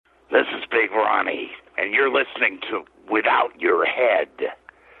Tami, and you're listening to Without Your Head.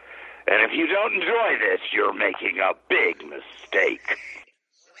 And if you don't enjoy this, you're making a big mistake.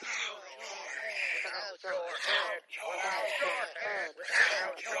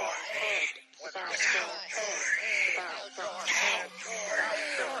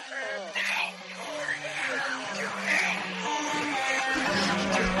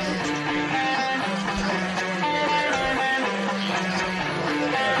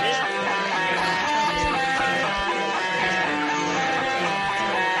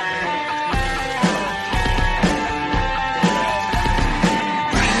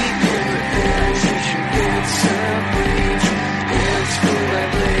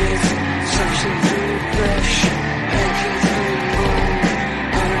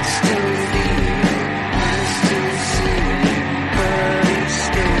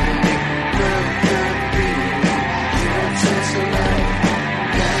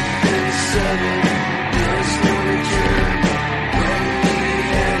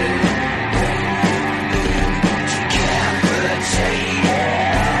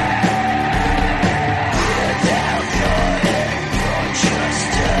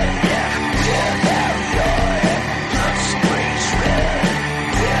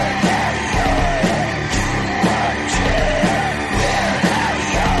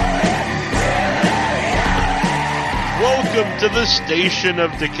 Welcome to the station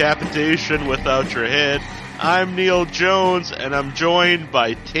of decapitation without your head. I'm Neil Jones, and I'm joined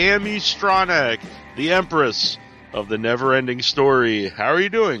by Tami Stronach, the Empress of the Neverending story. How are you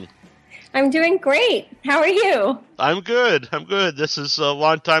doing? I'm doing great. How are you? I'm good. This is a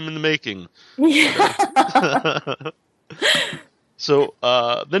long time in the making. Yeah. So,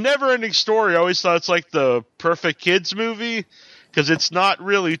 the Neverending story, I always thought it's like the perfect kids movie, because it's not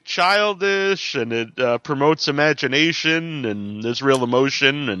really childish, and it promotes imagination, and there's real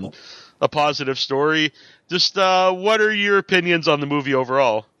emotion, and a positive story. Just, what are your opinions on the movie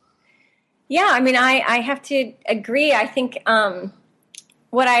overall? Yeah, I mean, I have to agree. I think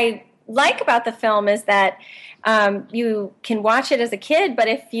what I like about the film is that you can watch it as a kid, but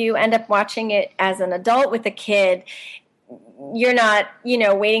if you end up watching it as an adult with a kid, you're not,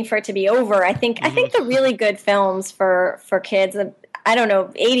 waiting for it to be over. I think the really good films for kids, I don't know,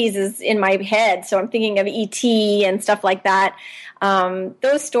 80s is in my head, so I'm thinking of E.T. and stuff like that.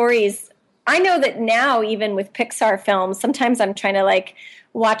 Those stories, I know that now, even with Pixar films, sometimes I'm trying to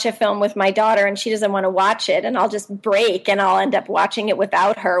watch a film with my daughter and she doesn't want to watch it, and I'll just break and I'll end up watching it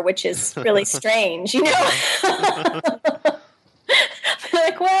without her, which is really strange,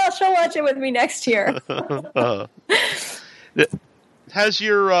 well, she'll watch it with me next year. Has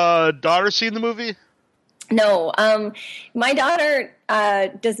your daughter seen the movie? No. My daughter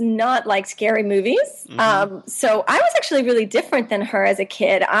does not like scary movies. Mm-hmm. So I was actually really different than her as a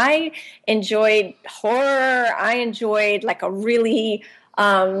kid. I enjoyed horror. I enjoyed a really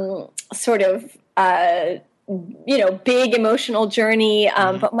sort of, big emotional journey.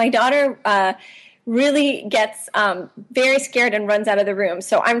 But my daughter really gets very scared and runs out of the room.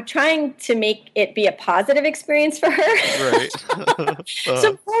 So I'm trying to make it be a positive experience for her. Right. So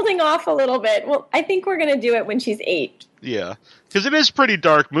I'm holding off a little bit. Well, I think we're going to do it when she's 8. Yeah, because it is a pretty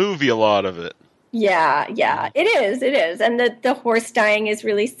dark movie, a lot of it. Yeah, it is. And the horse dying is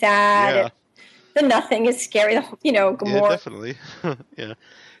really sad. Yeah. The nothing is scary. Yeah, definitely. Yeah.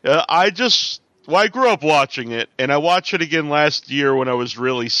 I grew up watching it, and I watched it again last year when I was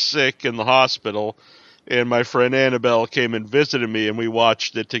really sick in the hospital, and my friend Annabelle came and visited me, and we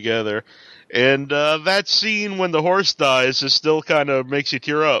watched it together. And that scene when the horse dies is still kind of makes you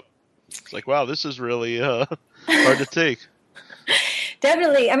tear up. It's like, wow, this is really hard to take.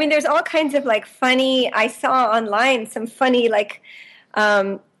 Definitely. I mean, there's all kinds of funny, I saw online some funny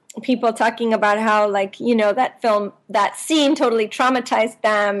people talking about how that film, that scene totally traumatized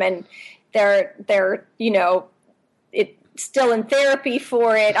them, and they're still in therapy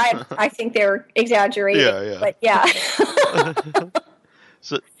for it. I think they're exaggerating. Yeah. But yeah.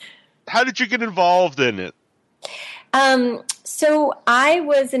 So how did you get involved in it? So I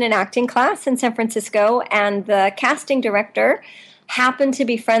was in an acting class in San Francisco, and the casting director happened to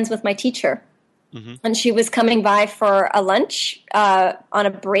be friends with my teacher. Mm-hmm. And she was coming by for a lunch on a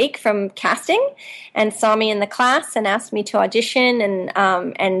break from casting, and saw me in the class and asked me to audition,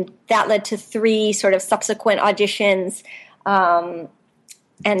 and that led to 3 sort of subsequent auditions,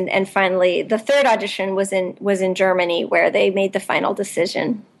 and finally the third audition was in Germany, where they made the final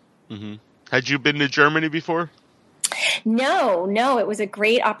decision. Mm-hmm. Had you been to Germany before? No, it was a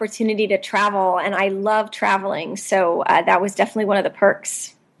great opportunity to travel, and I love traveling, so that was definitely one of the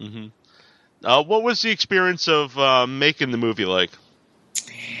perks. Mm-hmm. What was the experience of making the movie like?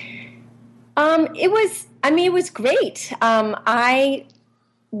 It was great. I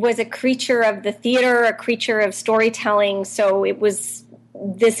was a creature of the theater, a creature of storytelling. So it was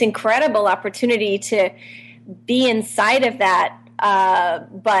this incredible opportunity to be inside of that.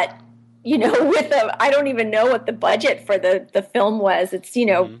 But, I don't even know what the budget for the film was. It's,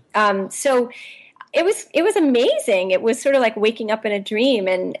 so it was amazing. It was sort of like waking up in a dream,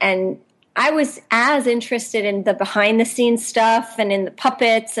 and I was as interested in the behind the scenes stuff and in the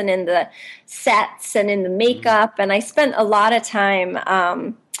puppets and in the sets and in the makeup. And I spent a lot of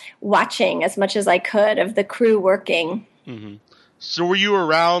time watching as much as I could of the crew working. Mm-hmm. So were you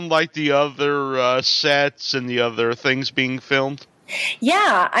around like the other sets and the other things being filmed?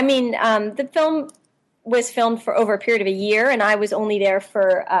 Yeah. I mean, the film was filmed for over a period of a year, and I was only there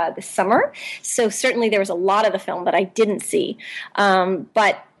for the summer. So certainly there was a lot of the film that I didn't see.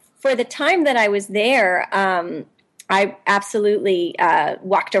 But for the time that I was there, I absolutely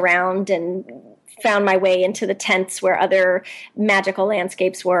walked around and found my way into the tents where other magical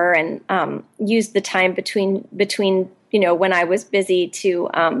landscapes were, and used the time between when I was busy to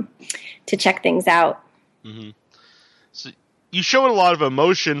check things out. Mm-hmm. So you showed a lot of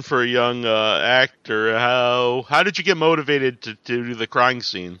emotion for a young actor. How did you get motivated to do the crying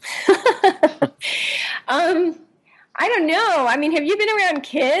scene? I don't know. I mean, have you been around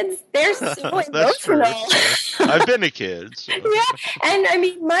kids? They're so emotional. I've been a kid. So. Yeah. And I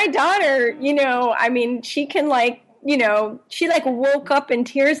mean, my daughter, she can she woke up in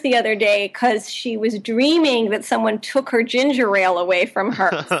tears the other day because she was dreaming that someone took her ginger ale away from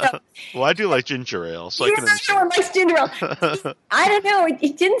her. So, well, I do like ginger ale, so I can understand. Everyone likes ginger ale. I don't know.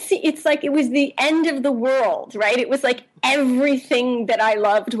 It didn't see. It's like it was the end of the world, right? It was like everything that I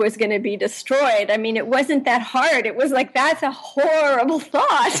loved was going to be destroyed. I mean, it wasn't that hard. It was like, that's a horrible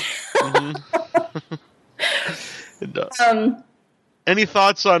thought. Mm-hmm. Any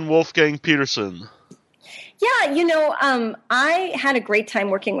thoughts on Wolfgang Petersen? Yeah, I had a great time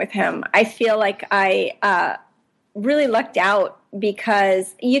working with him. I feel like I really lucked out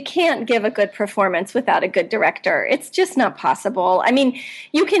because you can't give a good performance without a good director. It's just not possible. I mean,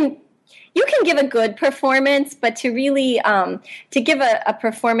 you can give a good performance, but to really to give a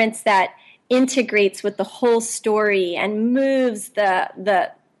performance that integrates with the whole story and moves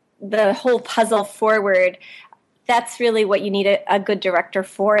the whole puzzle forward, that's really what you need a good director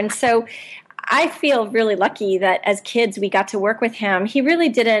for. And so I feel really lucky that as kids we got to work with him. He really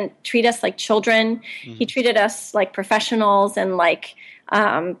didn't treat us like children. Mm-hmm. He treated us like professionals and like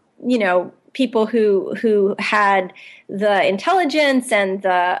people who had the intelligence and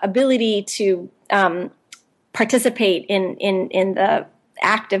the ability to participate in the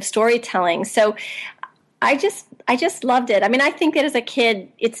act of storytelling. So I just loved it. I mean, I think that as a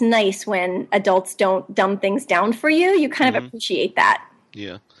kid, it's nice when adults don't dumb things down for you. You kind of appreciate that.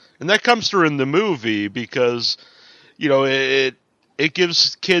 Yeah. And that comes through in the movie because, it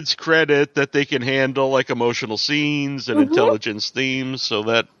gives kids credit that they can handle like emotional scenes and intelligence themes, so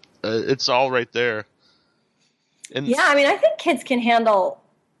that it's all right there. And yeah, I mean, I think kids can handle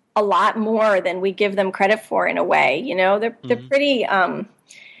a lot more than we give them credit for in a way. They're pretty. I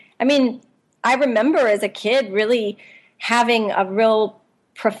mean, I remember as a kid really having a real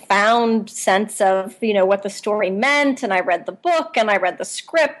profound sense of what the story meant, and I read the book and I read the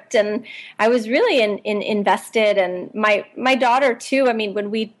script, and I was really invested. And my daughter too. I mean,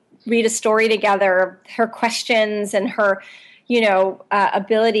 when we read a story together, her questions and her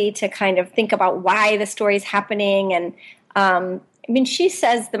ability to kind of think about why the story is happening, and I mean, she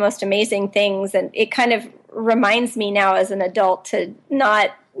says the most amazing things, and it kind of reminds me now as an adult to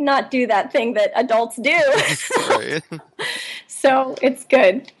not do that thing that adults do. Right. So it's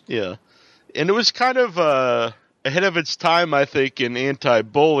good. Yeah. And it was kind of ahead of its time, I think, in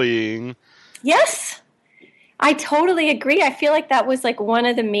anti-bullying. Yes. I totally agree. I feel like that was like one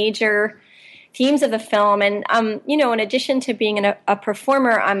of the major themes of the film. And, in addition to being a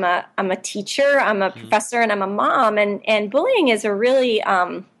performer, I'm a teacher, I'm a professor, and I'm a mom. And bullying is a really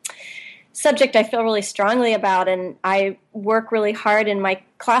subject I feel really strongly about. And I work really hard in my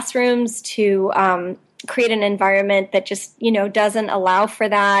classrooms to create an environment that just, doesn't allow for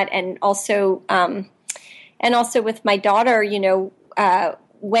that. And also with my daughter,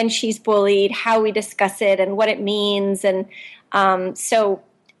 when she's bullied, how we discuss it and what it means. And so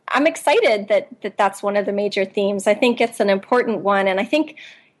I'm excited that that's one of the major themes. I think it's an important one. And I think,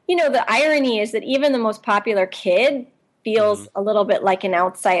 the irony is that even the most popular kid feels a little bit like an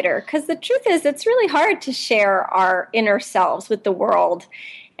outsider, because the truth is it's really hard to share our inner selves with the world.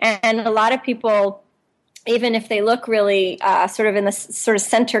 And a lot of people even if they look really sort of in the sort of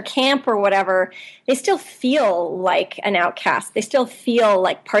center camp or whatever, they still feel like an outcast. They still feel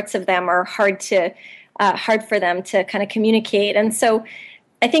like parts of them are hard for them to kind of communicate. And so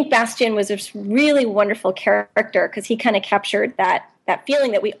I think Bastian was a really wonderful character because he kind of captured that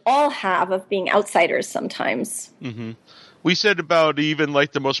feeling that we all have of being outsiders sometimes. Mm-hmm. We said about even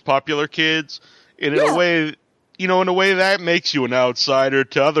like the most popular kids, and in Yeah. a way, in a way that makes you an outsider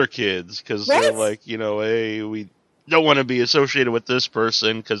to other kids because they're Right? like, hey, we don't want to be associated with this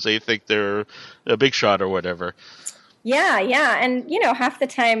person because they think they're a big shot or whatever. Yeah, yeah. And, half the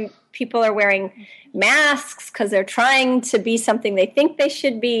time people are wearing masks because they're trying to be something they think they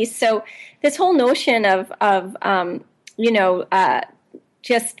should be. So this whole notion of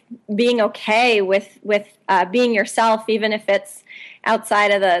just being okay with being yourself, even if it's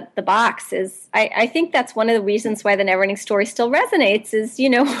outside of the box, is I think that's one of the reasons why the Neverending Story still resonates. Is we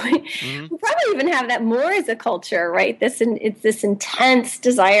probably even have that more as a culture, right? It's this intense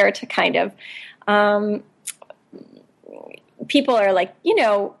desire to kind of people are like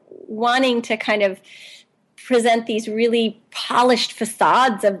wanting to kind of present these really polished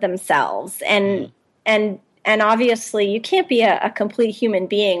facades of themselves, and obviously you can't be a complete human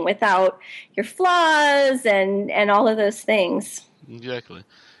being without your flaws and all of those things. Exactly.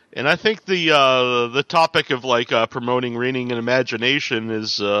 And I think the topic of like promoting reading and imagination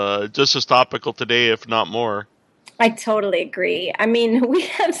is just as topical today, if not more. I totally agree. I mean, we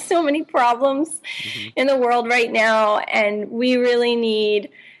have so many problems in the world right now, and we really need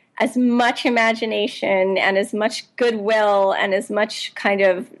as much imagination and as much goodwill and as much kind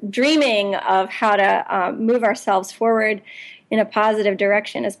of dreaming of how to move ourselves forward in a positive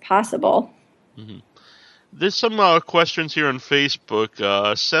direction as possible. Mm-hmm. There's some questions here on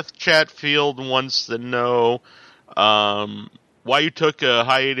Facebook. Seth Chatfield wants to know why you took a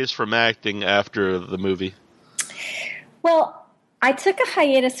hiatus from acting after the movie. Well, I took a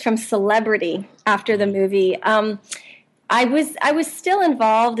hiatus from Celebrity after the movie. I was still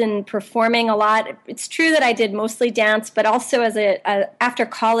involved in performing a lot. It's true that I did mostly dance, but also after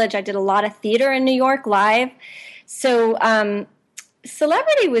college, I did a lot of theater in New York live. So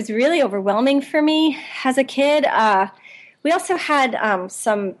Celebrity was really overwhelming for me as a kid. We also had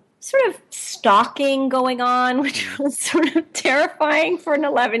some sort of stalking going on, which was sort of terrifying for an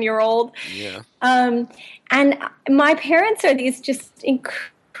 11-year-old. Yeah. And my parents are these just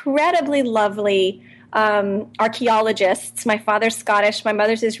incredibly lovely archaeologists. My father's Scottish, my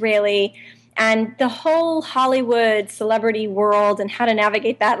mother's Israeli, and the whole Hollywood celebrity world and how to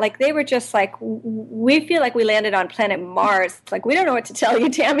navigate that, like they were just like, we feel like we landed on planet Mars. Like, we don't know what to tell you,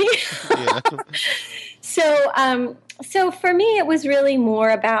 Tami. Yeah. So for me, it was really more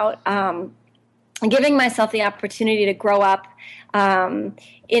about giving myself the opportunity to grow up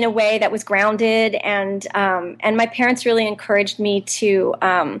in a way that was grounded, and my parents really encouraged me to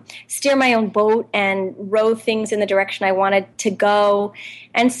steer my own boat and row things in the direction I wanted to go.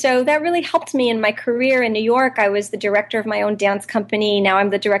 And so that really helped me in my career in New York. I was the director of my own dance company. Now I'm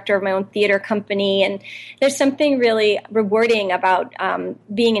the director of my own theater company. And there's something really rewarding about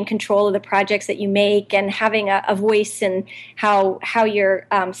being in control of the projects that you make and having a voice in how you're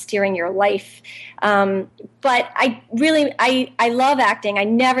steering your life. But I love acting. I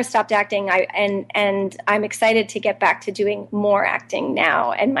never stopped acting. And I'm excited to get back to doing more acting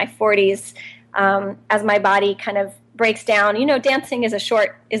now in my 40s, as my body kind of breaks down. Dancing is a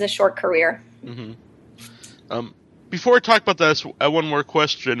short career. Mm-hmm. Before I talk about this, one more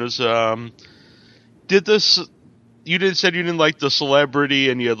question is, you said you didn't like the Celebrity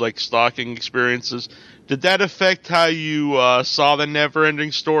and you had like stalking experiences. Did that affect how you saw the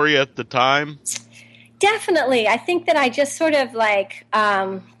Neverending Story at the time? Definitely. I think that I just sort of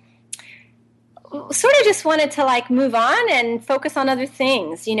just wanted to move on and focus on other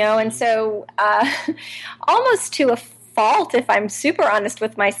things, and so almost to a fault, if I'm super honest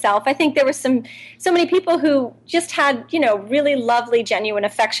with myself, I think there were so many people who just had, really lovely, genuine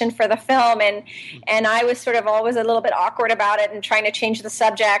affection for the film, and I was sort of always a little bit awkward about it and trying to change the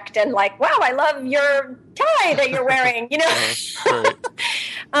subject and wow, I love your tie that you're wearing, Right.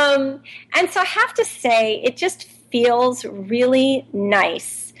 And so I have to say, it just feels really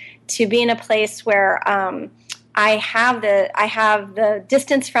nice to be in a place where I have the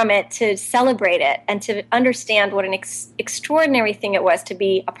distance from it to celebrate it and to understand what an extraordinary thing it was to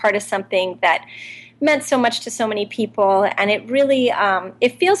be a part of something that meant so much to so many people. And it really,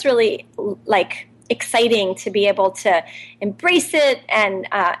 it feels really exciting to be able to embrace it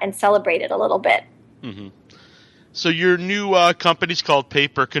and celebrate it a little bit. Mm-hmm. So your new company's called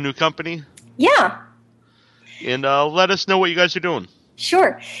Paper Canoe Company? Yeah. And let us know what you guys are doing.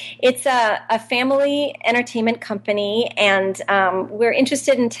 Sure. It's a family entertainment company, and we're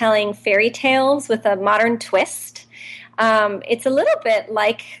interested in telling fairy tales with a modern twist. It's a little bit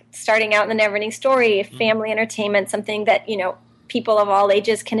like starting out in the Neverending Story, family entertainment, something that, people of all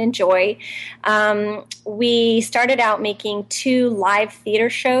ages can enjoy. We started out making 2 live theater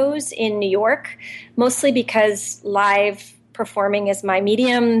shows in New York, mostly because live performing is my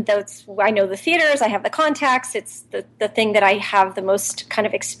medium. I know the theaters, I have the contacts. It's the thing that I have the most kind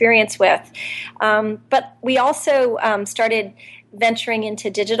of experience with. But we also started venturing into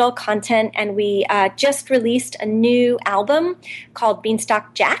digital content, and we just released a new album called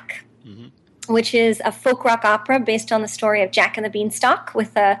Beanstalk Jack, which is a folk rock opera based on the story of Jack and the Beanstalk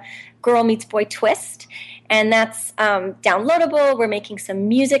with a girl meets boy twist. And that's downloadable. We're making some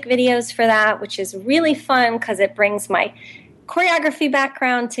music videos for that, which is really fun because it brings my choreography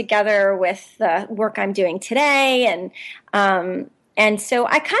background together with the work I'm doing today. And so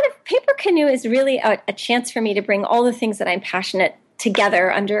Paper Canoe is really a chance for me to bring all the things that I'm passionate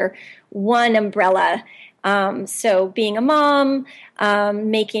together under one umbrella. So being a mom,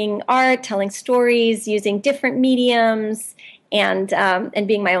 making art, telling stories, using different mediums, and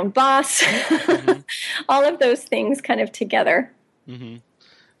being my own boss, all of those things kind of together. Mm-hmm.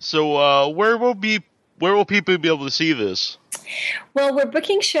 So where will people be able to see this? Well, we're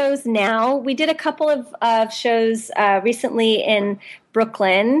booking shows now. We did a couple of shows recently in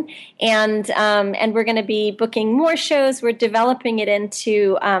Brooklyn, and we're going to be booking more shows. We're developing it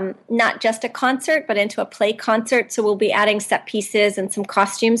into not just a concert, but into a play concert. So we'll be adding set pieces and some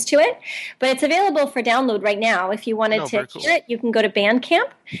costumes to it. But it's available for download right now. If you wanted to hear it, you can go to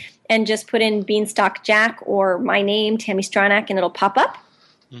Bandcamp and just put in Beanstalk Jack or my name, Tami Stronach, and it'll pop up.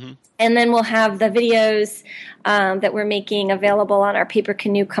 Mm-hmm. And then we'll have the videos that we're making available on our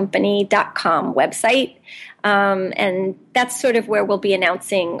papercanoecompany.com website. And that's sort of where we'll be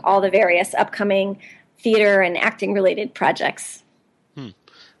announcing all the various upcoming theater and acting related projects.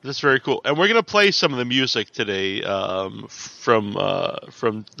 That's very cool. And we're going to play some of the music today from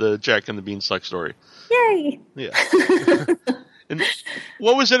the Jack and the Beanstalk story. Yay! Yeah. And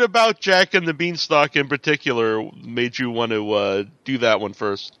what was it about Jack and the Beanstalk in particular made you want to do that one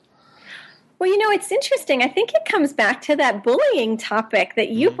first? Well, it's interesting. I think it comes back to that bullying topic that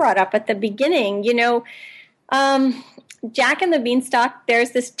you brought up at the beginning. Jack and the Beanstalk,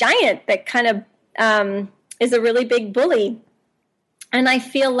 there's this giant that kind of is a really big bully. And I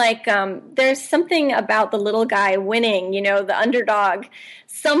feel like there's something about the little guy winning, the underdog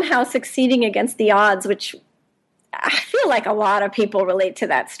somehow succeeding against the odds, which I feel like a lot of people relate to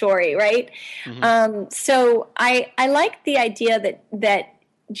that story, right? Mm-hmm. So I like the idea that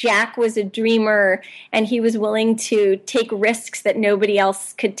Jack was a dreamer and he was willing to take risks that nobody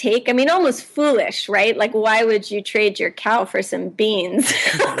else could take. I mean, almost foolish, right? Like, why would you trade your cow for some beans?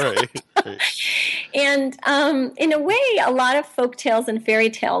 Right. And in a way, a lot of folk tales and fairy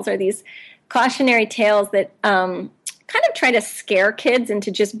tales are these cautionary tales that kind of try to scare kids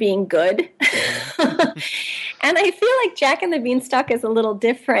into just being good. And I feel like Jack and the Beanstalk is a little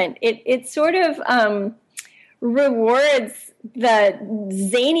different. It sort of rewards the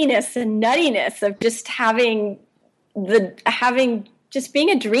zaniness and nuttiness of just just being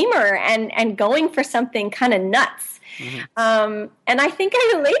a dreamer and going for something kind of nuts. Mm-hmm. And I think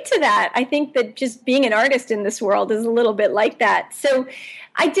I relate to that. I think that just being an artist in this world is a little bit like that. So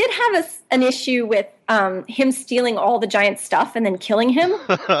I did have an issue with him stealing all the giant stuff and then killing him.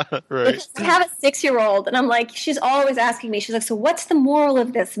 Right. I have a 6-year-old, and I'm like, she's always asking me, she's like, so what's the moral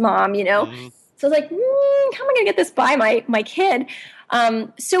of this, Mom? Mm-hmm. So I was like, how am I going to get this by my kid?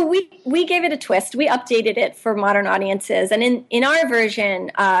 So we gave it a twist. We updated it for modern audiences. And in our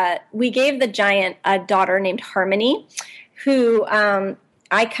version, we gave the giant a daughter named Harmony, who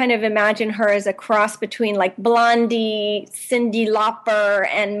I kind of imagine her as a cross between like Blondie, Cyndi Lauper,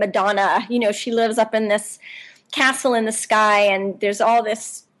 and Madonna. She lives up in this castle in the sky, and there's all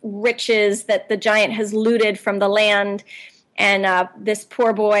this riches that the giant has looted from the land. And this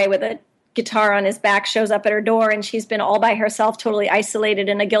poor boy with a guitar on his back shows up at her door, and she's been all by herself, totally isolated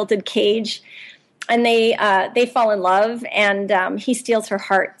in a gilded cage. And they fall in love, and he steals her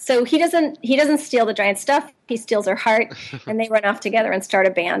heart. So he doesn't steal the giant stuff. He steals her heart, and they run off together and start a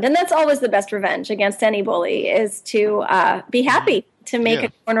band. And that's always the best revenge against any bully, is to be happy, to make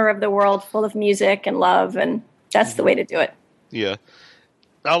a corner of the world full of music and love, and that's the way to do it. Yeah.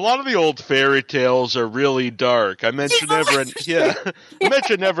 A lot of the old fairy tales are really dark. I mentioned Neverending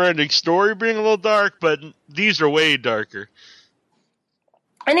Story being a little dark, but these are way darker.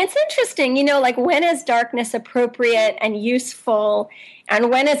 And it's interesting, you know, like when is darkness appropriate and useful, and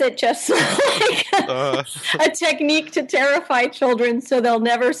when is it just like a technique to terrify children so they'll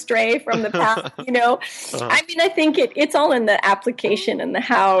never stray from the path, you know? I mean, I think it's all in the application and the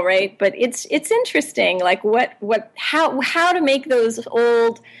how, right? But it's interesting, like how to make those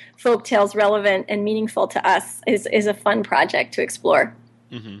old folk tales relevant and meaningful to us is a fun project to explore.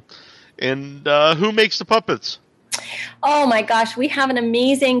 Mm-hmm. And who makes the puppets? Oh my gosh, we have an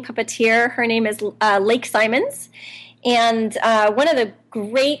amazing puppeteer. Her name is Lake Simons. And one of the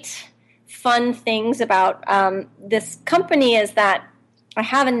great fun things about this company is that I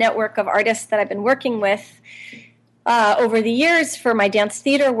have a network of artists that I've been working with over the years for my dance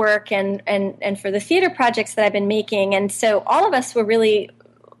theater work and for the theater projects that I've been making. And so all of us were really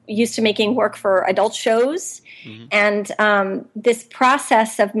used to making work for adult shows. Mm-hmm. And this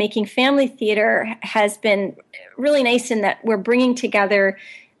process of making family theater has been really nice in that we're bringing together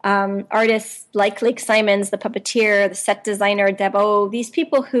artists like Lake Simons, the puppeteer, the set designer, Debo, these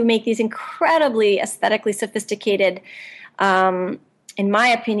people who make these incredibly aesthetically sophisticated, in my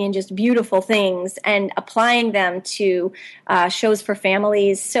opinion, just beautiful things, and applying them to shows for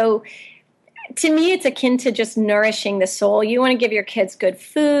families. So to me, it's akin to just nourishing the soul. You want to give your kids good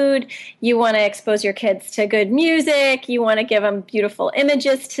food. You want to expose your kids to good music. You want to give them beautiful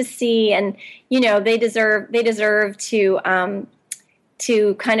images to see, and you know they deserve to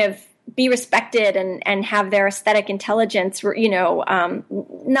kind of be respected and have their aesthetic intelligence, you know,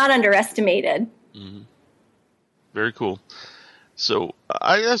 not underestimated. Mm-hmm. Very cool. So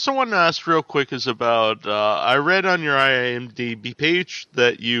I also want to ask real quick is about, I read on your IMDb page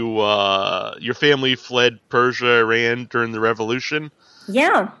that your family fled Persia, Iran during the revolution.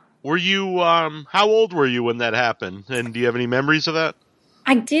 Yeah. Were you, how old were you when that happened? And do you have any memories of that?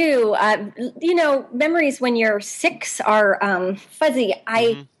 I do. You know, memories when you're 6 are fuzzy.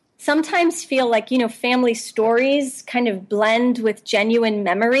 I sometimes feel like, you know, family stories kind of blend with genuine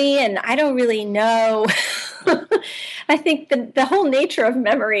memory, and I don't really know. I think the whole nature of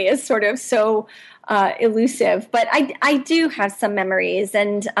memory is sort of so elusive, but I do have some memories,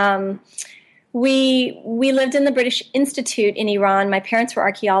 and we lived in the British Institute in Iran. My parents were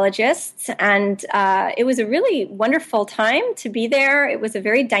archaeologists, and it was a really wonderful time to be there. It was a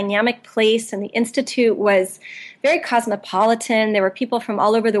very dynamic place, and the Institute was very cosmopolitan. There were people from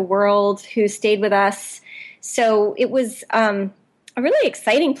all over the world who stayed with us. So it was a really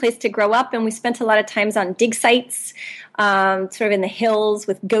exciting place to grow up, and we spent a lot of times on dig sites, sort of in the hills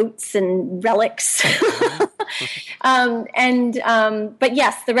with goats and relics. But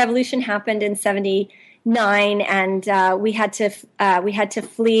yes, the revolution happened in 1979, and we had to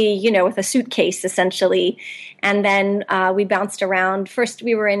flee, you know, with a suitcase essentially, and then we bounced around. First,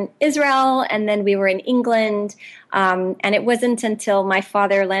 we were in Israel, and then we were in England, and it wasn't until my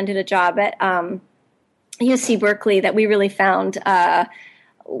father landed a job at UC Berkeley that we really found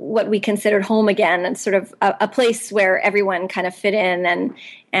what we considered home again, and sort of a place where everyone kind of fit in,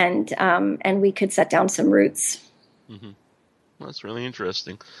 and we could set down some roots. Mm-hmm. Well, that's really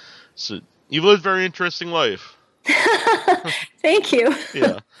interesting. So you've lived a very interesting life. Thank you.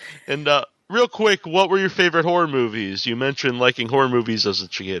 Yeah. And real quick, what were your favorite horror movies? You mentioned liking horror movies as a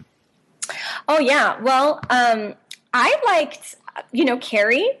kid. Oh, yeah. Well, I liked, you know,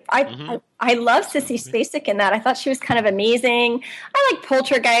 Carrie. I love Sissy Spacek in that. I thought she was kind of amazing. I like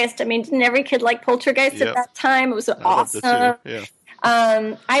Poltergeist. I mean, didn't every kid like Poltergeist at that time? It was awesome. Yeah.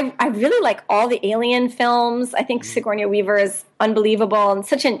 I really like all the Alien films. I think Sigourney Weaver is unbelievable and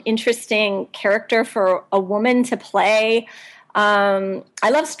such an interesting character for a woman to play. I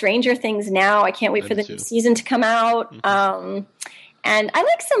love Stranger Things now. I can't wait for the new season to come out. And I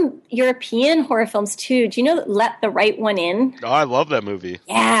like some European horror films too. Do you know Let the Right One In? Oh, I love that movie.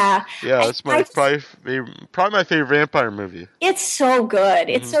 Yeah. Yeah, it's probably my favorite vampire movie. It's so good.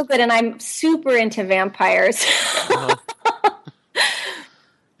 It's so good, and I'm super into vampires.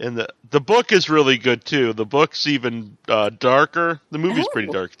 And the book is really good too. The book's even darker. The movie's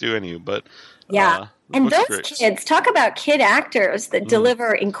pretty dark too, anyway. But yeah, and those kids, talk about kid actors that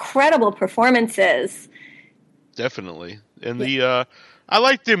deliver incredible performances. Definitely, and I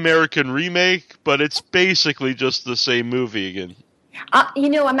like the American remake, but it's basically just the same movie again. You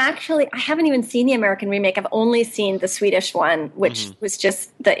know, I haven't even seen the American remake. I've only seen the Swedish one, which was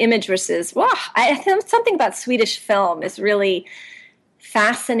just the image versus. Wow, I think something about Swedish film is really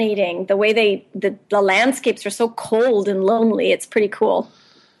fascinating. The way the landscapes are so cold and lonely. It's pretty cool.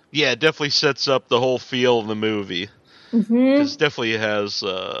 Yeah, it definitely sets up the whole feel of the movie. It definitely has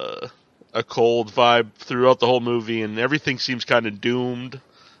a cold vibe throughout the whole movie, and everything seems kind of doomed.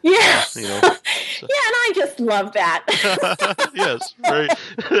 Yeah. You know. Yeah, and I just love that. Yes, right.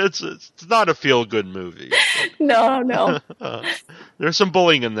 It's not a feel good movie. No. There's some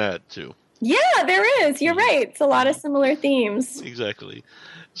bullying in that too. Yeah, there is. You're right. It's a lot of similar themes. Exactly.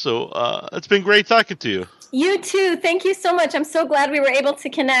 So it's been great talking to you. You too. Thank you so much. I'm so glad we were able to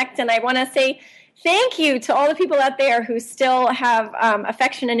connect, and I want to say thank you to all the people out there who still have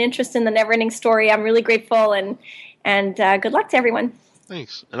affection and interest in the Neverending story. I'm really grateful, and good luck to everyone.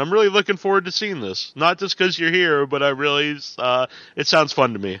 Thanks. And I'm really looking forward to seeing this. Not just because you're here, but I really, it sounds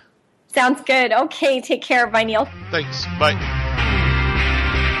fun to me. Sounds good. Okay, take care. Bye, Neil. Thanks. Bye.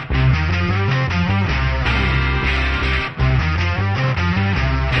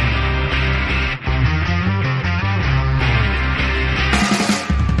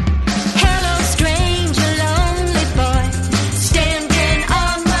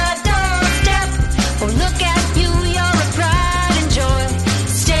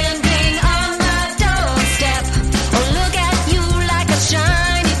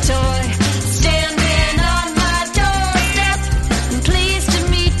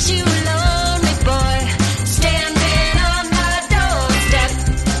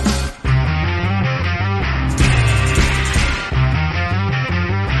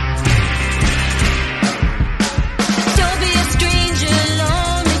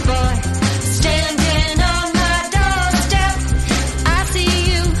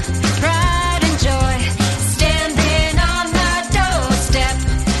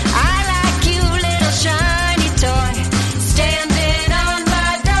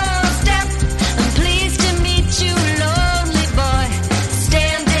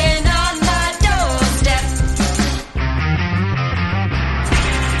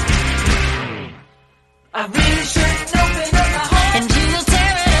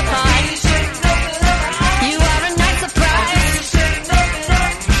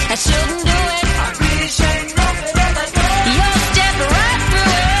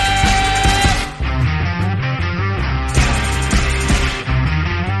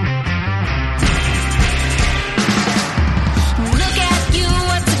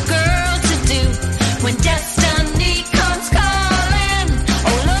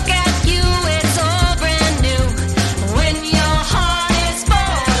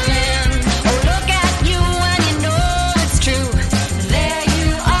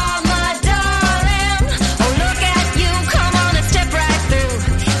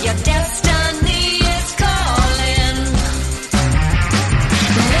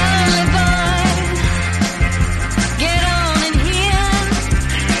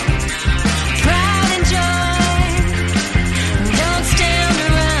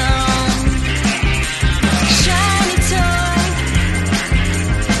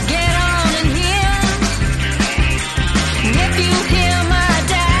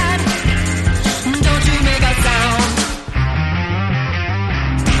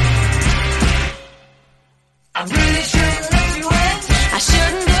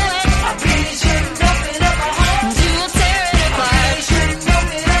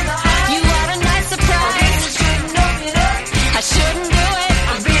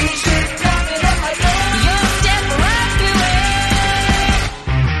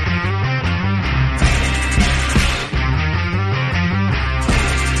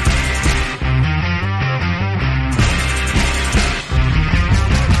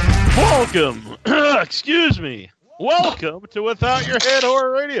 Welcome, excuse me. Welcome to Without Your Head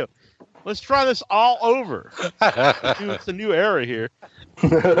Horror Radio. Let's try this all over. It's a new era here.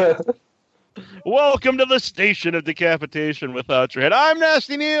 Welcome to the station of decapitation without your head. I'm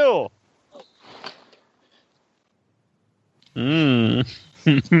Nasty Neil. I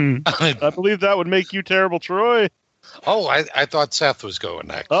believe that would make you terrible, Troy. Oh, I thought Seth was going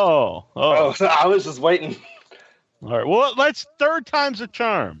next. Oh, I was just waiting. All right. Well, let's third time's a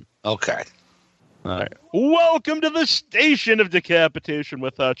charm. Okay. All right. Welcome to the station of decapitation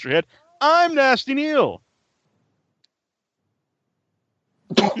without your head. I'm Nasty Neil.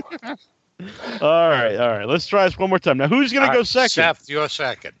 All right. Let's try this one more time. Now, who's going to go second? Seth, you're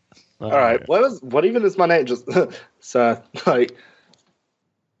second. All right. What even is my name? Just Seth. Like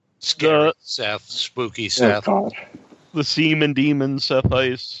Scary Seth, spooky Seth. Oh, God. The Seaman Demon, Seth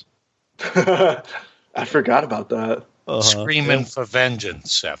Ice. I forgot about that. Screaming for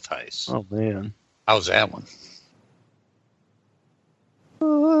vengeance, Seth Heiss. Oh, man. How's that one?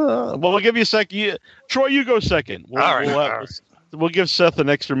 Well, we'll give you a second. Troy, you go second. All right. We'll give Seth an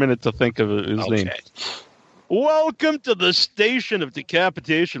extra minute to think of his name. Welcome to the station of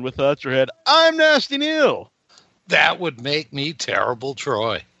decapitation without your head. I'm Nasty Neil. That would make me terrible,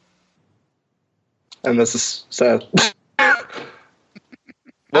 Troy. And this is Seth.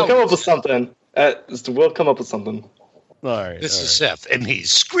 We'll come up with something. We'll come up with something. All right. This is Seth, and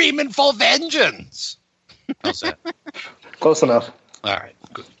he's screaming for vengeance. How's that? Close enough. All right,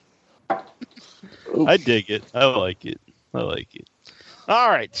 good. I dig it. I like it. All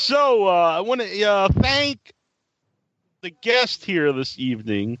right. So I want to thank the guest here this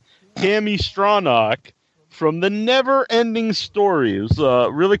evening, Tami Stronach from the Neverending Story. It was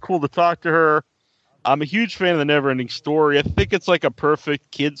really cool to talk to her. I'm a huge fan of the Neverending Story. I think it's like a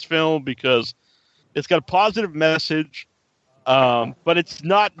perfect kids film because it's got a positive message, but it's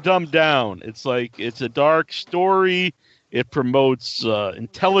not dumbed down. It's a dark story. It promotes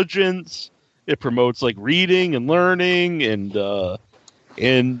intelligence. It promotes like reading and learning and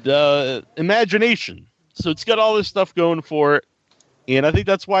imagination. So it's got all this stuff going for it, and I think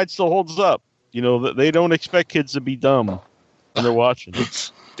that's why it still holds up. You know, they don't expect kids to be dumb when they're watching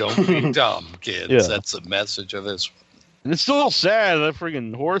it. Don't be dumb, kids. Yeah. That's the message of this. And it's still sad that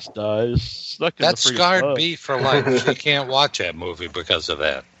friggin' horse dies stuck in That the friggin' scarred bug. me for life. She can't watch that movie because of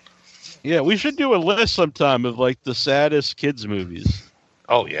that. Yeah, we should do a list sometime of like the saddest kids movies.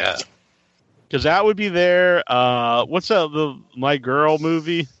 Oh, yeah. Because that would be there. What's that? The My Girl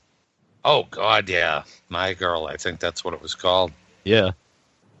movie? Oh, God, yeah. My Girl, I think that's what it was called. Yeah.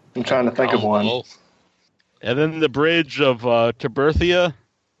 I'm trying to think of one. Oh, And then the bridge of Tiberthia.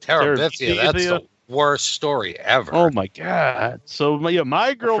 Terabithia, that's the worst story ever. Oh my God! So My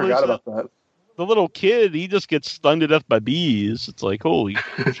I Girl forgot is about that. the little kid. He just gets stung to death by bees. It's like holy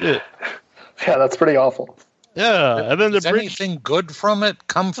shit. Yeah, that's pretty awful. Yeah, and then the Does bridge. anything good from it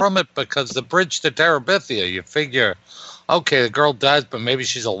come from it? Because the bridge to Terabithia, you figure, okay, the girl dies, but maybe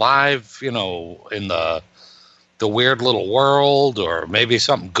she's alive, you know, in the weird little world, or maybe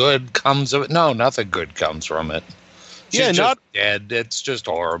something good comes of it. No, nothing good comes from it. She's just dead. It's just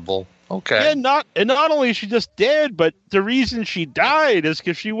horrible. Okay. Yeah, not only is she just dead, but the reason she died is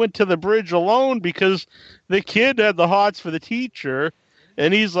because she went to the bridge alone because the kid had the hots for the teacher,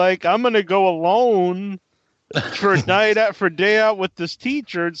 and he's like, I'm gonna go alone for day out with this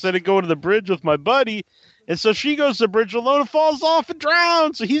teacher instead of going to the bridge with my buddy. And so she goes to the bridge alone and falls off and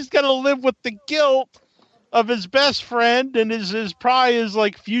drowns. So he's got to live with the guilt of his best friend and his probably his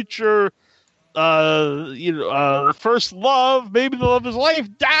like future first love, maybe the love of his life,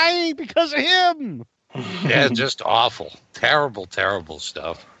 dying because of him. Yeah, just awful. Terrible, terrible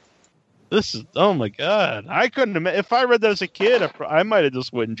stuff. This is, oh my God. I couldn't imagine. If I read that as a kid, I might have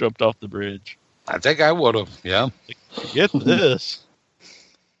just went and jumped off the bridge. I think I would have, yeah. Get this.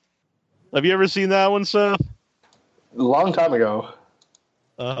 Have you ever seen that one, Seth? A long time ago.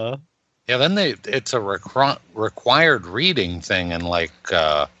 Uh-huh. Yeah, then it's a required reading thing in like,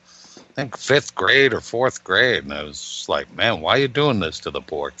 I think 5th grade or 4th grade. And I was like, man, why are you doing this to the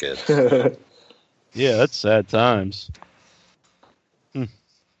poor kids? Yeah, that's sad times. And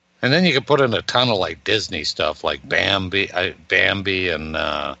then you can put in a ton of like Disney stuff like Bambi and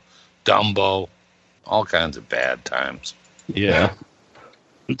Dumbo, all kinds of bad times. Yeah.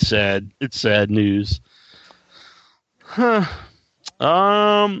 It's sad. It's sad news. Huh.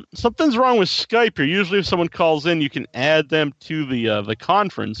 Something's wrong with Skype here. Usually if someone calls in, you can add them to the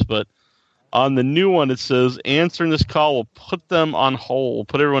conference, but on the new one it says answering this call will put them on hold,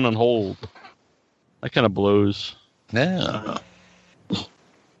 put everyone on hold. That kind of blows. Yeah.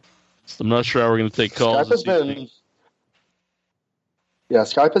 I'm not sure how we're going to take calls. Skype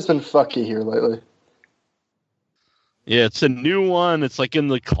has been fucky here lately. Yeah, it's a new one. It's like in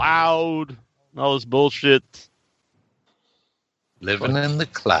the cloud. All this bullshit. Living in the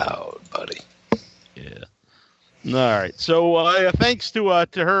cloud, buddy. Yeah. All right. So thanks to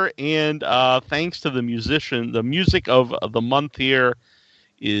her and thanks to the musician. The music of the month here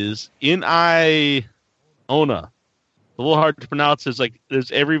is In I Ona. A little hard to pronounce. It's like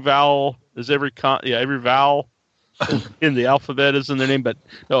there's every vowel. There's every vowel in the alphabet is in their name. But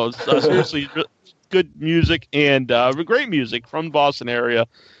no, it's, seriously, good music and great music from the Boston area.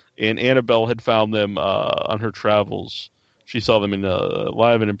 And Annabelle had found them on her travels. She saw them in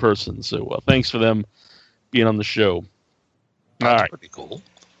live and in person. So thanks for them being on the show. That's all right, pretty cool.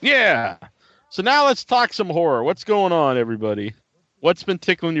 Yeah. So now let's talk some horror. What's going on, everybody? What's been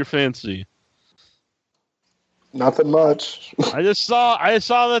tickling your fancy? Nothing much. I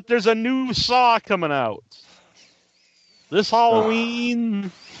saw that there's a new Saw coming out this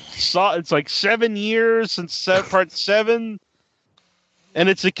Halloween. Saw, it's like 7 years since part 7, and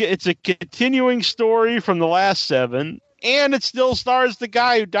it's a continuing story from the last 7, and it still stars the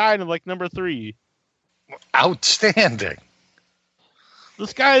guy who died in like number 3. Outstanding.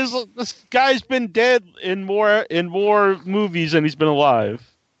 This guy's been dead in more movies than he's been alive.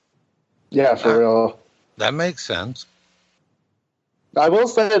 Yeah, for real. That makes sense. I will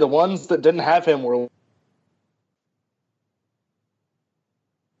say the ones that didn't have him were.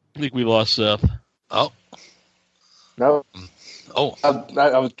 I think we lost Seth. Oh, No. oh,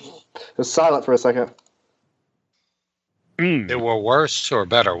 I was silent for a second. they were worse or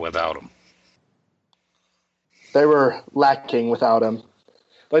better without him. They were lacking without him.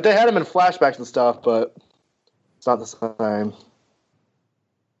 Like, they had him in flashbacks and stuff, but it's not the same.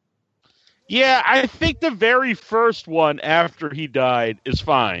 Yeah, I think the very first one after he died is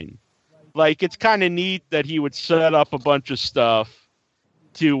fine. Like, it's kind of neat that he would set up a bunch of stuff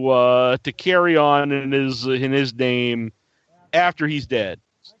to carry on in his name after he's dead.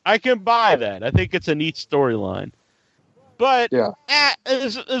 I can buy that. I think it's a neat storyline. But Yeah.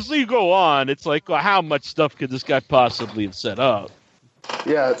 as you go on, it's like, well, how much stuff could this guy possibly have set up?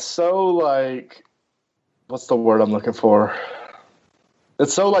 Yeah, it's so, like... What's the word I'm looking for?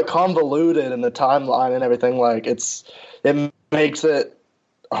 It's so, like, convoluted in the timeline and everything. Like, it makes it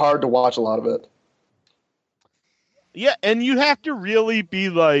hard to watch a lot of it. Yeah, and you have to really be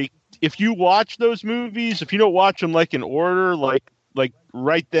like, if you watch those movies, if you don't watch them like in order, like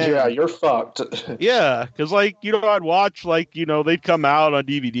right then. Yeah, you're fucked. Yeah, because like, you know, I'd watch like, you know, they'd come out on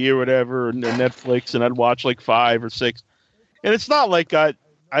DVD or whatever, or Netflix, and I'd watch like 5 or 6, and it's not like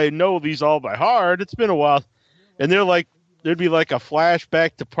I know these all by heart. It's been a while, and there'd be like a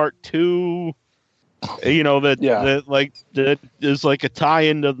flashback to part 2, you know, that is like a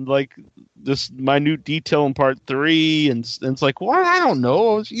tie-in to like this minute detail in part 3, and it's like, what? I don't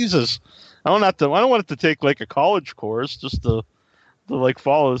know. Jesus, I don't want it to take like a college course just to like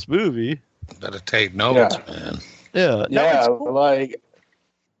follow this movie. Better take notes, man. Yeah, Yeah, cool. like,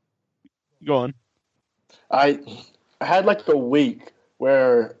 Go on. I had like a week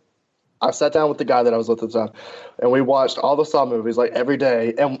where I sat down with the guy that I was with at the time, and we watched all the Saw movies like every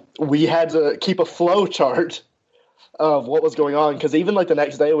day, and we had to keep a flow chart of what was going on, because even like the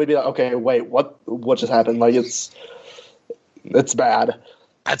next day we'd be like, okay, wait, what just happened? Like, it's bad.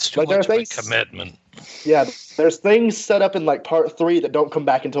 That's too Like, much of a commitment. Yeah, there's things set up in like part 3 that don't come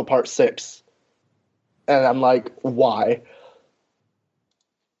back until part 6, and I'm like, why?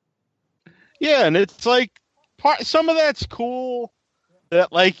 Yeah, and it's like some of that's cool.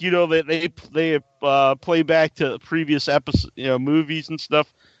 That, like, you know, they play back to previous episodes, you know, movies and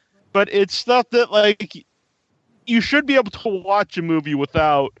stuff. But it's stuff that, like, you should be able to watch a movie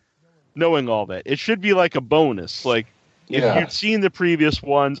without knowing all that. It should be like a bonus. Like, if you'd seen the previous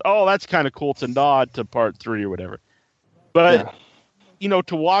ones, oh, that's kind of cool to nod to part 3 or whatever. But, you know,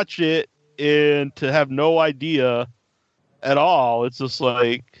 to watch it and to have no idea at all, it's just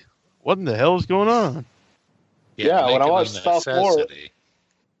like, what in the hell is going on? Yeah, when I watched Saw 4...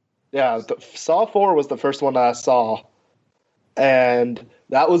 Yeah, Saw 4 was the first one that I saw, and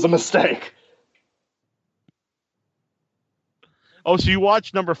that was a mistake. Oh, so you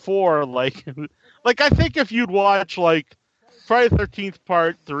watched number 4, like I think if you'd watch, like, Friday the 13th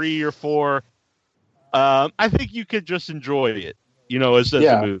part 3 or 4, I think you could just enjoy it, you know, as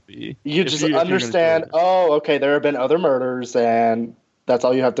a movie. You just understand, oh, okay, there have been other murders, and that's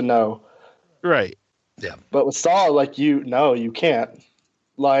all you have to know. Right. Yeah. But with Saw, like, you can't.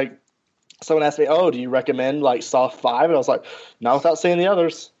 Like, someone asked me, oh, do you recommend, like, Saw 5? And I was like, not without seeing the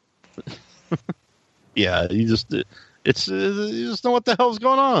others. Yeah, you just know what the hell's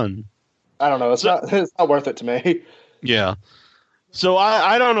going on. I don't know. It's not worth it to me. Yeah. So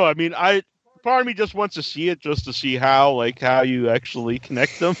I don't know. I mean, part of me just wants to see it just to see how you actually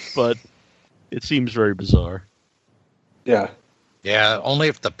connect them, but it seems very bizarre. Yeah. Yeah, only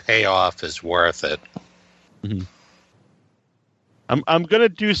if the payoff is worth it. Mm-hmm. I'm gonna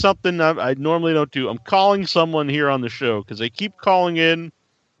do something I normally don't do. I'm calling someone here on the show because they keep calling in,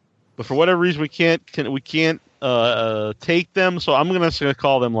 but for whatever reason we can't take them. So I'm gonna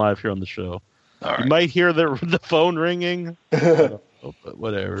call them live here on the show. All right. You might hear the phone ringing, but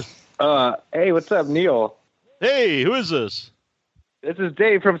whatever. Hey, what's up, Neil? Hey, who is this? This is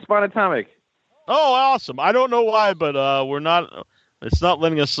Dave from Spawn Atomic. Oh, awesome! I don't know why, but we're not. It's not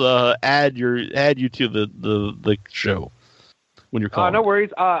letting us add you to the show. When you're calling. No worries.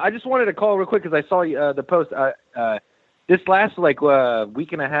 I just wanted to call real quick because I saw the post. This last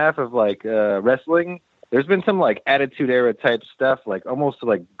week and a half of wrestling, there's been some Attitude Era type stuff, almost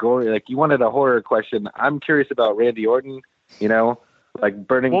gory. Like, you wanted a horror question. I'm curious about Randy Orton. You know,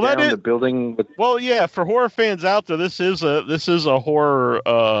 burning down the building. Well, yeah, for horror fans out there, this is a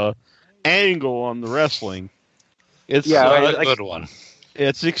horror angle on the wrestling. It's a good one.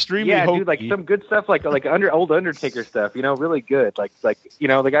 It's extremely hokey. Dude, some good stuff, old Undertaker stuff, really good.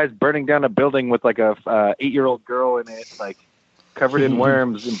 The guy's burning down a building with a 8-year-old girl in it, covered in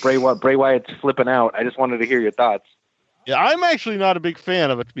worms, and Bray Wyatt's flipping out. I just wanted to hear your thoughts. Yeah, I'm actually not a big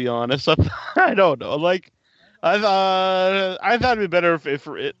fan of it, to be honest. I don't know. Like, I thought it'd be better if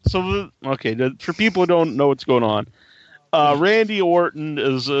it. For people who don't know what's going on, Randy Orton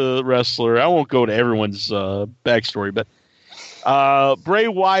is a wrestler. I won't go to everyone's backstory, but Bray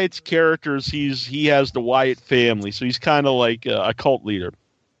Wyatt's characters, he has the Wyatt family, so he's kind of like a cult leader.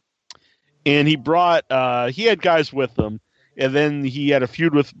 And he had guys with him, and then he had a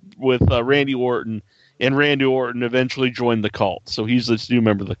feud with Randy Orton, and Randy Orton eventually joined the cult. So he's this new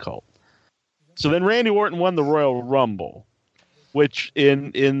member of the cult. So then Randy Orton won the Royal Rumble, which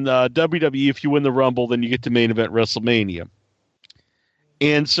in WWE, if you win the Rumble, then you get to main event WrestleMania.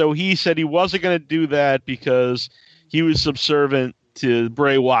 And so he said he wasn't going to do that because he was subservient to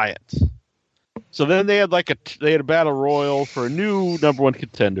Bray Wyatt. So then they had a battle royal for a new number one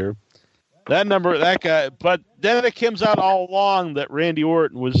contender. That guy, but then it comes out all along that Randy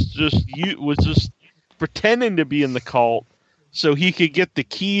Orton was just pretending to be in the cult so he could get the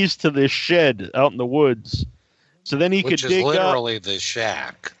keys to this shed out in the woods. So then he could dig up. Which is literally the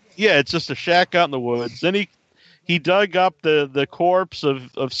shack. Yeah, it's just a shack out in the woods. Then he dug up the corpse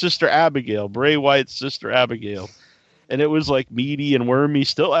of Sister Abigail, Bray Wyatt's sister Abigail, and it was like meaty and wormy.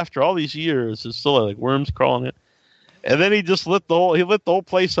 Still, after all these years, it's still like worms crawling it. And then he just lit the whole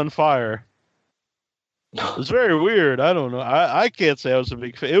place on fire. It was very weird. I don't know. I can't say I was a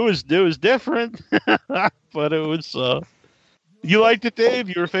big fan. It was different, but it was. You liked it, Dave?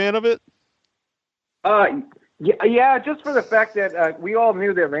 You were a fan of it? Yeah, just for the fact that we all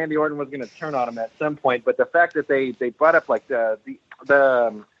knew that Randy Orton was going to turn on him at some point, but the fact that they brought up like the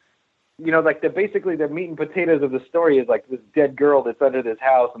basically the meat and potatoes of the story is like this dead girl that's under this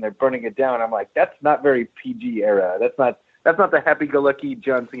house and they're burning it down. I'm like, that's not very PG era. That's not the happy-go-lucky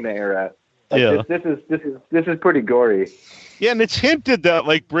John Cena era. Like, yeah, this is pretty gory. Yeah, and it's hinted that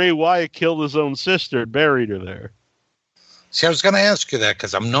like Bray Wyatt killed his own sister and buried her there. See, I was going to ask you that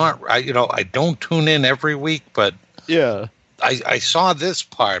because I don't tune in every week, but yeah, I saw this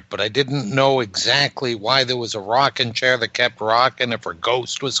part, but I didn't know exactly why there was a rocking chair that kept rocking if her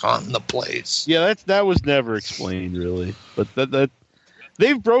ghost was haunting the place. Yeah, that was never explained really, but that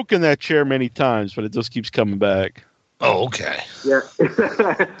they've broken that chair many times, but it just keeps coming back. Oh, okay. Yeah,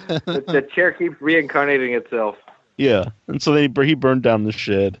 the chair keeps reincarnating itself. Yeah, and so then he burned down the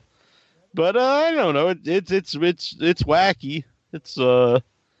shed. But I don't know. It's wacky. It's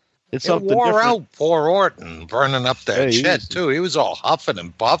something wore different. Out poor Orton burning up that shed too. He was all huffing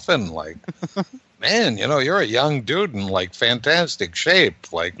and puffing like, man, you're a young dude in like fantastic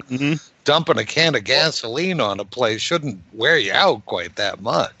shape. Like dumping a can of gasoline on a place shouldn't wear you out quite that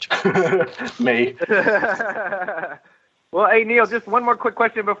much. Me. Well, hey Neil, just one more quick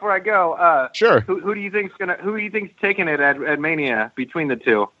question before I go. Sure. Who do you think's taking it at Mania between the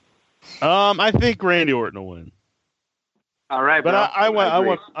two? I think Randy Orton will win. All right, but I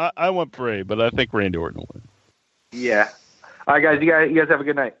want Bray, but I think Randy Orton will win. Yeah. All right, guys. You guys have a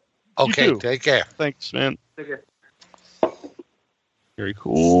good night. Okay, take care. Thanks, man. Take care. Very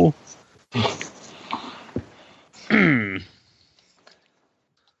cool.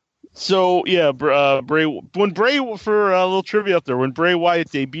 So yeah, Bray. When Bray, for a little trivia up there, when Bray Wyatt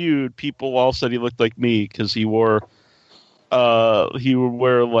debuted, people all said he looked like me because he would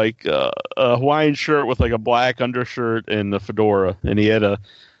wear like a Hawaiian shirt with like a black undershirt and a fedora, and he had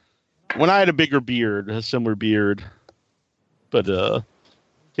when I had a bigger beard, a similar beard, but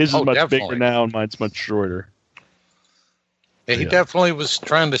his is much bigger now and mine's much shorter. Yeah, he definitely was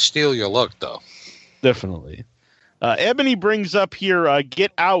trying to steal your look, though. Definitely. Ebony brings up here,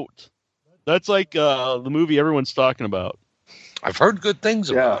 Get Out. That's like the movie everyone's talking about. I've heard good things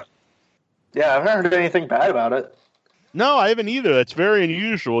about it. Yeah, I haven't heard anything bad about it. No, I haven't either. That's very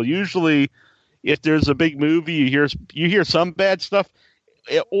unusual. Usually, if there's a big movie, you hear some bad stuff,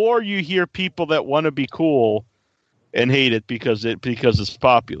 or you hear people that want to be cool and hate it because it's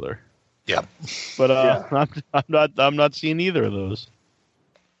popular. Yeah, but I'm not seeing either of those.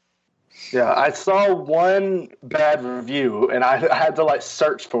 Yeah, I saw one bad review, and I had to like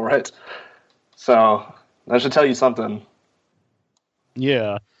search for it. So that should tell you something.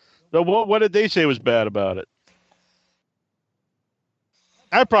 Yeah. So what did they say was bad about it?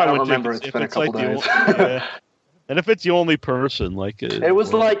 I probably don't remember. It's been a couple days. And if it's the only person, like it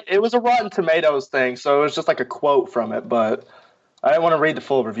was a Rotten Tomatoes thing, so it was just like a quote from it, but I didn't want to read the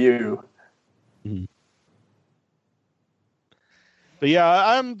full review. Mm-hmm. But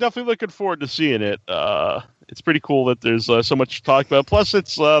yeah, I'm definitely looking forward to seeing it. It's pretty cool that there's so much to talk about. Plus,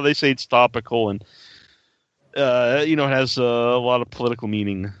 it's they say it's topical and it has a lot of political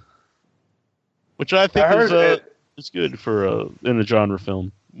meaning, which I think is good for in a genre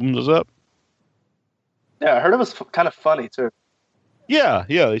film. Is that? Yeah, I heard it was kind of funny too. Yeah,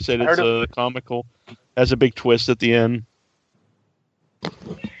 they said it's comical, has a big twist at the end.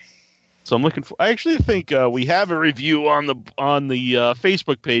 So I'm looking for. I actually think we have a review on the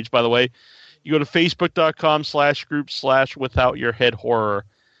Facebook page. By the way, you go to facebook.com/group/withoutyourheadhorror,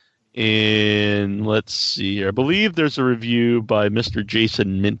 and let's see here. I believe there's a review by Mr.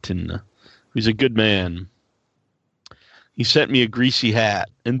 Jason Minton, who's a good man. He sent me a greasy hat,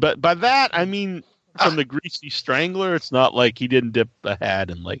 and but by that I mean from the Greasy Strangler. It's not like he didn't dip a hat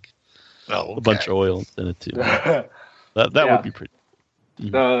in like a bunch of oil in it too. That would be pretty.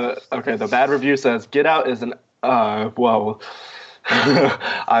 The bad review says Get Out is an I'm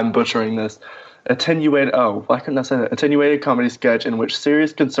butchering this. Why couldn't I say that? Attenuated comedy sketch in which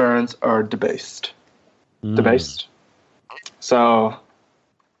serious concerns are debased. Debased? So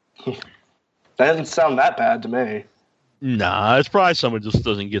that doesn't sound that bad to me. Nah, it's probably someone just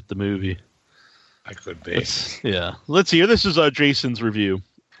doesn't get the movie. I could be. Let's see here. This is Jason's review.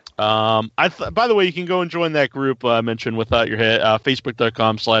 By the way, you can go and join that group I mentioned, Without Your Head,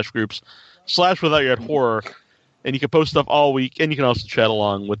 facebook.com/groups/withoutyourheadhorror, and you can post stuff all week, and you can also chat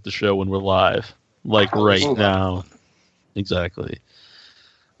along with the show when we're live, like right now. Exactly.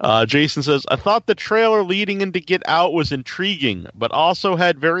 Jason says, I thought the trailer leading into Get Out was intriguing, but also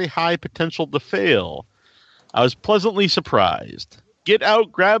had very high potential to fail. I was pleasantly surprised. Get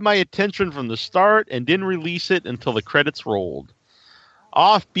Out grabbed my attention from the start and didn't release it until the credits rolled.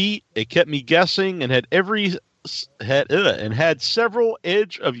 Offbeat, it kept me guessing and had several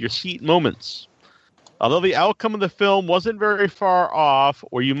edge of your seat moments. Although the outcome of the film wasn't very far off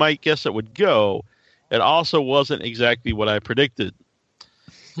where you might guess it would go, it also wasn't exactly what I predicted.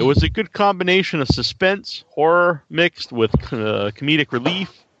 It was a good combination of suspense, horror mixed with comedic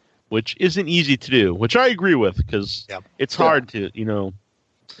relief, which isn't easy to do, which I agree with because it's hard to,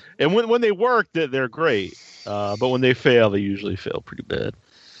 and when they work, they're great. But when they fail, they usually fail pretty bad.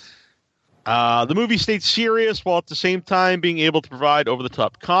 The movie stayed serious while at the same time being able to provide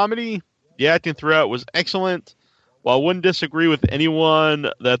over-the-top comedy. The acting throughout was excellent. While I wouldn't disagree with anyone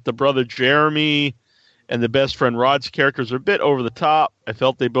that the brother Jeremy and the best friend Rod's characters are a bit over the top, I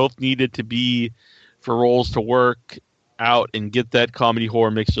felt they both needed to be for roles to work out and get that comedy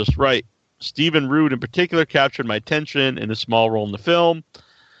horror mix just right. Stephen Root in particular captured my attention in a small role in the film.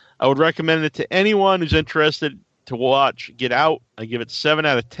 I would recommend it to anyone who's interested to watch Get Out. I give it 7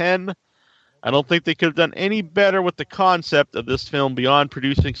 out of 10. I don't think they could have done any better with the concept of this film beyond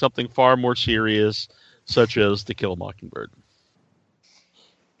producing something far more serious, such as To Kill a Mockingbird.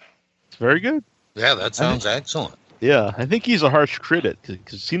 It's very good. Yeah, that sounds excellent. Yeah, I think he's a harsh critic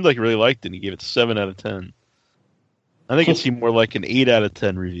because it seemed like he really liked it and he gave it 7 out of 10. I think it seemed more like an 8 out of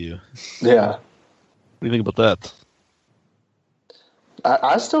 10 review. Yeah. What do you think about that?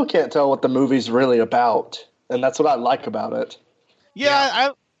 I still can't tell what the movie's really about, and that's what I like about it. Yeah.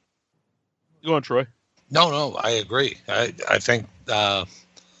 Go on, Troy. No, I agree. I think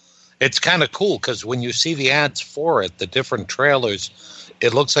it's kind of cool because when you see the ads for it, the different trailers,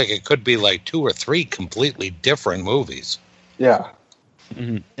 it looks like it could be like 2 or 3 completely different movies. Yeah.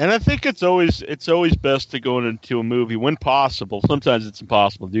 Mm-hmm. And I think it's always best to go into a movie when possible. Sometimes it's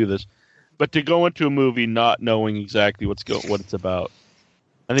impossible to do this, but to go into a movie not knowing exactly what it's about.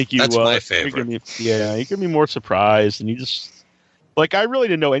 I think that's my favorite. You can be more surprised, and you just I really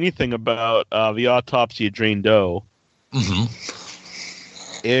didn't know anything about the autopsy of Jane Doe.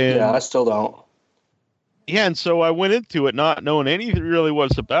 Mm-hmm. And, I still don't. Yeah, and so I went into it not knowing anything really what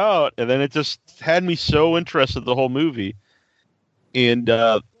it's about, and then it just had me so interested in the whole movie. And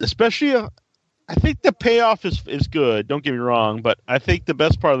especially, I think the payoff is good. Don't get me wrong, but I think the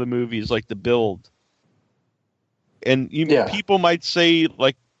best part of the movie is the build. And people might say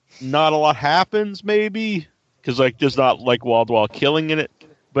not a lot happens, maybe because there's not wall-to-wall killing in it,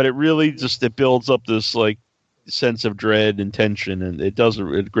 but it really it builds up this sense of dread and tension, and it does a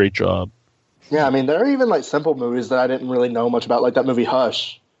great job. Yeah, I mean there are even simple movies that I didn't really know much about, like that movie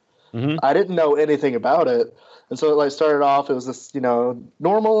Hush. Mm-hmm. I didn't know anything about it. And so it started off, it was this,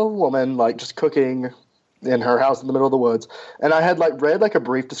 normal woman, just cooking in her house in the middle of the woods. And I had read a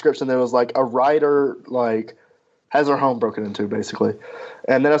brief description that was a writer, has her home broken into basically.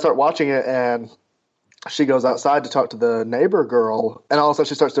 And then I start watching it and she goes outside to talk to the neighbor girl. And all of a sudden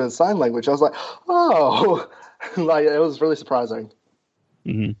she starts doing sign language. I was like, oh, it was really surprising.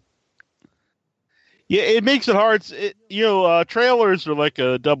 Mm-hmm. Yeah, it makes it hard. Trailers are like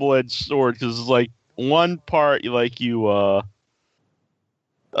a double-edged sword because one part it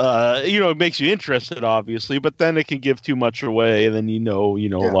makes you interested, obviously, but then it can give too much away, and then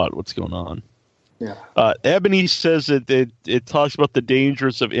a lot what's going on. Yeah. Ebony says that it talks about the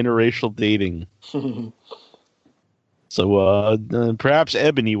dangers of interracial dating. So perhaps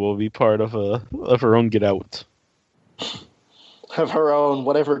Ebony will be part of her own Get Out. Of her own,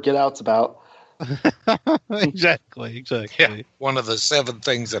 whatever Get Out's about. Exactly. Yeah, one of the 7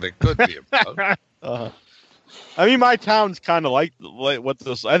 things that it could be about. I mean, my town's kind of like what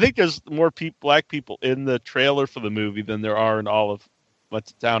this. I think there's more black people in the trailer for the movie than there are in all of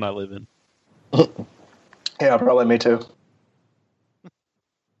what town I live in. Yeah, probably me too.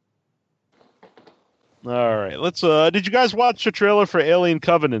 All right, let's. Did you guys watch the trailer for Alien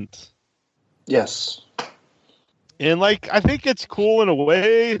Covenant? Yes. And I think it's cool in a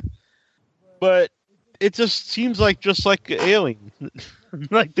way, but it just seems like Alien,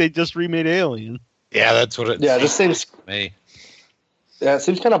 like they just remade Alien. Yeah, that's what it. Yeah, this seems. Me. Yeah, it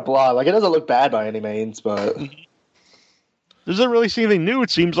seems kind of blah. Like it doesn't look bad by any means, but doesn't really see anything new. It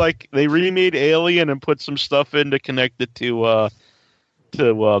seems like they remade Alien and put some stuff in to connect it to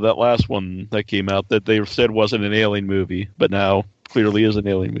that last one that came out that they said wasn't an Alien movie, but now clearly is an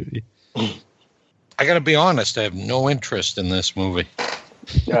Alien movie. I got to be honest, I have no interest in this movie.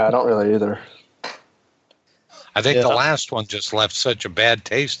 yeah, I don't really either. I think the last one just left such a bad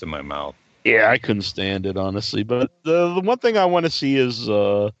taste in my mouth. Yeah, I couldn't stand it, honestly. But the one thing I want to see is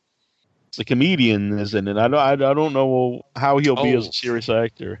the comedian is in it. I don't know how he'll be as a serious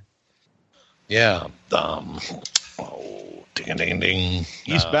actor. Yeah. Ding, ding, ding.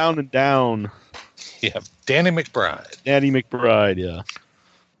 Eastbound and Down. Yeah, Danny McBride. Yeah.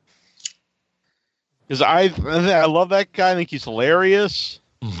 Because I love that guy. I think he's hilarious.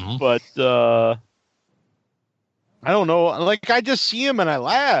 Mm-hmm. But I don't know. I just see him and I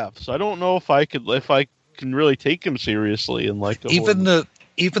laugh. So I don't know if I can really take him seriously and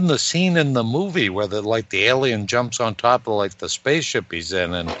even the scene in the movie where the alien jumps on top of the spaceship he's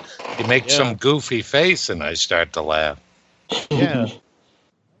in and he makes some goofy face and I start to laugh. Yeah.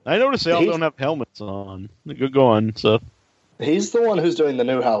 I noticed they all don't have helmets on. Go on, so. He's the one who's doing the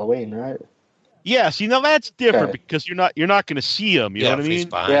new Halloween, right? Yeah, see, now that's different because you're not going to see him. You know what I mean? He's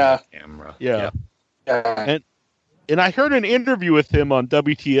behind the camera. Yeah. And I heard an interview with him on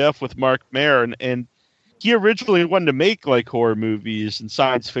WTF with Mark Mayer, and he originally wanted to make horror movies and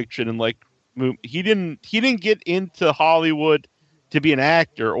science fiction, and he didn't get into Hollywood to be an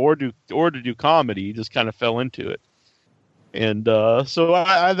actor or to do comedy. He just kind of fell into it. And so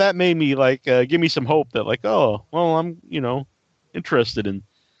that made me give me some hope that I'm interested in.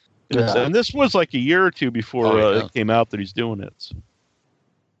 And this was a year or two before it came out that he's doing it. So.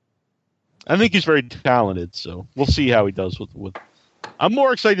 I think he's very talented, so we'll see how he does with. I'm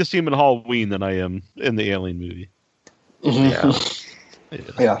more excited to see him in Halloween than I am in the Alien movie.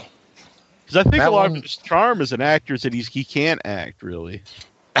 Mm-hmm. Yeah. Because I think a lot of his charm as an actor is that he can't act really.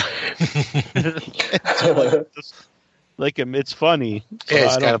 It's funny. So yeah,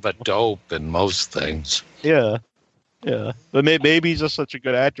 he's kind of a dope in most things. Yeah. But maybe he's just such a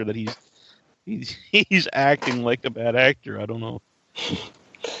good actor that he's acting like a bad actor. I don't know.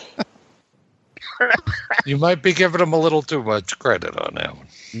 You might be giving him a little too much credit on that one.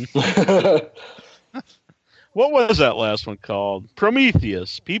 What was that last one called?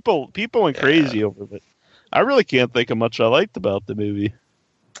 Prometheus. People went crazy over it. I really can't think of much I liked about the movie.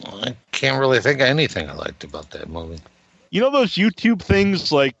 I can't really think of anything I liked about that movie. You know those YouTube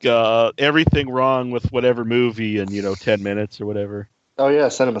things everything wrong with whatever movie in 10 minutes or whatever? Oh yeah,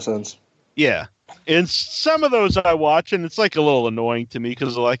 CinemaSins. Yeah. And some of those I watch, and it's a little annoying to me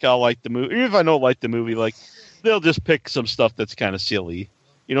because I'll like the movie. Even if I don't like the movie, they'll just pick some stuff that's kind of silly.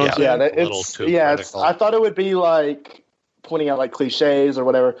 You know what I'm saying? I thought it would be pointing out cliches or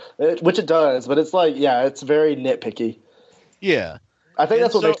whatever, which it does, but it's it's very nitpicky. Yeah. I think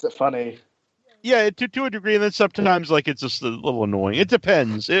that's what makes it funny. Yeah, to a degree, and then sometimes it's just a little annoying. It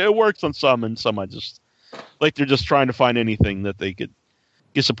depends. It works on some, and some I just they're just trying to find anything that they could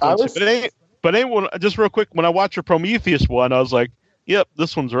get some points. But just real quick, when I watched the Prometheus one, I was like, "Yep,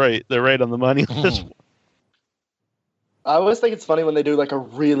 this one's right. They're right on the money on this one." I always think it's funny when they do a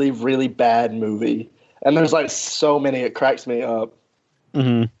really, really bad movie, and there's so many, it cracks me up.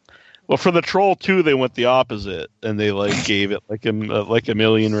 Mm-hmm. Well, for the Troll 2, they went the opposite, and they gave it a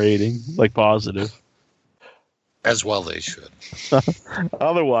million rating, positive. As well, they should.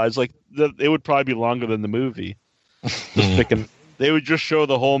 Otherwise, it would probably be longer than the movie. They would just show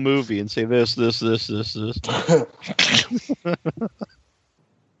the whole movie and say this. They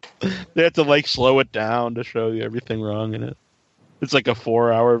have to slow it down to show you everything wrong in it. It's a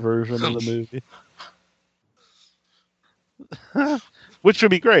 4-hour version of the movie. Which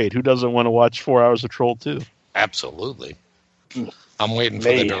would be great. Who doesn't want to watch 4 hours of Troll 2? Absolutely. I'm waiting for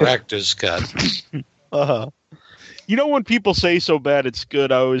the director's cut. You know, when people say so bad it's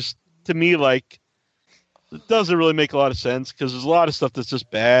good, to me, like, it doesn't really make a lot of sense because there's a lot of stuff that's just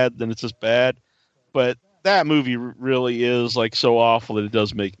bad, then it's just bad. But that movie really is like so awful that it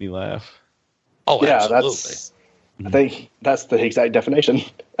does make me laugh. Oh, yeah, absolutely. I think that's the exact definition.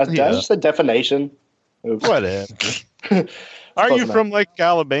 Did I just say definition? Oops. Whatever. Are you from like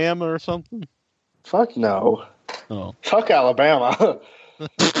Alabama or something? Fuck no. Oh. Fuck Alabama.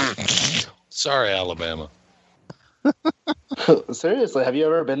 Sorry, Alabama. Seriously, have you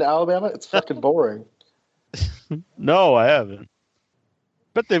ever been to Alabama? It's fucking boring. No, I haven't.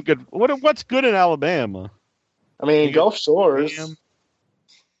 But they've good. What's good in Alabama? I mean, Gulf Shores.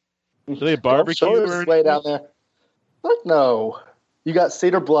 Do they barbecue? Gulf Shores is way down there. Fuck no. You got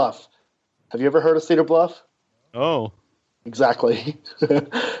Cedar Bluff. Have you ever heard of Cedar Bluff? Oh. Exactly.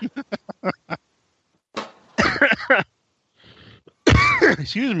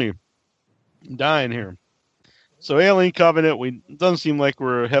 Excuse me. I'm dying here. So Alien Covenant, it doesn't seem like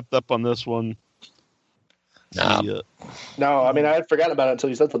we're hepped up on this one. No. No, I mean, I had forgotten about it until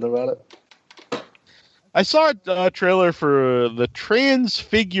you said something about it. I saw a trailer for the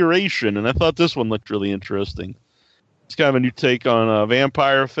Transfiguration, and I thought this one looked really interesting. It's kind of a new take on a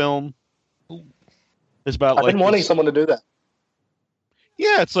vampire film. It's about I've been wanting someone to do that.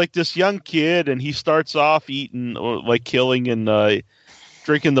 Yeah, it's like this young kid, and he starts off eating, or like killing and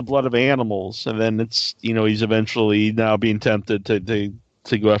drinking the blood of animals, and then it's he's eventually now being tempted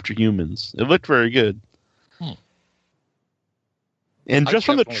to go after humans. It looked very good. And just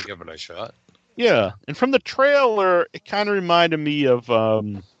from give it a shot. Yeah, and from the trailer, it kind of reminded me of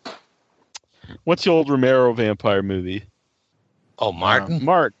what's the old Romero vampire movie? Oh, Martin.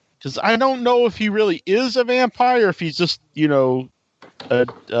 Martin, because I don't know if he really is a vampire, or if he's just a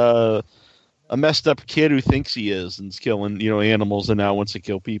messed up kid who thinks he is and's killing animals and now wants to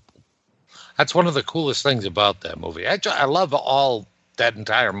kill people. That's one of the coolest things about that movie. I love that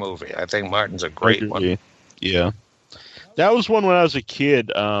entire movie. I think Martin's a great one. Yeah. That was one when I was a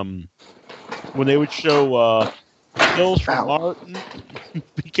kid. When they would show stills from Martin.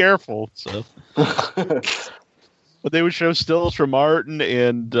 Be careful. So. But they would show stills from Martin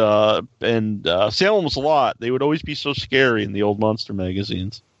and Salem's Lot. They would always be so scary in the old monster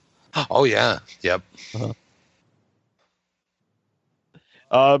magazines. Oh yeah, yep.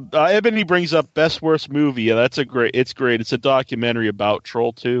 Ebony brings up best worst movie. Yeah, it's great. It's a documentary about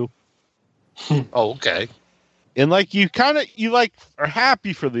Troll 2. Oh, okay. And like you are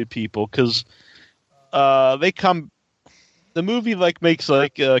happy for the people because the movie makes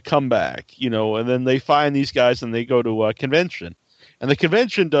a comeback, and then they find these guys and they go to a convention, and the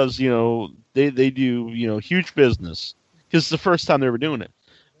convention does they do huge business because it's the first time they were doing it.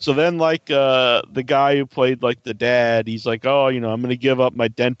 So then the guy who played the dad, he's like, oh, I'm going to give up my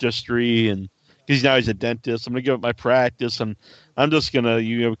dentistry, and because now he's a dentist, I'm going to give up my practice, and I'm just going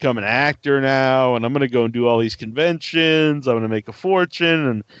to become an actor now, and I'm going to go and do all these conventions. I'm going to make a fortune,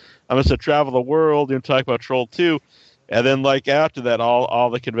 and I'm going to travel the world and talk about Troll 2. And then after that, all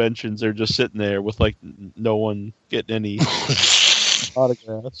the conventions are just sitting there with no one getting any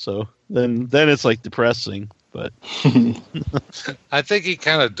autographs. So then it's depressing. But I think he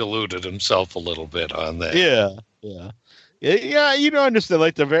kind of deluded himself a little bit on that. Yeah. You don't understand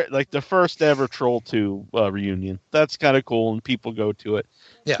the first ever Troll 2 reunion. That's kind of cool, and people go to it.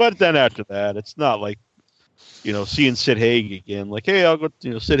 Yeah. But then after that, it's not seeing Sid Haig again. Hey, I'll go.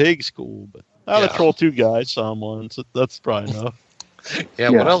 Sid Haig's cool, but the Troll 2 guy saw him once. So that's probably enough. Yeah.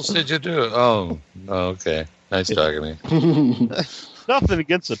 What else did you do? Oh, okay. Nice talking to you. Nothing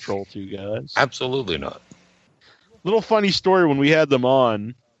against the Troll 2 guys. Absolutely not. Little funny story when we had them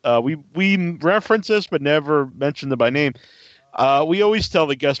on. We reference this but never mention them by name. We always tell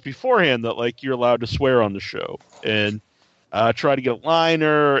the guests beforehand that you're allowed to swear on the show and try to get a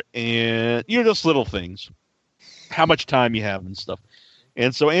liner and just little things, how much time you have and stuff.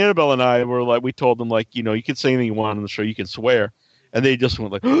 And so Annabelle and I were we told them you can say anything you want on the show, you can swear, and they just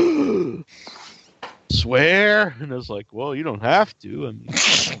went swear, and I was well, you don't have to. I mean.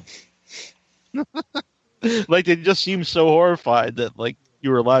 They just seemed so horrified that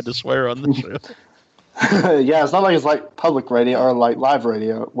you were allowed to swear on the show. Yeah, it's not like it's public radio or live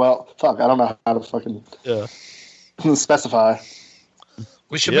radio. Well, fuck, I don't know how to fucking specify.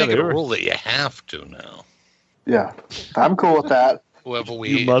 We should make it a rule that you have to now. Yeah, I'm cool with that. Whoever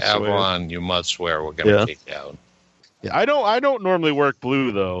we have on, you must swear. We're gonna kick you out. Yeah, I don't normally work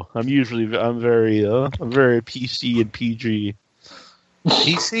blue though. I'm very PC and PG.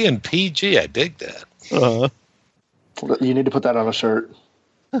 PC and PG, I dig that. You need to put that on a shirt.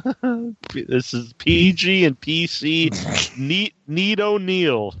 This is PG and PC. Neat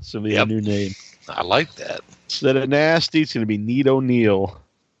O'Neill. It's going to be a new name. I like that. Instead of Nasty, it's going to be Neat O'Neill.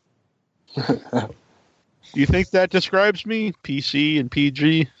 Do you think that describes me? PC and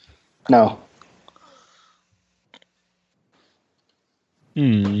PG? No.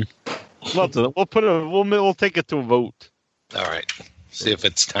 We'll put we'll take it to a vote. All right. See if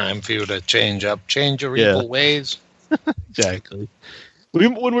it's time for you to change your evil ways. Exactly.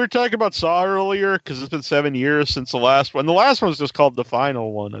 When we were talking about Saw earlier, because it's been 7 years since the last one. The last one was just called the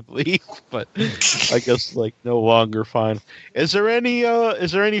final one, I believe, but I guess no longer final. Is there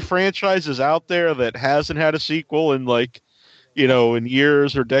any franchises out there that hasn't had a sequel in in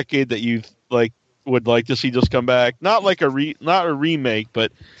years or decade that you would like to see just come back? Not like not a remake,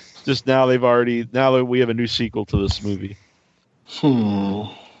 but just now that we have a new sequel to this movie. Trying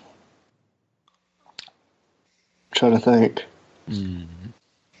to think.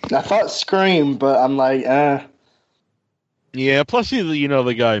 I thought Scream, but I'm like, Yeah, plus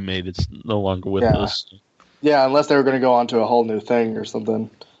the guy made it's no longer with us. Yeah, unless they were going to go on to a whole new thing or something.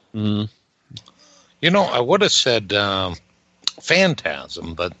 Mm. I would have said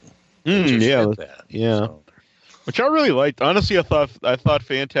Phantasm, but so. Which I really liked. Honestly, I thought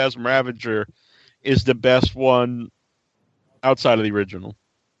Phantasm Ravager is the best one outside of the original.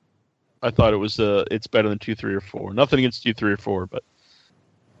 I thought it's better than 2, 3, or 4. Nothing against 2, 3, or 4, but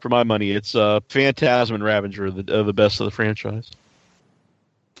for my money, it's Phantasm and Ravager are the best of the franchise.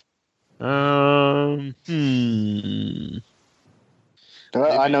 I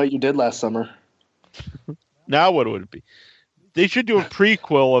Know What You Did Last Summer. Now what would it be? They should do a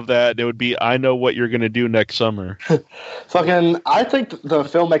prequel of that. It would be I Know What You're Going to Do Next Summer. I think the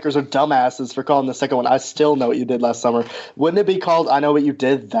filmmakers are dumbasses for calling the second one I Still Know What You Did Last Summer. Wouldn't it be called I Know What You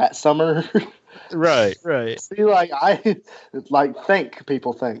Did That Summer? Right. See,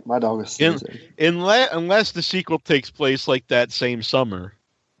 people think. My dog is sneezing. Unless the sequel takes place that same summer.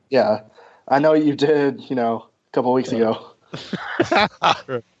 Yeah. I Know What You Did, a couple weeks ago.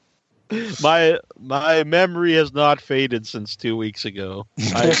 My memory has not faded since 2 weeks ago.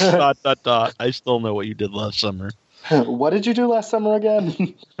 I still know what you did last summer. What did you do last summer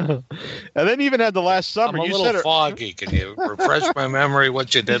again? And then even had the last summer. I'm a little foggy. Can you refresh my memory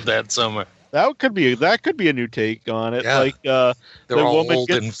what you did that summer? That could be a new take on it. Yeah. They're all old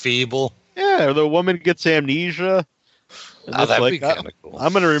and feeble. Yeah, the woman gets amnesia. That'd be kind of cool.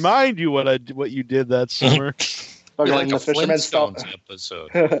 I'm going to remind you what you did that summer. Fucking the fisherman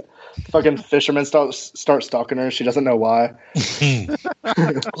episode. Fucking fisherman start stalking her. She doesn't know why. Who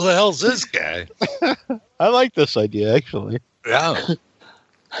the hell's this guy? I like this idea, actually. Yeah.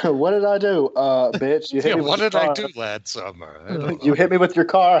 What did I do, bitch? You hit me with what your did I car. do last summer? You hit me with your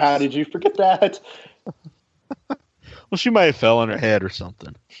car. How did you forget that? Well, she might have fell on her head or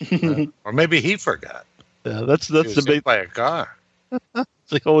something. Or maybe he forgot. Yeah, that's the big by a car.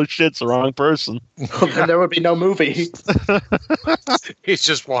 It's like, holy shit, it's the wrong person. Then there would be no movie. He's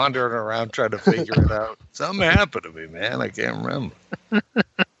just wandering around trying to figure it out. Something happened to me, man. I can't remember.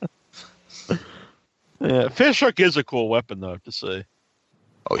 Yeah, fish hook is a cool weapon, though, I have to say.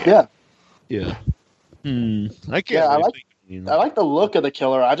 Oh, yeah. Yeah. I can't. Yeah, I like the look of the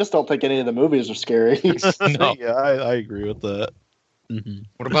killer. I just don't think any of the movies are scary. No. Yeah, I agree with that. Mm-hmm.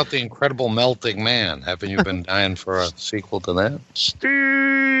 What about The Incredible Melting Man? Haven't you been dying for a sequel to that?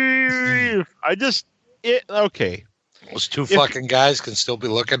 Steve! Okay. Those two fucking guys can still be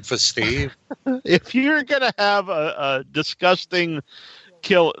looking for Steve? If you're going to have a disgusting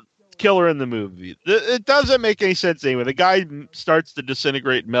killer in the movie, it doesn't make any sense anyway. The guy starts to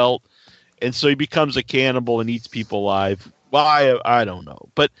disintegrate, melt, and so he becomes a cannibal and eats people alive. Why? I don't know.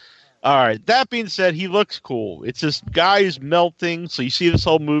 But all right. That being said, he looks cool. It's this guy who's melting. So you see this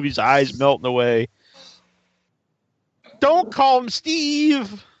whole movie's eyes melting away. Don't call him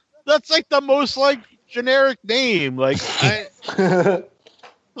Steve. That's like the most generic name. Like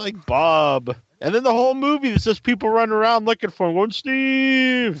Bob. And then the whole movie, it's just people running around looking for him, going,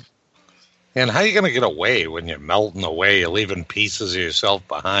 Steve. And how are you going to get away when you're melting away? You're leaving pieces of yourself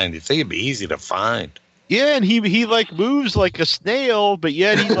behind. You think it'd be easy to find. Yeah, and he moves like a snail, but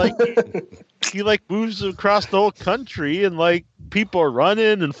yet he moves across the whole country, and people are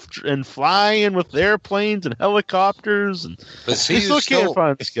running and flying with airplanes and helicopters, and but see, I still can't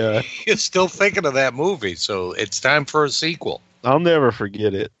find this guy. You're still thinking of that movie, so it's time for a sequel. I'll never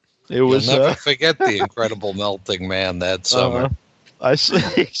forget it. You'll never forget The Incredible Melting Man that summer.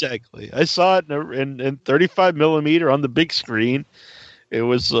 Exactly. I saw it in 35 millimeter on the big screen. It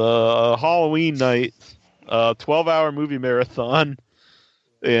was a Halloween night. 12-hour movie marathon,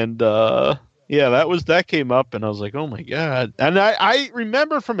 and Yeah, that came up, and I was like, oh my god! And I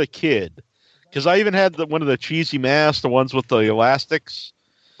remember from a kid, because I even had one of the cheesy masks, the ones with the elastics.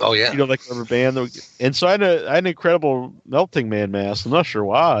 Oh yeah. Like rubber band. And so I had an Incredible Melting Man mask. I'm not sure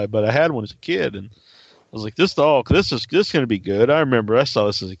why, but I had one as a kid, and I was like, this is going to be good. I remember I saw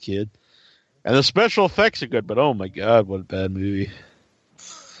this as a kid, and the special effects are good, but oh my god, what a bad movie!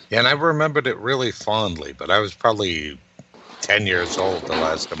 Yeah, and I remembered it really fondly, but I was probably 10 years old the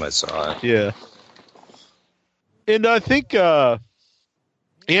last time I saw it. Yeah, and I think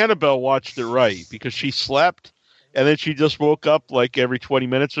Annabelle watched it right because she slept, and then she just woke up like every 20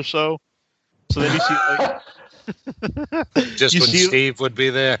 minutes or so. So then you see like just when Steve would be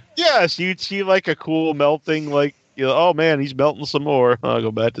there. Yes, you'd see like a cool melting, like oh man, he's melting some more. I'll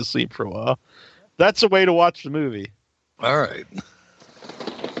go back to sleep for a while. That's a way to watch the movie. All right.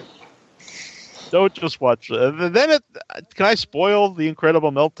 Don't just watch it. Then can I spoil The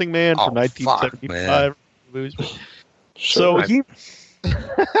Incredible Melting Man from 1975? Sure.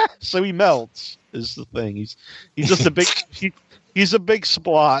 So he melts is the thing. He's just a big he's a big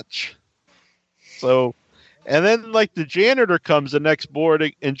splotch. So, and then like the janitor comes the next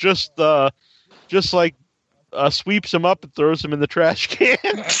morning and just sweeps him up and throws him in the trash can.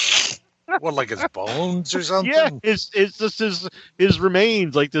 What, like his bones or something? Yeah, it's just his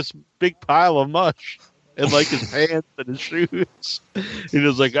remains, like this big pile of mush, and like his pants and his shoes. He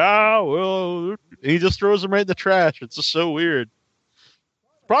was like, well, he just throws them right in the trash. It's just so weird.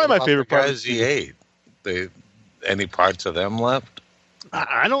 Probably my favorite part. Guys he ate. Any parts of them left?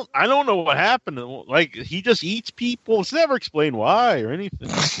 I don't know what happened. Like he just eats people. It's never explained why or anything.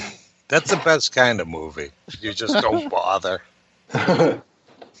 That's the best kind of movie. You just don't bother.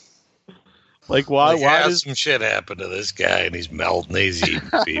 Like why? Like, why some shit happened to this guy and he's melting. He's eating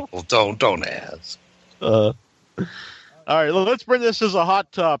people. Don't ask. All right, let's bring this as a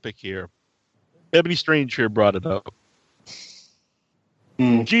hot topic here. Ebony Strange here brought it up.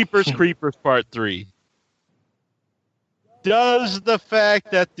 Jeepers Creepers Part 3. Does the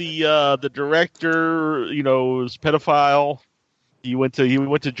fact that the director, is pedophile, he went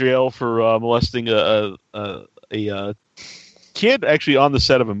to jail for molesting a kid actually on the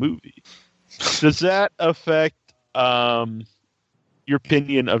set of a movie? Does that affect your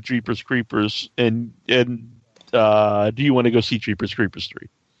opinion of Jeepers Creepers? And do you want to go see Jeepers Creepers 3?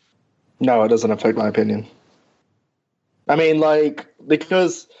 No, it doesn't affect my opinion. I mean,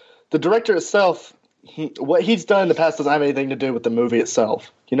 because the director itself, what he's done in the past doesn't have anything to do with the movie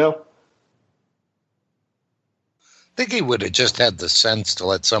itself, I think he would have just had the sense to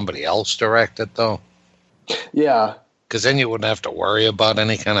let somebody else direct it, though. Yeah. Because then you wouldn't have to worry about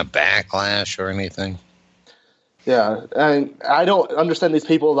any kind of backlash or anything. Yeah, and I don't understand these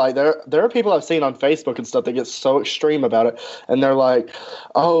people. Like, there are people I've seen on Facebook and stuff that get so extreme about it, and they're like,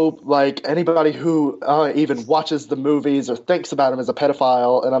 "Oh, like anybody who even watches the movies or thinks about him as a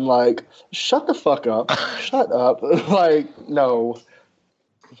pedophile," and I'm like, "Shut the fuck up! Shut up!" Like, no,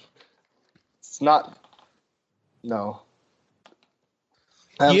 it's not. No,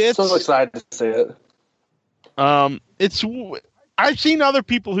 I'm so excited to see it. I've seen other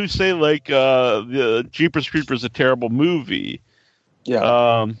people who say like the Jeepers Creepers is a terrible movie.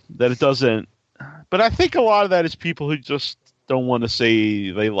 Yeah. That it doesn't. But I think a lot of that is people who just don't want to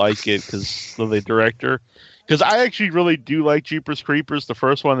say they like it because of the director. Because I actually really do like Jeepers Creepers, the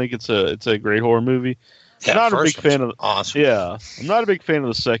first one. I think it's a great horror movie. Yeah, I'm not a big fan of. Awesome. Yeah, I'm not a big fan of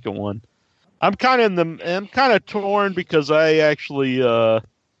the second one. I'm kind of torn because I actually I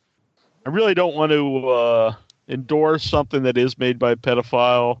really don't want to endorse something that is made by a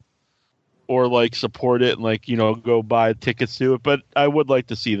pedophile or like support it and like go buy tickets to it, but I would like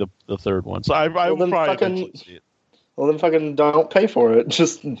to see the third one, so I will probably eventually see it. Well, then fucking don't pay for it.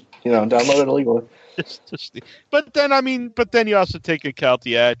 Just download it illegally. But then you also take into account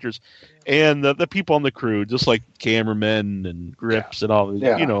the actors and the people on the crew, just like cameramen and grips and all these,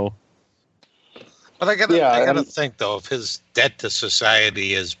 But I gotta think though, if his debt to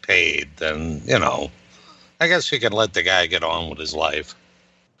society is paid, then I guess we can let the guy get on with his life.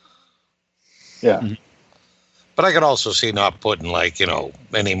 Yeah. Mm-hmm. But I could also see not putting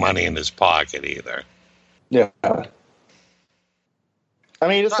any money in his pocket either. Yeah. I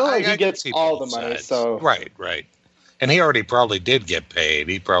mean, it's not like he gets all the money, so right. And he already probably did get paid.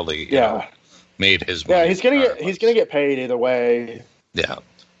 He probably made his money. Yeah, he's gonna get paid either way. Yeah.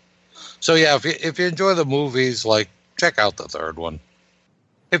 So yeah, if you enjoy the movies, check out the third one.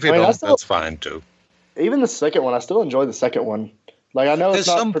 If you don't, that's fine too. Even the second one, I still enjoy the second one. Like, I know there's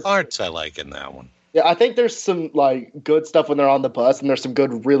some parts I like in that one. Yeah, I think there's some good stuff when they're on the bus, and there's some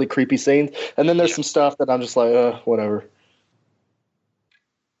good, really creepy scenes, and then there's some stuff that I'm just like, whatever.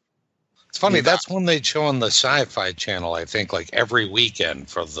 It's funny. That's one they'd show on the Sci-Fi Channel, I think, like every weekend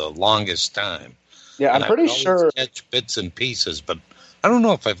for the longest time. Yeah, And I'm pretty I would sure. always catch bits and pieces, but I don't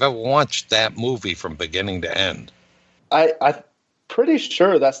know if I've ever watched that movie from beginning to end. I'm pretty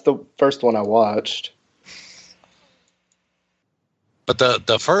sure that's the first one I watched. But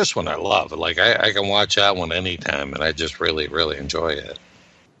the first one I love. Like I can watch that one anytime, and I just really, really enjoy it.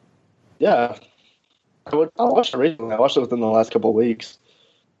 Yeah, I watched it recently. I watched it within the last couple of weeks.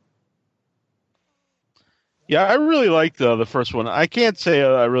 Yeah, I really liked the first one. I can't say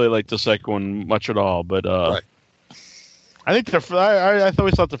I really liked the second one much at all, but Right. I think I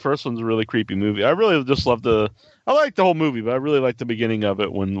always thought the first one's a really creepy movie. I really just loved I like the whole movie, but I really like the beginning of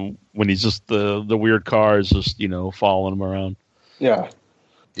it when he's just the weird cars just following him around. Yeah.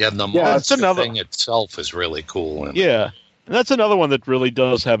 Yeah, the that's monster another thing itself is really cool. And yeah, and that's another one that really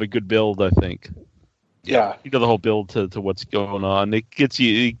does have a good build. I think. Yeah. The whole build to what's going on. It gets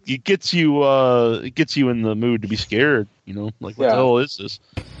you in the mood to be scared. Like what the hell is this?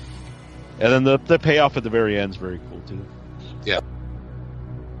 And then the payoff at the very end is very cool too. Yeah.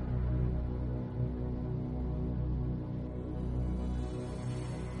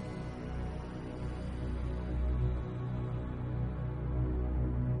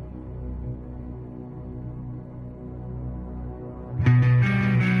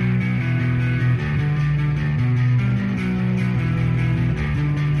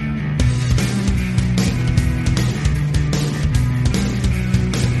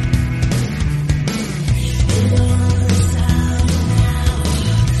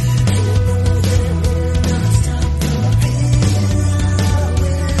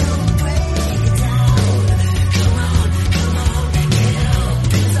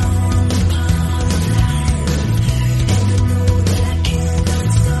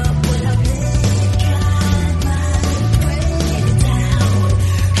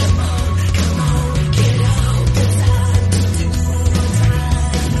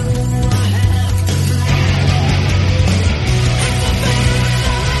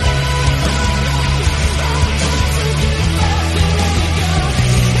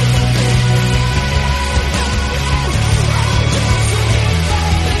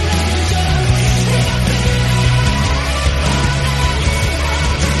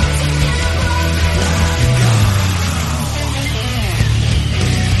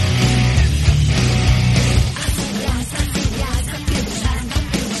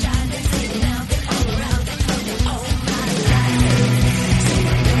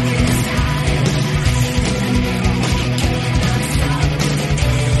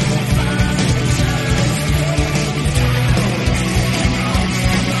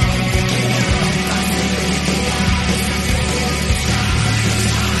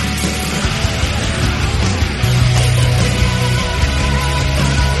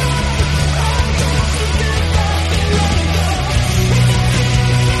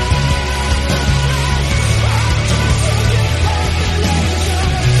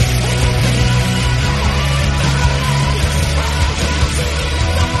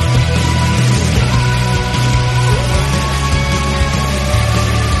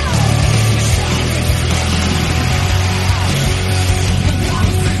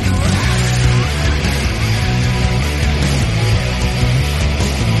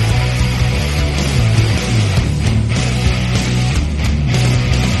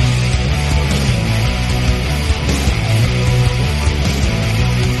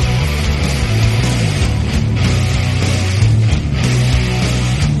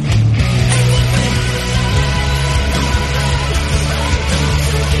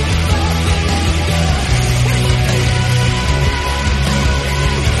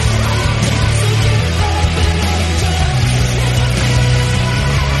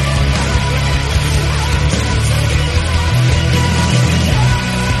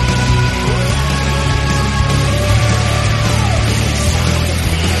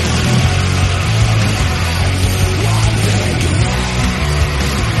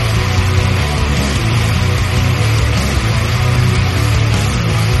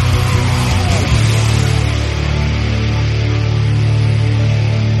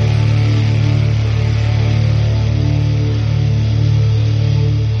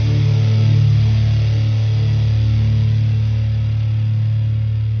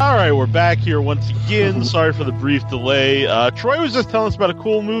 All right, we're back here once again. Sorry for the brief delay. Troy was just telling us about a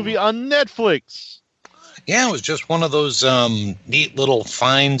cool movie on Netflix. Yeah, it was just one of those neat little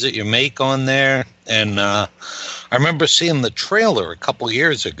finds that you make on there. And I remember seeing the trailer a couple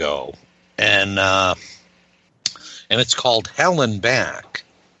years ago, and it's called Hell and Back.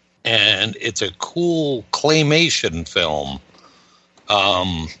 And it's a cool claymation film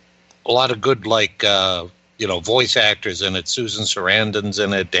a lot of good, like, voice actors in it. Susan Sarandon's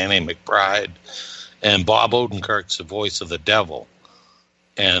in it, Danny McBride, and Bob Odenkirk's the voice of the devil.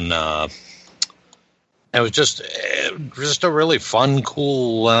 And it was just a really fun,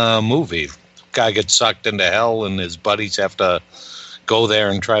 cool movie. Guy gets sucked into hell, and his buddies have to go there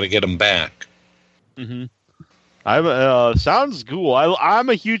and try to get him back. Mm-hmm. Sounds cool. I'm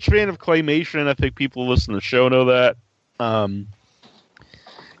a huge fan of claymation. I think people who listen to the show know that. And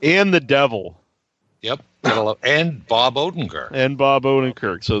the devil. Yep, and Bob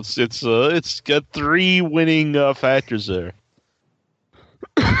Odenkirk. So it's got 3 winning factors there.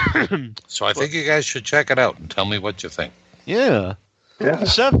 So I think you guys should check it out and tell me what you think. Yeah.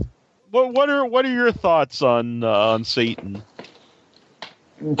 Seth, what are your thoughts on Satan?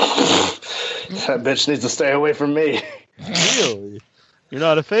 That bitch needs to stay away from me. Really? You're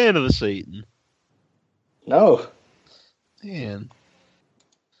not a fan of the Satan? No. Man.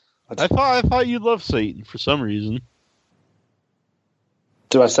 I thought you loved Satan for some reason.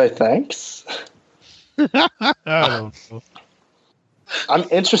 Do I say thanks? I don't know. I'm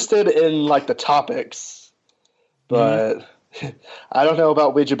interested in like the topics, but I don't know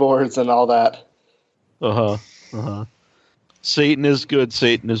about Ouija boards and all that. Satan is good.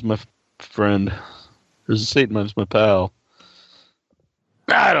 Satan is my friend. Satan is my pal.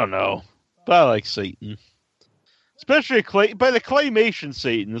 I don't know, but I like Satan. Especially by the claymation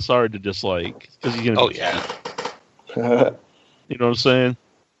Satan, it's hard to dislike because he's gonna. Oh yeah. You know what I'm saying?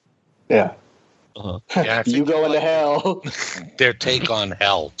 Yeah. Yeah, you go into hell. Their take on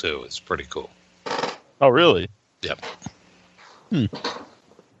hell too is pretty cool. Oh really? Yep. All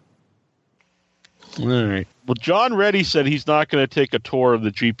right. Well, John Reddy said he's not going to take a tour of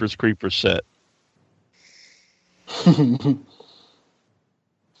the Jeepers Creepers set.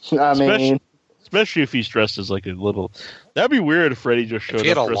 Especially if he's dressed as like a little. That'd be weird if Freddy just showed up. If he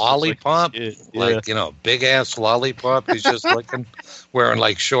had a lollipop, like big ass lollipop, he's just looking, wearing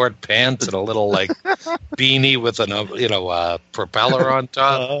like short pants and a little like beanie with an propeller on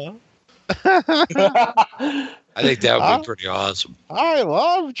top. I think that would be pretty awesome. I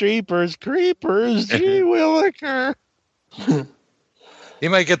love Jeepers Creepers, Gee Williker. He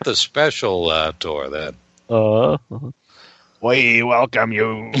might get the special tour then. We welcome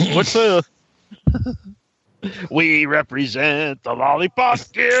you. What's the? We represent the Lollipop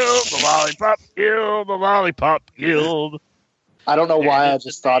Guild, the Lollipop Guild, the Lollipop Guild. I don't know why I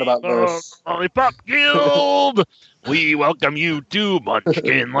just thought about this. Lollipop Guild, we welcome you to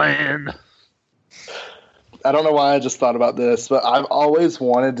Munchkin Land. I don't know why I just thought about this, but I've always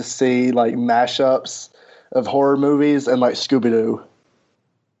wanted to see like mashups of horror movies and like Scooby-Doo.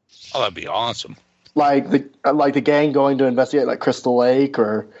 Oh, that'd be awesome. Like the gang going to investigate like Crystal Lake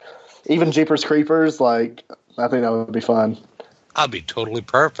or even Jeepers Creepers. Like I think that would be fun. I'd be totally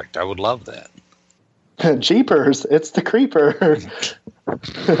perfect. I would love that. Jeepers, it's the creeper.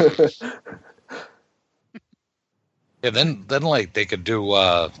 Yeah, then like they could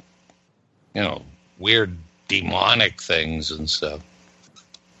do weird demonic things and stuff.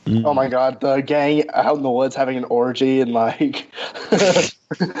 Oh my god, the gang out in the woods having an orgy and like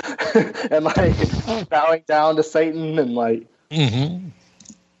and like bowing down to Satan and like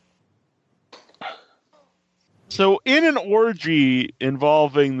So in an orgy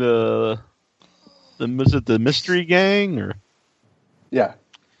involving was it the mystery gang or yeah.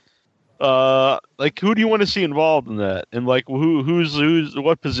 Like who do you want to see involved in that? And like who's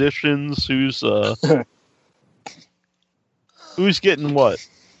what positions, who's getting what?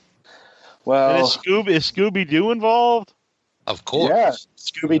 Well, and is Scooby-Doo involved? Of course. Yeah,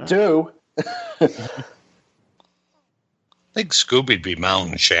 Scooby-Doo. I think Scooby'd be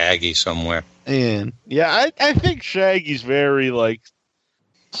mounting Shaggy somewhere. And yeah, I think Shaggy's very like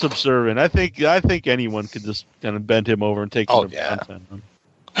subservient. I think anyone could just kind of bend him over and take him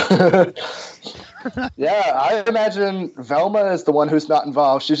to Yeah, I imagine Velma is the one who's not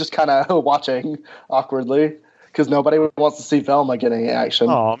involved. She's just kind of watching awkwardly because nobody wants to see Velma getting action.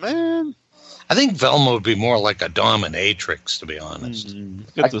 Oh man, I think Velma would be more like a dominatrix, to be honest.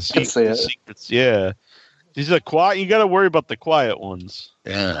 Got the secrets. Yeah, she's a quiet. You got to worry about the quiet ones.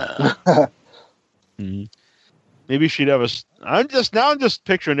 Yeah. Maybe she'd have a. I'm just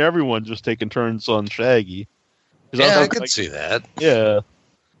picturing everyone just taking turns on Shaggy. Yeah, I could see that. Yeah.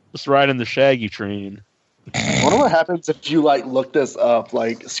 Just riding the Shaggy train. I wonder what happens if you like look this up,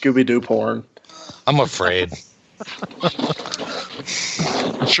 like Scooby-Doo porn. I'm afraid.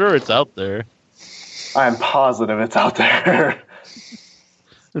 I'm sure it's out there. I am positive it's out there.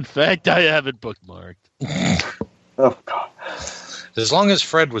 In fact, I have it bookmarked. Oh God! As long as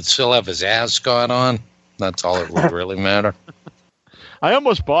Fred would still have his ascot on, that's all it would really matter. I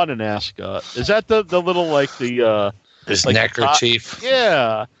almost bought an ascot. Is that the little like the His like neckerchief.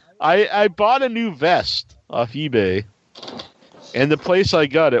 Yeah. I bought a new vest off eBay. And the place I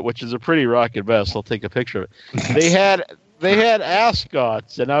got it, which is a pretty rocket vest, I'll take a picture of it. They had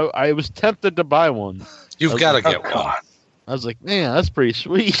ascots, and I was tempted to buy one. You've got to get one. I was like, man, that's pretty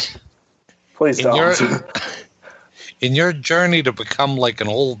sweet. Please don't. In your journey to become like an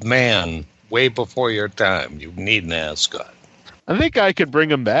old man way before your time, you need an ascot. I think I could bring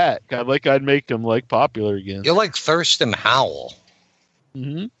them back. I'd make them like popular again. You're like Thurston Howell.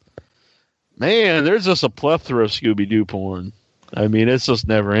 Mm-hmm. Man, there's just a plethora of Scooby-Doo porn. I mean, it's just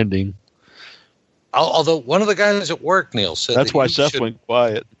never ending. Although one of the guys at work, Neil, said that's why Seth went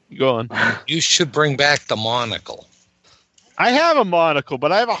quiet. Go on. You should bring back the monocle. I have a monocle,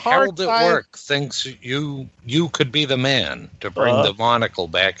 but I have a hard time. Harold at work thinks you could be the man to bring the monocle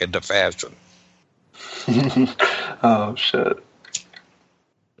back into fashion. Oh shit!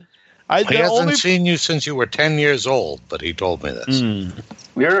 He hasn't seen you since you were 10 years old, but he told me this.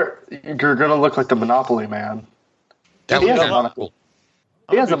 You're gonna look like the Monopoly Man. That he has was a monocle.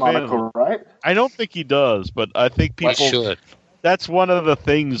 He has a monocle, right? I don't think he does, but I think people should. That's one of the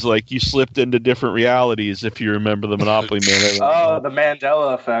things, like, you slipped into different realities if you remember the Monopoly Man. Oh, the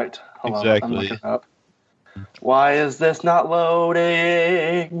Mandela effect. Hold exactly. On, I'm looking up. Why is this not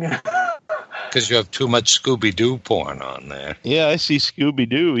loading? Because you have too much Scooby-Doo porn on there. Yeah, I see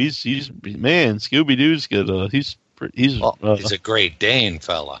Scooby-Doo. Man, Scooby-Doo's good. He's a Great Dane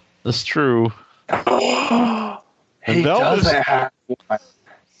fella. That's true. He doesn't have one.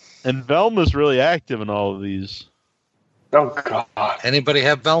 And Velma's really active in all of these. Oh, God. Anybody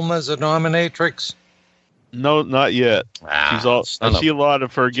have Velma as a dominatrix? No, not yet. I see a lot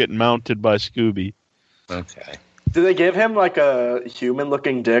of her getting mounted by Scooby. Okay. Do they give him like a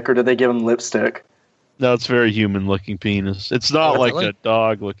human-looking dick, or did they give him lipstick? No, it's very human-looking penis. It's not like a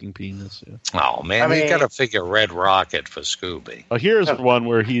dog-looking penis. Yeah. Oh man, you got to figure Red Rocket for Scooby. Oh, here's one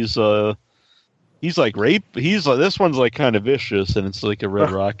where he's like rape. This one's like kind of vicious, and it's like a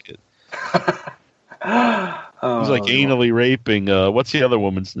Red Rocket. He's like anally raping. What's the other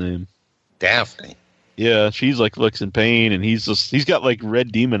woman's name? Daphne. Yeah, she's like looks in pain, and he's got like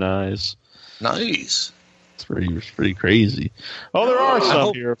red demon eyes. Nice. It's pretty crazy. Oh, there are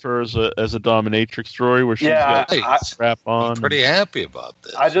some here for her as a dominatrix story where she's got strap on. I'm pretty happy about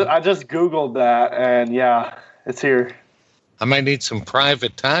this. I just Googled that, and yeah, it's here. I might need some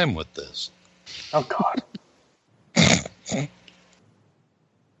private time with this. Oh God.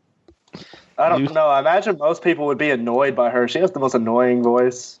 I don't know. I imagine most people would be annoyed by her. She has the most annoying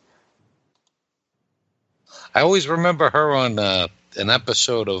voice. I always remember her on an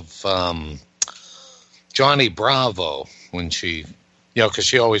episode of Johnny Bravo when she, because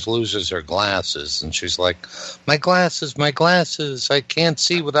she always loses her glasses, and she's like, my glasses, I can't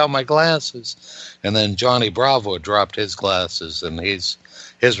see without my glasses. And then Johnny Bravo dropped his glasses, and his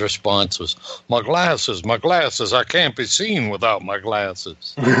response was, my glasses, I can't be seen without my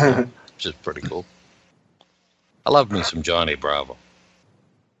glasses. Which is pretty cool. I love me some Johnny Bravo.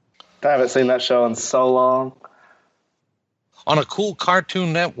 I haven't seen that show in so long. On a cool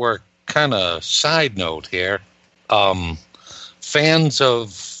Cartoon Network kind of side note here, fans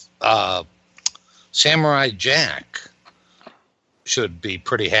of Samurai Jack should be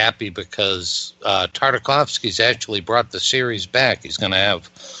pretty happy because Tartakovsky's actually brought the series back. He's going to have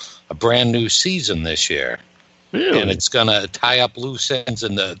a brand new season this year. Really? And it's going to tie up loose ends,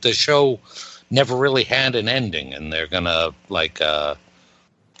 and the show never really had an ending, and they're going to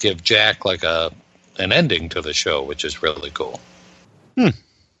give Jack like an ending to the show, which is really cool.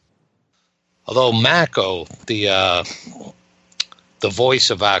 Although Mako, the voice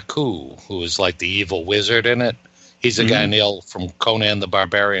of Aku, who is like the evil wizard in it, he's a guy, Neil, from Conan the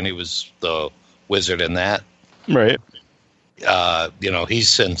Barbarian. He was the wizard in that. Right. He's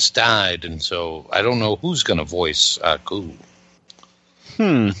since died, and so I don't know who's going to voice Aku.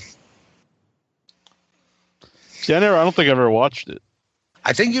 See, I don't think I've ever watched it.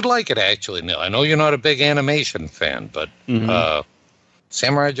 I think you'd like it, actually, Neil. I know you're not a big animation fan, but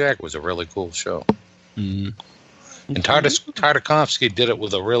Samurai Jack was a really cool show. And Tartakovsky did it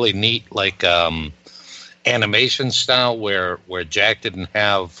with a really neat, animation style where Jack didn't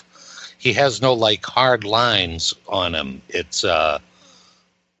have... He has no, hard lines on him. It's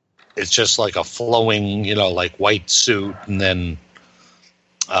just like a flowing, white suit, and then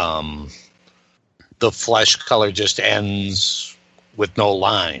the flesh color just ends with no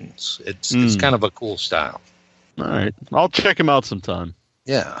lines. It's kind of a cool style. All right. I'll check him out sometime.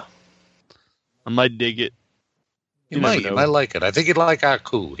 Yeah. I might dig it. You might like it. I think you'd like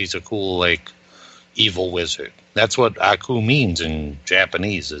Aku. He's a cool, evil wizard. That's what Aku means in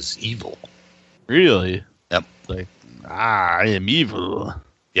Japanese, is evil. Really? Yep. Like, I am evil.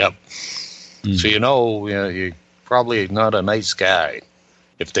 Yep. So you're probably not a nice guy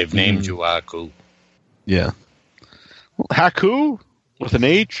if they've named you Aku. Yeah. Haku? With an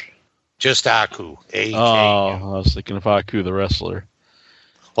H? Just Aku. A-K-U. Oh, I was thinking of Haku, the wrestler.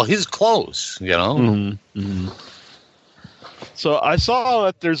 Well, he's close, So I saw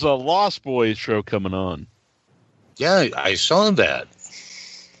that there's a Lost Boys show coming on. Yeah, I saw that.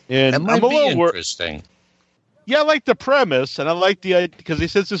 And that might be interesting. Yeah, I like the premise, and I like the idea, because they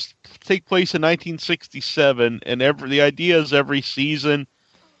said this take place in 1967, and the idea is every season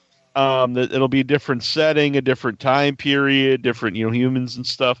that it'll be a different setting, a different time period, different humans and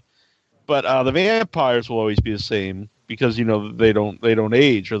stuff. But the vampires will always be the same because they don't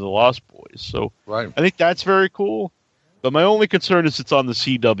age, or the Lost Boys. So right. I think that's very cool. But my only concern is it's on the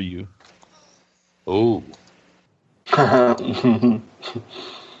CW. Ooh. I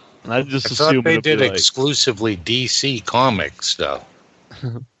thought they did exclusively DC comic stuff.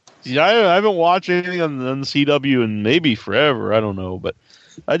 Yeah, I haven't watched anything on the CW in maybe forever. I don't know, but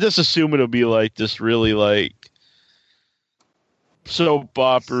I just assume it'll be like this really like soap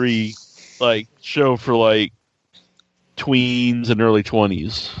opera like show for like tweens and early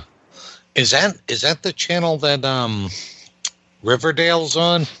 20s. Is that the channel that Riverdale's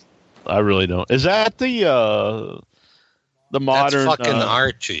on? I really don't. Is that the modern? That's fucking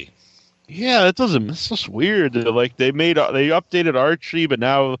Archie. Yeah, that doesn't. It's just weird. They updated Archie, but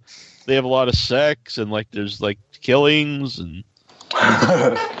now they have a lot of sex and like there's like killings and.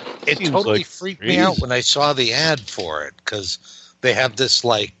 It totally freaked me out when I saw the ad for it because they have this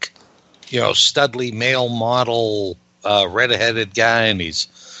like, studly male model red-headed guy and he's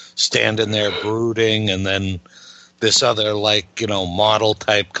standing there brooding, and then this other like model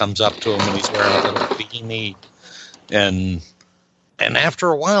type comes up to him and he's wearing a little beanie, and after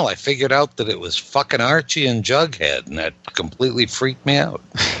a while I figured out that it was fucking Archie and Jughead, and that completely freaked me out.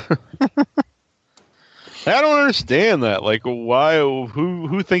 I don't understand that. Like, why?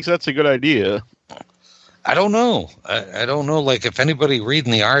 Who thinks that's a good idea? I don't know. I don't know. Like, if anybody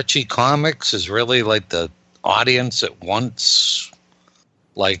reading the Archie comics is really like the audience that wants,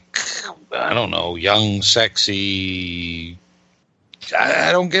 like, I don't know, young, sexy.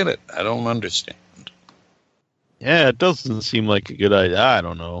 I don't get it. I don't understand. Yeah, it doesn't seem like a good idea. I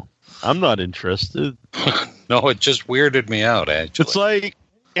don't know. I'm not interested. No, it just weirded me out, actually. It's like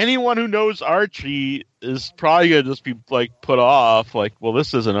anyone who knows Archie is probably going to just be like put off. Like, well,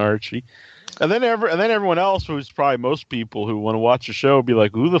 this isn't Archie. And then everyone else, who's probably most people who want to watch the show, be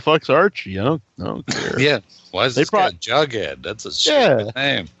like, "Who the fuck's Archie?" I don't care. Yeah, why is this guy Jughead? That's a stupid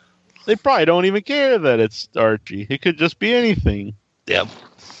name. They probably don't even care that it's Archie. It could just be anything. Yep.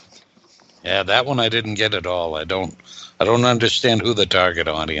 Yeah, that one I didn't get at all. I don't understand who the target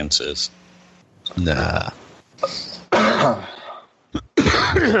audience is. Nah.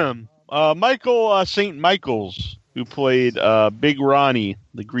 Michael St. Michaels, who played Big Ronnie,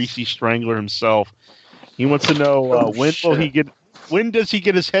 the greasy strangler himself. He wants to know when does he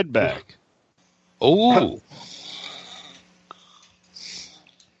get his head back? Oh.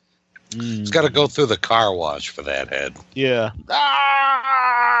 He's got to go through the car wash for that head. Yeah.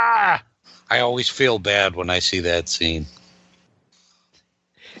 Ah! I always feel bad when I see that scene.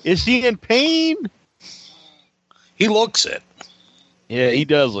 Is he in pain? He looks it. Yeah, he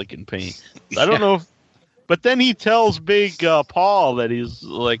does look in pain. I don't know if... But then he tells Big Paul that he's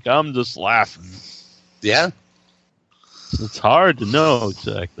like, I'm just laughing. Yeah? It's hard to know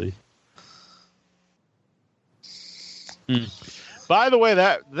exactly. By the way,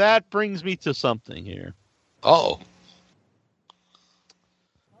 that brings me to something here. Oh.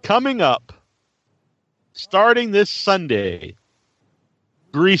 Coming up, starting this Sunday,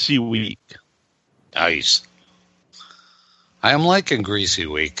 Greasy Week. Nice. I am liking Greasy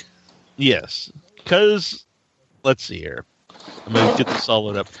Week. Yes. Because, let's see here. I'm going to get this all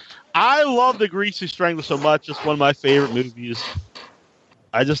lit up. I love The Greasy Strangler so much. It's one of my favorite movies.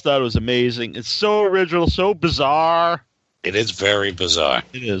 I just thought it was amazing. It's so original, so bizarre. It is very bizarre.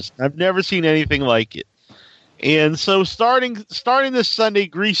 It is. I've never seen anything like it. And so starting this Sunday,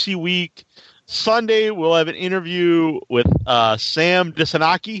 Greasy Week, Sunday we'll have an interview with Sam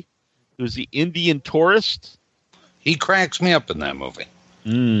Disanaki, who's the Indian tourist. He cracks me up in that movie.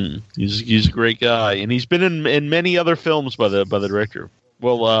 He's a great guy, and he's been in many other films by the director.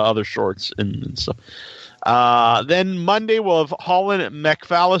 Well, other shorts and stuff. Then Monday we'll have Holland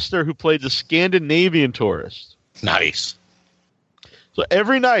McAllister, who played the Scandinavian tourist. Nice. So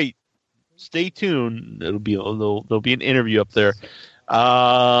every night, stay tuned. There'll be an interview up there.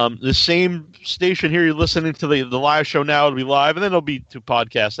 The same station here you're listening to the live show now. It'll be live, and then it'll be 2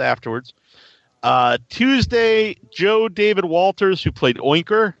 podcasts afterwards. Tuesday, Joe David Walters, who played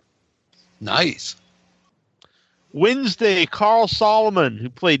Oinker. Nice. Wednesday, Carl Solomon, who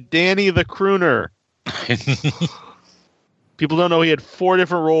played Danny the Crooner. People don't know he had 4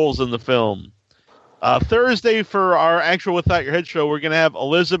 different roles in the film. Thursday, for our actual Without Your Head show, we're going to have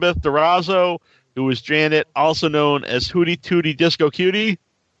Elizabeth Durazo, who was Janet, also known as Hootie Tootie Disco Cutie.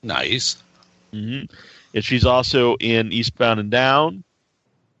 Nice. Mm-hmm. And she's also in Eastbound and Down.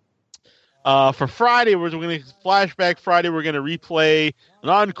 For Friday, we're going to flashback Friday. We're going to replay an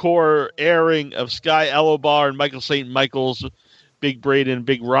encore airing of Sky Elobar and Michael St. Michael's Big Braden,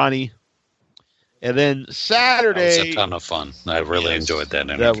 Big Ronnie. And then Saturday, that was a ton of fun. I really enjoyed that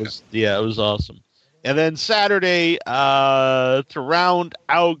interview. It was awesome. And then Saturday, to round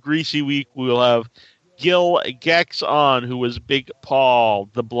out Greasy Week, we will have Gil Gex on, who was Big Paul,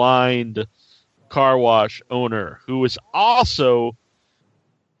 the blind car wash owner, who was also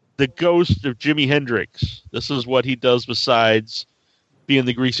the ghost of Jimi Hendrix. This is what he does besides being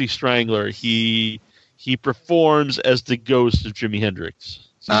the Greasy Strangler. He performs as the ghost of Jimi Hendrix.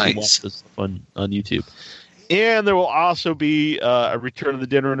 So nice. You can watch this on YouTube. And there will also be a Return of the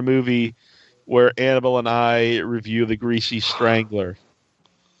Dinner and a Movie where Annabelle and I review the Greasy Strangler.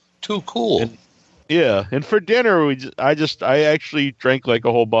 Too cool. And for dinner, I actually drank like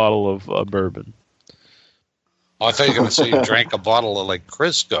a whole bottle of bourbon. Oh, I thought you were going to say you drank a bottle of like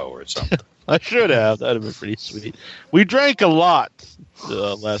Crisco or something. I should have. That'd have been pretty sweet. We drank a lot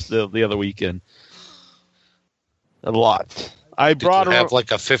the other weekend. A lot. Did you have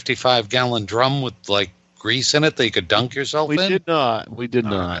like a 55-gallon drum with like grease in it that you could dunk yourself in? We did not. We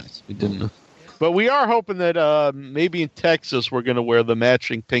didn't. But we are hoping that maybe in Texas we're going to wear the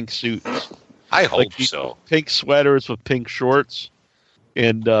matching pink suits. I hope so. Pink sweaters with pink shorts,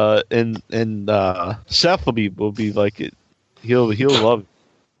 and Seth will be like it. He'll love it.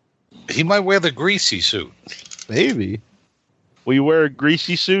 He might wear the greasy suit. Maybe. Will you wear a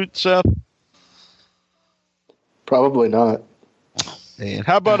greasy suit, Seth? Probably not. And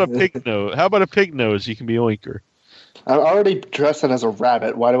how about a pig nose? How about a pig nose? You can be Oinker. I'm already dressing as a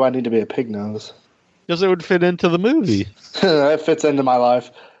rabbit. Why do I need to be a pig nose? Because it would fit into the movie. That fits into my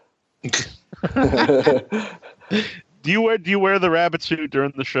life. Do you wear the rabbit suit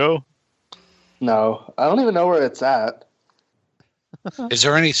during the show? No, I don't even know where it's at. Is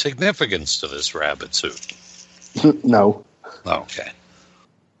there any significance to this rabbit suit? No. Okay.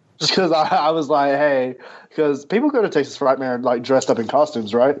 Just because I was like, hey, because people go to Texas Frightmare like dressed up in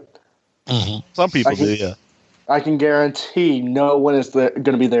costumes, right? Mm-hmm. Some people do, yeah. I can guarantee no one is going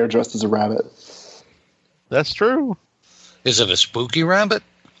to be there dressed as a rabbit. That's true. Is it a spooky rabbit?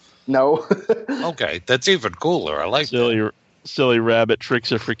 No. Okay, that's even cooler. I like silly rabbit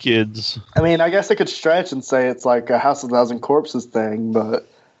tricks are for kids. I mean, I guess I could stretch and say it's like a House of a Thousand Corpses thing, but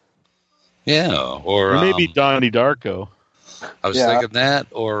yeah, or maybe Donnie Darko. I was thinking that,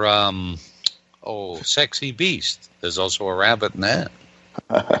 or Sexy Beast. There's also a rabbit in that.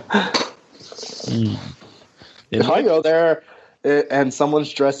 If I go there and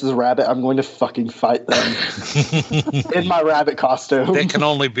someone's dressed as a rabbit, I'm going to fucking fight them in my rabbit costume. There can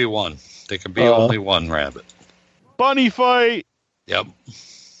only be one. There can be only one rabbit. Bunny fight. Yep.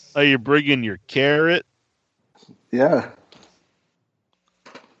 Are you bringing your carrot? Yeah.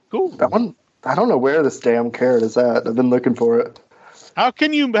 Cool. That one. I don't know where this damn carrot is at. I've been looking for it. How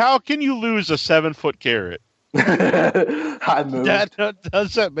can you lose a 7-foot carrot? I moved. That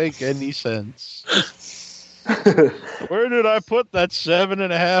doesn't make any sense. Where did I put that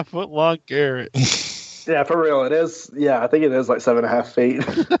 7.5-foot long carrot? Yeah, for real. It is. Yeah, I think it is like 7.5 feet.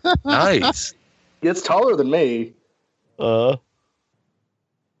 Nice. It's taller than me. How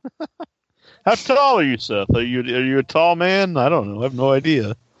tall are you, Seth? Are you a tall man? I don't know. I have no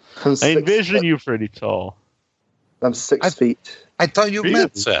idea. I envision you pretty tall. I'm 6 feet. I thought you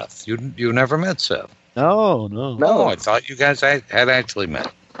met Seth. You never met Seth. No. No, I thought you guys had actually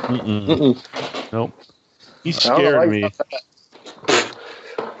met. Nope. He scared me.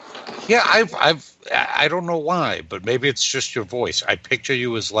 Yeah, I don't know why, but maybe it's just your voice. I picture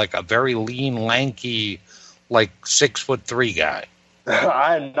you as like a very lean, lanky, like 6'3" guy.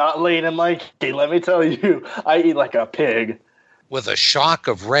 I'm not lean and lanky. Let me tell you, I eat like a pig. With a shock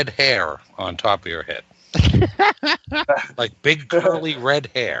of red hair on top of your head. Like big curly red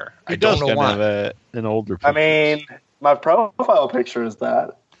hair. I don't know why. Have an older picture. I mean, my profile picture is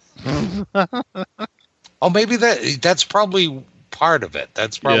that. Oh, maybe that's probably part of it.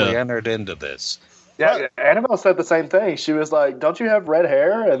 That's probably entered into this. Yeah, Annabelle said the same thing. She was like, "Don't you have red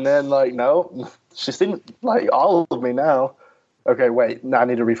hair?" And then like, no. She seemed like all of me now. Okay, wait. No, I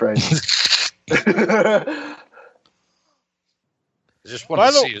need to rephrase. I just want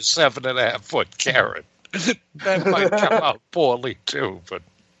to see a 7.5-foot carrot. That might come out poorly too, but.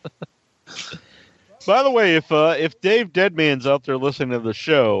 By the way, if Dave Deadman's out there listening to the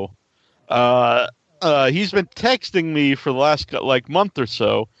show, he's been texting me for the last month or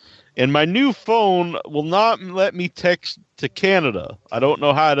so, and my new phone will not let me text to Canada. I don't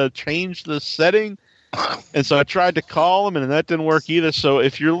know how to change the setting, and so I tried to call him, and that didn't work either. So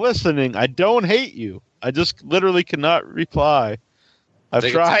if you're listening, I don't hate you. I just literally cannot reply. I've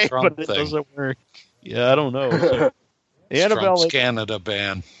tried, but it doesn't work. Yeah, I don't know. So, Trump's Canada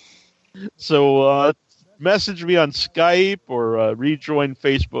ban. So message me on Skype or rejoin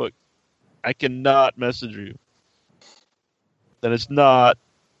Facebook. I cannot message you. Then it's not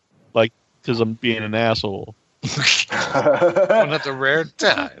because I'm being an asshole. One of the rare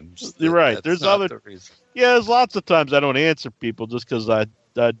times. You're right. There's other reason. Yeah, there's lots of times I don't answer people just because I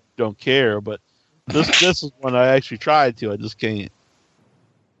don't care. But this is one I actually tried to. I just can't.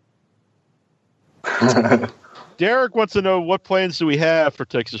 Derek wants to know what plans do we have for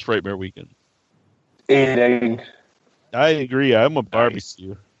Texas Frightmare Weekend. Eating. I agree. I'm a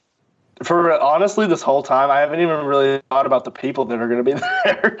barbecue. Honestly, this whole time, I haven't even really thought about the people that are going to be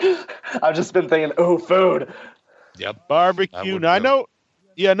there. I've just been thinking, food. Yep, barbecue. Now, I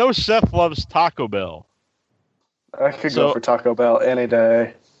know Seth loves Taco Bell. I could go for Taco Bell any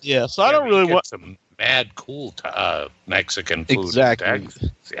day. Yeah, so I don't really want some mad cool Mexican food. Exactly.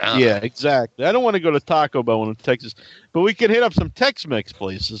 Yeah, exactly. I don't want to go to Taco Bell in Texas, but we can hit up some Tex-Mex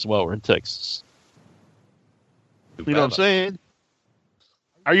places while we're in Texas. You know what I'm saying?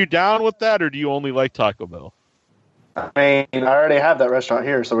 Are you down with that, or do you only like Taco Bell? I mean, I already have that restaurant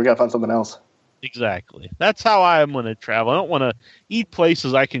here, so we got to find something else. Exactly. That's how I'm going to travel. I don't want to eat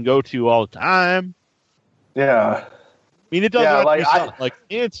places I can go to all the time. Yeah. I mean, it doesn't have to be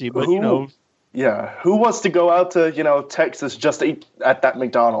fancy, but, Yeah. Who wants to go out to, Texas just to eat at that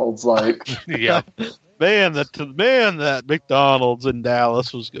McDonald's? Yeah. That McDonald's in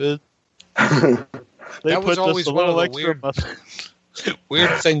Dallas was good. That was always one of the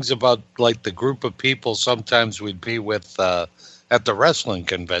weird things about the group of people sometimes we'd be with at the wrestling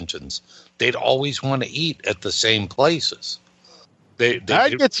conventions. They'd always want to eat at the same places.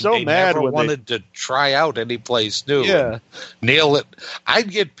 I'd get so mad never when wanted to try out any place new. Yeah, Neil,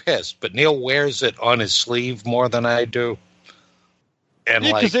 I'd get pissed, but Neil wears it on his sleeve more than I do. And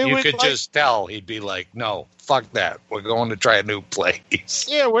you could just tell he'd be like, "No, fuck that. We're going to try a new place."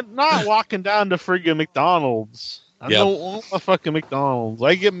 Yeah, we're not walking down to friggin' McDonald's. I don't want a fucking McDonald's.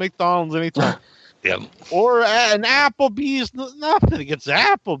 I get McDonald's anytime. Yep. Or an Applebee's. Nothing against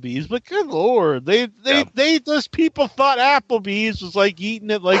Applebee's, but good lord, people thought Applebee's was like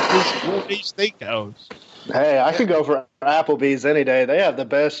eating at this gourmet steakhouse. Hey, I could go for Applebee's any day. They have the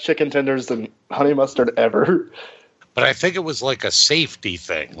best chicken tenders and honey mustard ever. But I think it was like a safety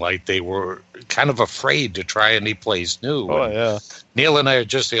thing. They were kind of afraid to try any place new. Oh, yeah. Neil and I are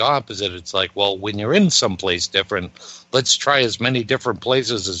just the opposite. It's like, well, when you're in someplace different, let's try as many different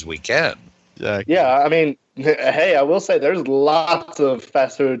places as we can. Exactly. Yeah, I mean, hey, I will say there's lots of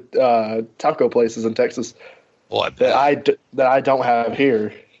fast food taco places in Texas that I don't have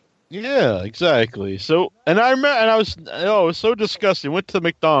here. Yeah, exactly. So, and I remember, and it was so disgusting. Went to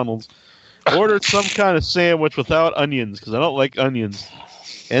McDonald's, ordered some kind of sandwich without onions because I don't like onions,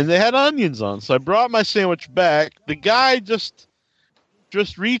 and they had onions on. So I brought my sandwich back. The guy just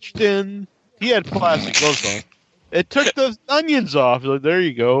reached in. He had plastic gloves on. It took the onions off. He's like, there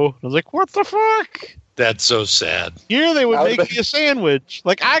you go. I was like, what the fuck? That's so sad. Here they would make me a sandwich.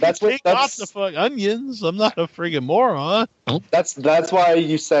 I could take off the fuck onions. I'm not a friggin' moron. That's why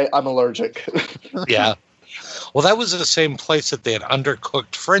you say I'm allergic. Yeah. Well, that was the same place that they had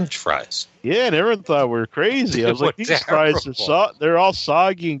undercooked French fries. Yeah, and everyone thought we were crazy. I was like, these fries they're all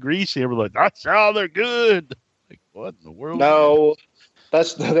soggy and greasy. And we're like, that's how they're good. Like, what in the world? No,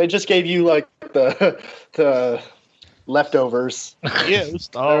 they just gave you the leftovers. Yeah,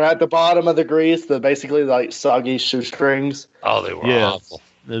 they're at the bottom of the grease. Basically soggy shoestrings. Oh, they were awful.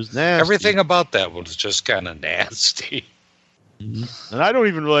 It was nasty. Everything about that was just kind of nasty. Mm-hmm. And I don't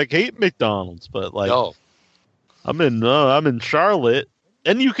even hate McDonald's, but no. I'm in Charlotte,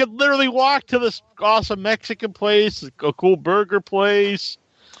 and you could literally walk to this awesome Mexican place, a cool burger place.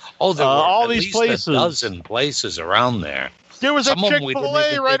 Oh, there were all at these least places. a dozen places around there. There was a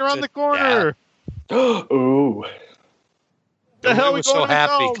Chick-fil-A right around the corner. Yeah. Ooh. The hell we were so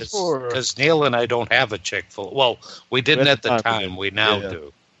happy because Neil and I don't have a Chick-fil-A. Well, we didn't at the time. We now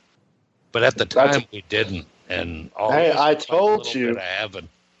do. But at the time, we didn't. And I told you.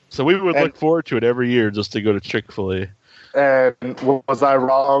 So we would look forward to it every year just to go to Chick-fil-A. And was I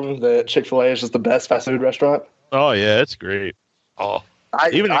wrong that Chick-fil-A is just the best fast food restaurant? Oh yeah, it's great. Oh,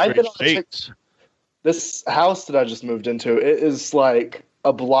 Even I've at been great on steaks. this house that I just moved into. It is like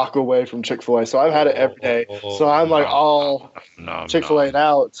a block away from Chick-fil-A, so I've had it every day. So I'm like all Chick-fil-A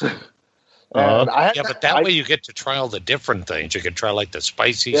out. And I had yeah, but that way you get to try all the different things. You can try like the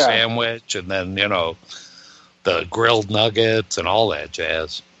spicy sandwich, and then the grilled nuggets and all that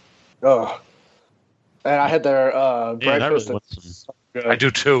jazz. Oh, and I had their breakfast. Really I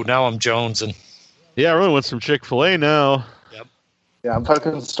do too. Now I'm jonesing. Yeah, I really want some Chick-fil-A now. Yep. Yeah, I'm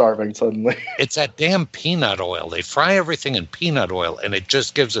fucking starving suddenly. It's that damn peanut oil. They fry everything in peanut oil, and it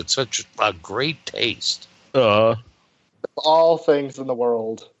just gives it such a great taste. All things in the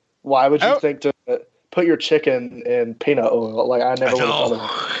world. Why would you think to put your chicken in peanut oil? Like, I never would have thought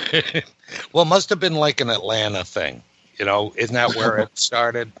of it. Well, it must have been like an Atlanta thing. Isn't that where it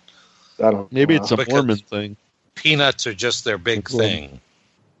started? Maybe it's a Mormon thing. Peanuts are just their big thing.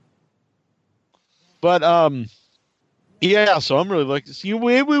 But yeah. So I'm really like, see,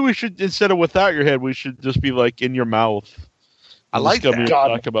 maybe we should, instead of without your head, we should just be like in your mouth. I like that.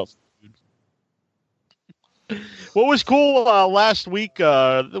 Talk about food. What was cool last week,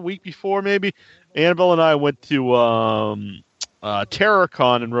 the week before maybe, Annabelle and I went to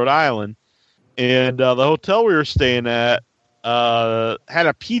TerraCon in Rhode Island, and the hotel we were staying at had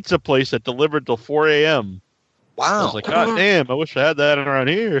a pizza place that delivered till 4 a.m. Wow. I was like, God damn, I wish I had that around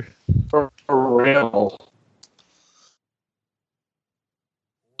here. For real.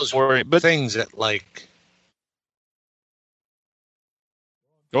 But things that like...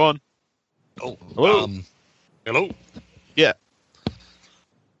 Go on. Oh, hello. Hello? Yeah.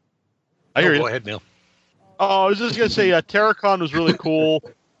 I hear you. Go ahead, Neil. Oh, I was just going to say, TerraCon was really cool.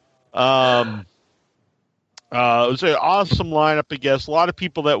 It was an awesome lineup of guests. A lot of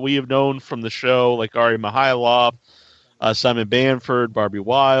people that we have known from the show, like Ari Mihailov, Simon Bamford, Barbie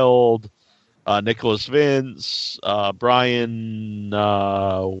Wilde, Nicholas Vince, Brian,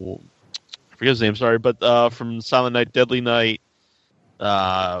 I forget his name, sorry, but from Silent Night, Deadly Night,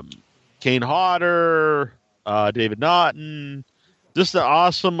 Kane Hodder, David Naughton. Just an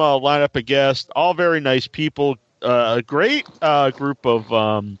awesome lineup of guests, all very nice people. A great group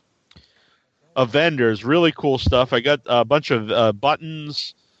of vendors, really cool stuff. I got a bunch of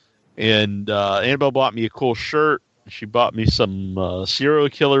buttons, and Annabelle bought me a cool shirt. She bought me some serial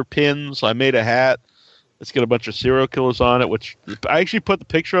killer pins. I made a hat. It's got a bunch of serial killers on it, which I actually put the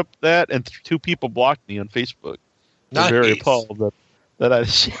picture up of that, and 2 people blocked me on Facebook. They're very appalled that I had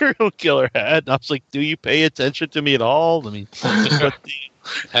a serial killer hat. And I was like, do you pay attention to me at all? I mean,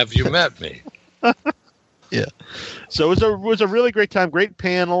 have you met me? Yeah. So it was a really great time. Great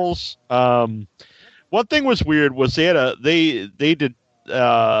panels. One thing was weird was they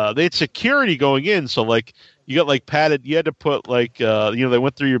had security going in. So like you got like padded. You had to put like they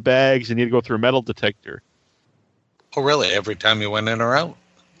went through your bags and you had to go through a metal detector. Oh, really? Every time you went in or out?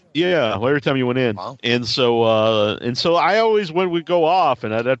 Yeah, every time you went in. Wow. And so I always, when we'd go off,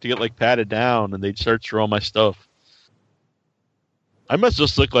 and I'd have to get like patted down, and they'd search for all my stuff. I must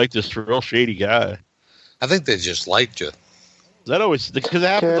just look like this real shady guy. I think they just liked you. That always, because it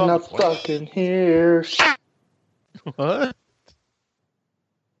happens all the time. Stuck in here. What?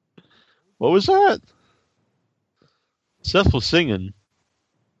 What was that? Seth was singing.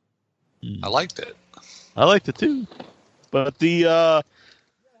 I liked it. I liked it too. But it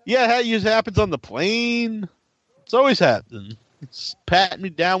happens on the plane. It's always happening. It's patting me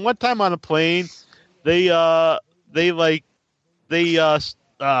down. One time on a plane, they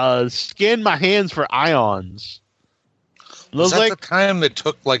scanned my hands for ions. Was that the time it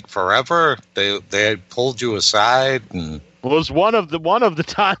took like forever? They had pulled you aside, and it was one of the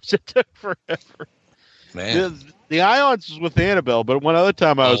times it took forever. Man, the ions was with Annabelle, but one other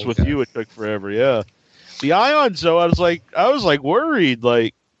time I was with you, it took forever. Yeah, the ions though, I was like worried,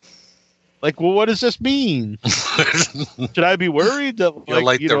 like, well, what does this mean? Should I be worried that you're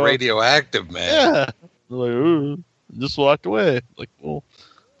like the radioactive man? Yeah, like, ooh, just walked away. Like, well,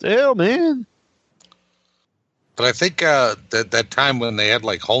 the hell, man. But I think that time when they had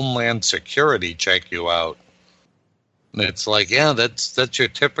like Homeland Security check you out, and it's like, yeah, that's your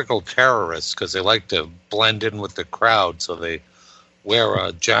typical terrorist because they like to blend in with the crowd, so they wear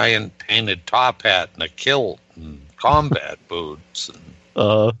a giant painted top hat and a kilt and combat boots. And,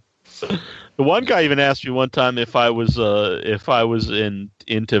 the one guy even asked me one time if I was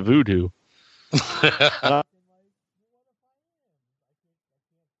into voodoo.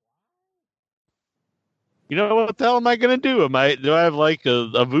 You know, what the hell am I going to do? Do I have like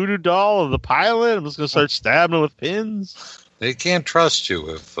a voodoo doll of the pilot? I'm just going to start stabbing him with pins. They can't trust you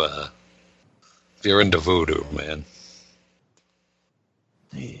if you're into voodoo, man.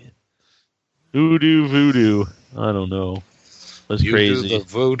 Man. Voodoo. I don't know. That's You crazy. do the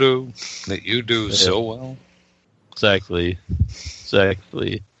voodoo that you do so well. Exactly.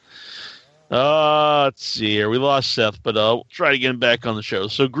 Let's see here. We lost Seth, but we'll try to get him back on the show.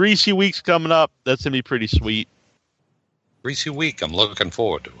 So Greasy Week's coming up. That's going to be pretty sweet. Greasy Week, I'm looking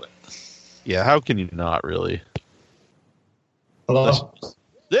forward to it. Yeah, how can you not, really? Hello?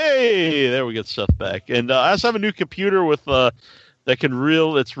 Hey, there we get Seth back. And I also have a new computer with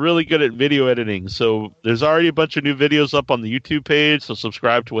it's really good at video editing. So there's already a bunch of new videos up on the YouTube page. So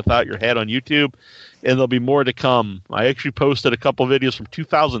subscribe to Without Your Head on YouTube, and there'll be more to come. I actually posted a couple videos from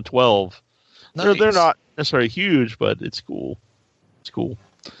 2012. Nice. They're not necessarily huge, but it's cool.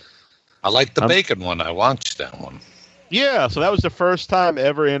 I like the bacon one. I watched that one. Yeah, so that was the first time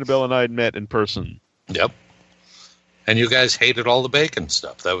ever Annabelle and I had met in person. Yep. And you guys hated all the bacon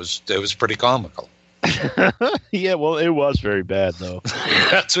stuff. That was pretty comical. Yeah, well, it was very bad, though.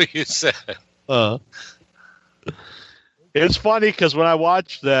 That's what you said. It's funny because when I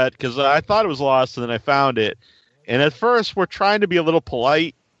watched that, because I thought it was lost, and then I found it, and at first we're trying to be a little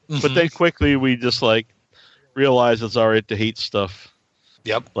polite, but then quickly we just realize it's all right to hate stuff.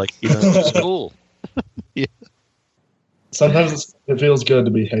 Yep. It's cool. Yeah. Sometimes it feels good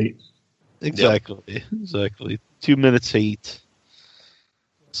to be hate. Exactly. 2 minutes hate.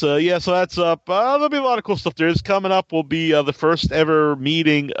 So that's up. There'll be a lot of cool stuff. There's coming up will be the first ever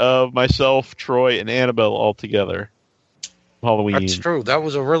meeting of myself, Troy, and Annabelle all together. Halloween. That's true. That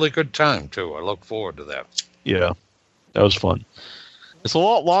was a really good time too. I look forward to that. Yeah, that was fun. It's a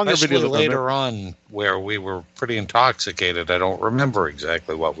lot longer Especially video. Later on, where we were pretty intoxicated. I don't remember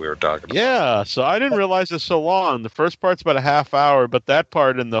exactly what we were talking about. Yeah, so I didn't realize it's so long. The first part's about a half hour, but that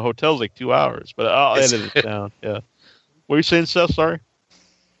part in the hotel's 2 hours. But I'll edit it down. Yeah. What were you saying, Seth? Sorry.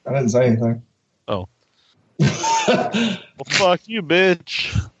 I didn't say anything. Oh. Well, fuck you,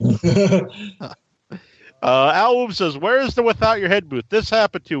 bitch. Al says, "Where's the Without Your Head booth?" This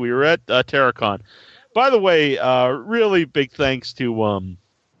happened too. We were at Terracon. By the way, really big thanks to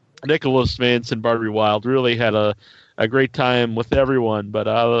Nicholas Vance and Barbie Wild. Really had a great time with everyone.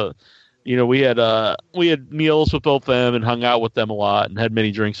 But we had meals with both them and hung out with them a lot and had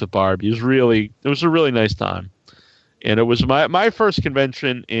many drinks with Barbie. It was a really nice time. And it was my first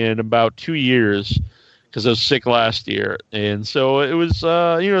convention in about 2 years because I was sick last year. And so it was,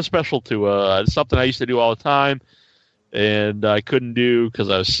 special to something I used to do all the time and I couldn't do because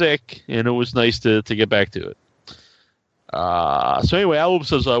I was sick. And it was nice to get back to it. So anyway, Alub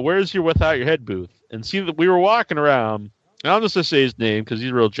says, "Where's your Without Your Head booth?" And see that we were walking around. And I'm just going to say his name because he's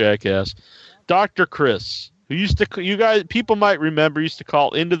a real jackass. Dr. Chris, who people might remember, used to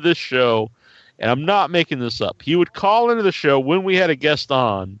call into this show. And I'm not making this up. He would call into the show when we had a guest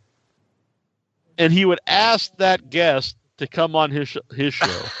on, and he would ask that guest to come on his show.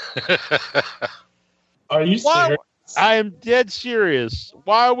 Are you serious? I am dead serious.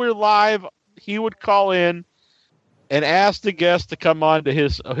 While we're live, he would call in and ask the guest to come on to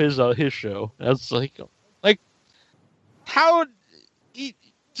his show. That's how.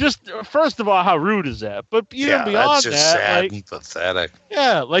 Just first of all, how rude is that? But even beyond that's just that, sad and pathetic.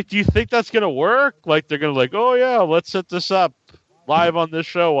 Yeah, do you think that's gonna work? They're gonna oh yeah, let's set this up live on this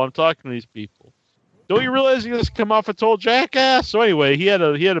show while I'm talking to these people. Don't you realize you just come off a total jackass? So anyway, he had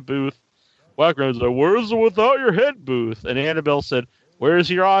a booth. Walker was like, "Where's the Without Your Head booth?" And Annabelle said, "Where's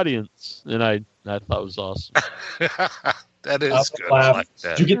your audience?" And I thought it was awesome. That is good. I like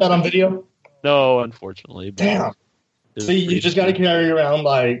that. Did you get that on video? No, unfortunately. Damn. See, you just got to carry around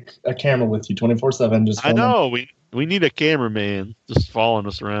a camera with you 24/7. Just I know we need a cameraman just following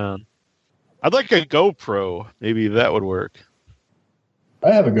us around. I'd like a GoPro. Maybe that would work.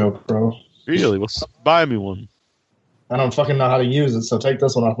 I have a GoPro. Really? Well, buy me one. I don't fucking know how to use it, so take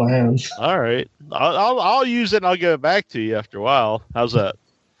this one off my hands. All right, I'll use it and I'll give it back to you after a while. How's that?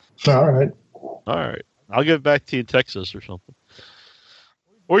 All right. I'll give it back to you in Texas or something,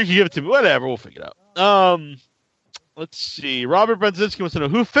 or you can give it to me. Whatever, we'll figure it out. Let's see. Robert Brzezinski wants to know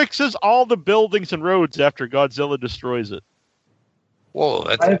who fixes all the buildings and roads after Godzilla destroys it. Whoa,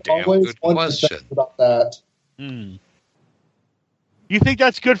 that's a damn good question. About that. You think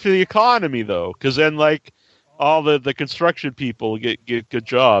that's good for the economy, though? Because then, all the construction people get good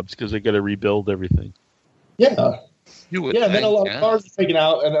jobs because they got to rebuild everything. Yeah. And then a lot of cars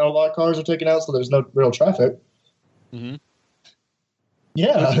are taken out, so there's no real traffic. Mm-hmm.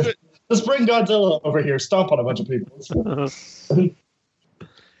 Yeah. Let's bring Godzilla over here, stomp on a bunch of people. He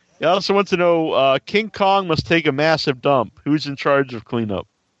also wants to know, King Kong must take a massive dump. Who's in charge of cleanup?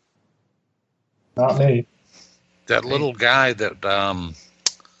 Not me. That little guy that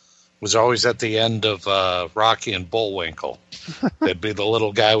Was always at the end of Rocky and Bullwinkle. There'd be the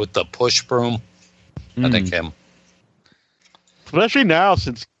little guy with the push broom. I think him. Especially now,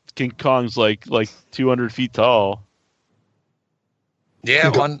 since King Kong's like 200 feet tall.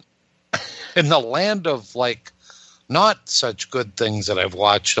 Yeah, in the land of like not such good things that I've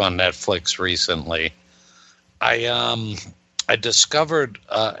watched on Netflix recently, I discovered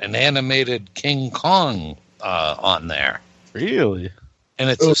an animated King Kong on there. Really? And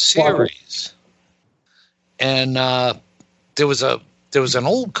it's a series. And there was an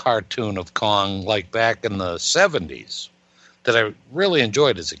old cartoon of Kong like back in the 70s that I really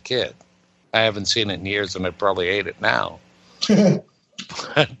enjoyed as a kid. I haven't seen it in years, and I probably hate it now.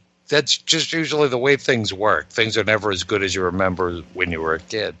 But that's just usually the way things work. Things are never as good as you remember when you were a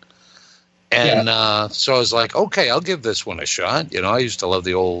kid. And so I was like, okay, I'll give this one a shot. I used to love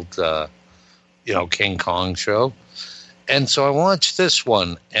the old, King Kong show. And so I watched this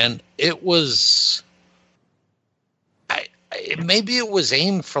one, and it was... maybe it was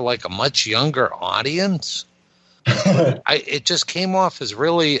aimed for like a much younger audience. It just came off as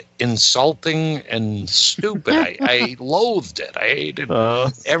really insulting and stupid. I loathed it. I hated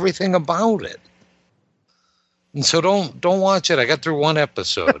everything about it. And so don't watch it. I got through one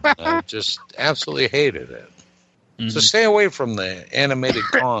episode. I just absolutely hated it. Mm-hmm. So stay away from the animated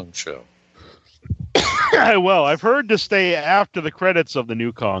Kong show. Well, I've heard to stay after the credits of the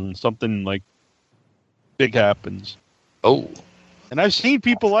new Kong. Something like big happens. Oh. And I've seen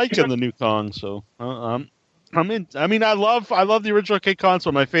people liking the new Kong, so I'm in. I mean, I love the original King Kong. It's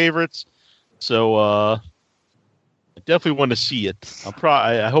one of my favorites. So I definitely want to see it.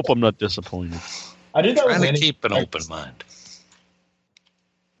 I hope I'm not disappointed. I did that trying to keep an open mind.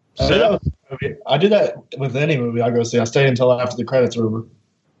 I do that with any movie I go see. I stay until after the credits are over.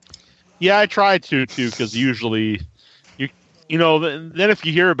 Yeah, I try to too, because usually, then if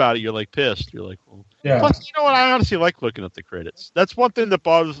you hear about it, you're like pissed. You're like, well. Yeah. Plus, you know what? I honestly like looking at the credits. That's one thing that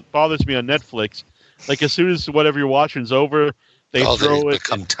bothers me on Netflix. Like, as soon as whatever you're watching is over, they throw it.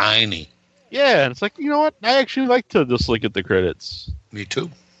 Become tiny. Yeah, and it's like, you know what? I actually like to just look at the credits. Me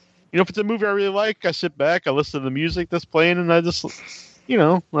too. If it's a movie I really like, I sit back, I listen to the music that's playing, and I just,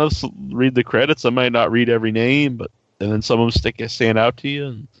 I'll just read the credits. I might not read every name, but and then some of them stand out to you.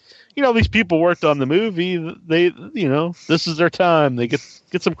 And these people worked on the movie. They, this is their time. They get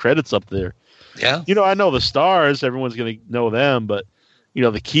some credits up there. Yeah. I know the stars. Everyone's going to know them, but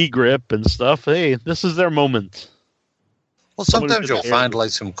the key grip and stuff. Hey, this is their moment. Well, sometimes you'll find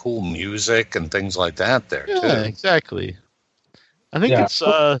like some cool music and things like that there too. Yeah, exactly. I think it's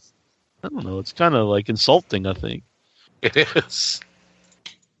I don't know. It's kind of like insulting. I think it is.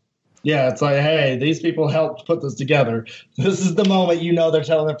 Yeah, it's like, hey, these people helped put this together. This is the moment they're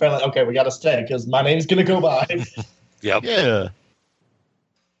telling their family, okay, we got to stay because my name's going to go by. Yep. Yeah.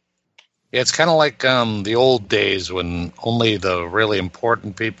 Yeah, it's kind of like the old days when only the really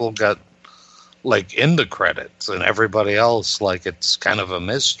important people got like in the credits, and everybody else, like, it's kind of a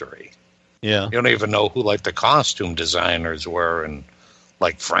mystery. Yeah, you don't even know who like the costume designers were, and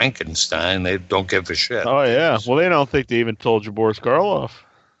like Frankenstein, they don't give a shit. Oh yeah, well they don't think they even told you Boris Karloff.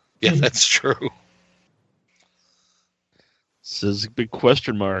 Yeah, that's true. This is a big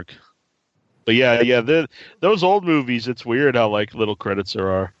question mark. But yeah, those old movies, it's weird how like little credits there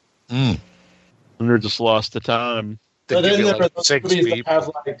are. Mm. And they're just lost to time. But then there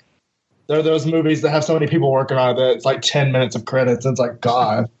are those movies that have so many people working on it that it's like 10 minutes of credits. And it's like,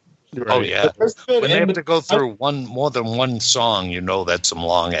 God. Right. Oh, yeah. When they have to go through more than one song, that's some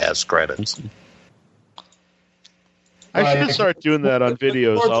long-ass credits. I should start doing that on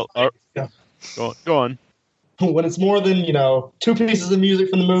videos. Go on. When it's more than, 2 pieces of music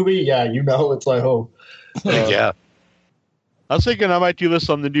from the movie, it's like, oh. Yeah. I was thinking I might do this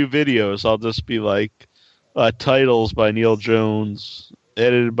on the new videos. I'll just be like, titles by Neil Jones,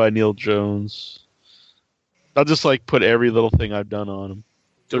 edited by Neil Jones. I'll just like put every little thing I've done on them.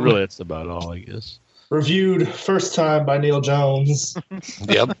 So really, that's about all, I guess. Reviewed first time by Neil Jones.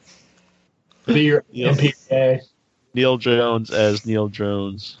 Yep. Be your MPA. Neil Jones as Neil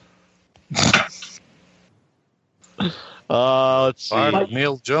Jones. Let's see. Part of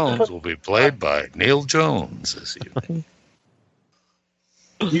Neil Jones will be played by Neil Jones this evening.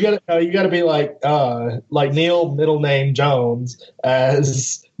 You gotta be like Neil, middle name Jones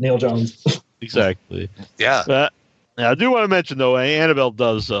as Neil Jones. Exactly. Yeah. I do want to mention though, Annabelle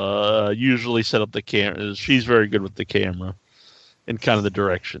does usually set up the camera. She's very good with the camera and kind of the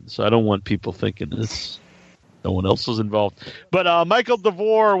direction. So I don't want people thinking no one else was involved. But Michael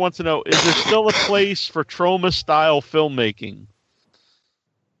DeVore wants to know: is there still a place for Troma-style filmmaking?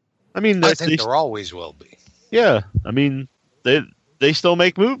 I mean, I think there always will be. Yeah, I mean, they still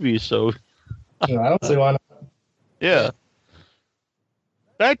make movies. So I don't see why not. yeah.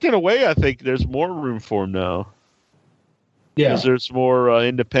 Back in a way, I think there's more room for them now. Yeah. Because there's more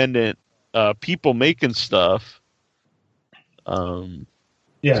independent people making stuff. So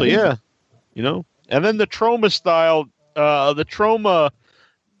yeah, and then the Trauma style, the Trauma,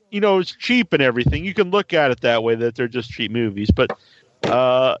 is cheap and everything. You can look at it that way, that they're just cheap movies, but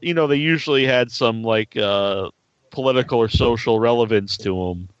they usually had some like political or social relevance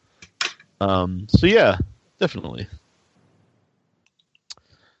to them. So yeah, definitely.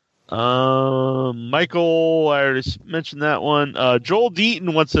 Michael, I already mentioned that one. Joel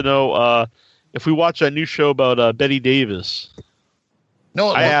Deaton wants to know if we watch that new show about Betty Davis.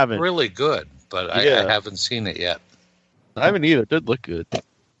 No, I haven't. Really good, but I haven't seen it yet. I haven't either. It did look good.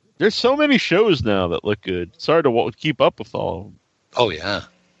 There's so many shows now that look good. It's hard to keep up with all of them. Oh, yeah.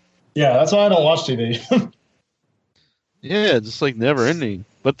 Yeah, that's why I don't watch TV. Yeah, just like Neverending.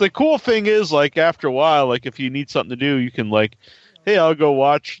 But the cool thing is, like, after a while, like, if you need something to do, you can, like, hey, I'll go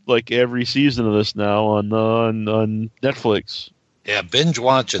watch, like, every season of this now on Netflix. Yeah, binge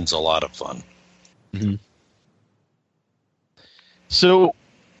watching's a lot of fun. Mm-hmm. So,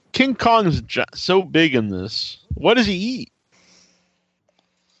 King Kong's so big in this. What does he eat?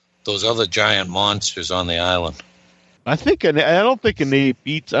 Those other giant monsters on the island. I don't think an ape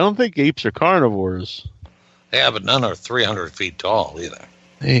eats. I don't think apes are carnivores. Yeah, but none are 300 feet tall either.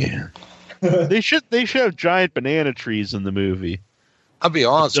 Yeah. They should have giant banana trees in the movie. That'd be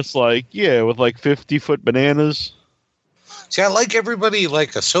awesome. Just like, with like 50-foot bananas. See, I like everybody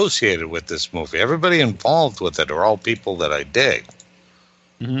like associated with this movie. Everybody involved with it are all people that I dig.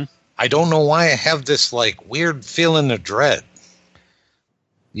 Mm-hmm. I don't know why I have this like weird feeling of dread.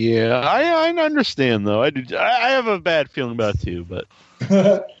 Yeah, I understand though. I do. I have a bad feeling about it too, but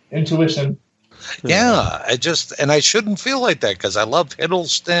intuition. Yeah, I shouldn't feel like that because I love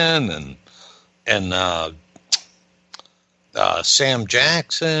Hiddleston and Sam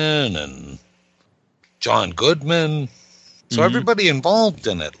Jackson and John Goodman. So everybody involved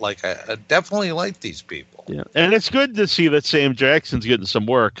in it, like I definitely like these people. Yeah, and it's good to see that Sam Jackson's getting some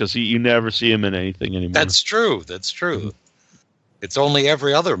work because you never see him in anything anymore. That's true. It's only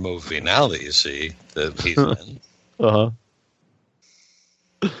every other movie now that you see that he's in.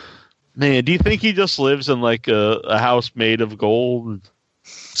 Man, do you think he just lives in like a house made of gold?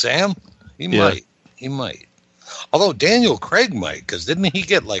 Sam? He might. Although Daniel Craig might, because didn't he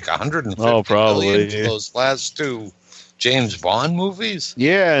get like 150 million for those last two James Bond movies?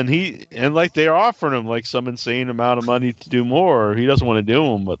 Yeah, and like they're offering him like some insane amount of money to do more. He doesn't want to do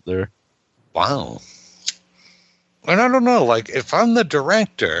them, but they're wow. And I don't know, like if I'm the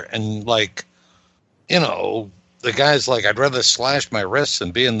director and like, the guy's like, I'd rather slash my wrists than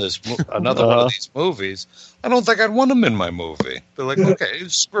be in this another one of these movies. I don't think I'd want him in my movie. They're like, okay,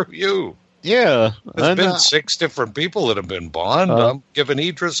 screw you. Yeah. There's been 6 different people that have been Bond. I'm giving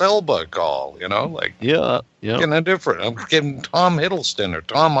Idris Elba a call, like. Yeah. Getting a different. I'm giving Tom Hiddleston or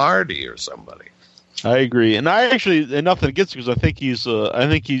Tom Hardy or somebody. I agree. And I actually, and nothing against him because I think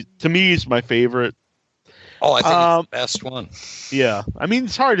to me, he's my favorite. Oh, I think he's the best one. Yeah. I mean,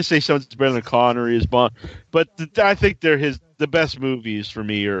 it's hard to say someone's better than Connery as Bond, but I think they're the best movies for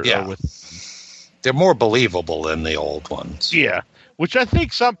me are with. They're more believable than the old ones. Yeah. Which I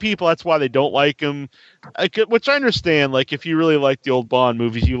think some people, that's why they don't like him. Which I understand. Like, if you really like the old Bond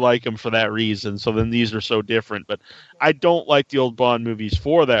movies, you like them for that reason. So then these are so different. But I don't like the old Bond movies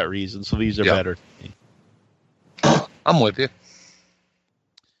for that reason. So these are better to me. I'm with you.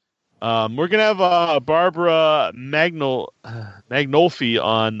 We're going to have Barbara Magnolfi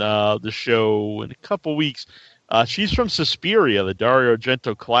on the show in a couple weeks. She's from Suspiria, the Dario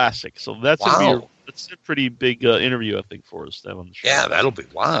Argento classic. So that's going to be it's a pretty big interview, I think, for us to have on the show. Yeah, that'll be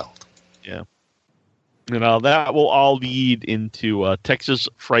wild. Yeah. And that will all lead into Texas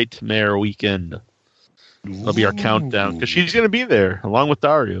Frightmare weekend. That'll be our countdown because she's going to be there along with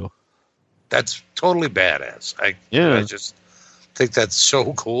Dario. That's totally badass. I just think that's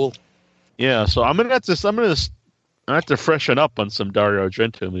so cool. Yeah, so I'm gonna have to freshen up on some Dario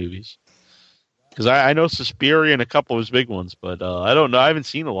Argento movies because I know Suspiria and a couple of his big ones, but I don't know. I haven't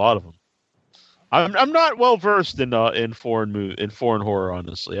seen a lot of them. I'm not well versed in foreign horror,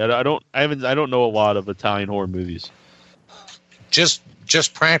 honestly. I don't know a lot of Italian horror movies. Just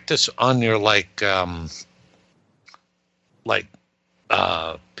practice on your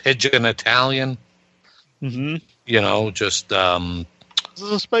pigeon Italian. Mm-hmm. Just this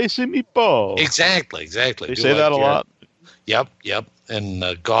is a spicy meatball. Exactly. They say that a lot. Yep.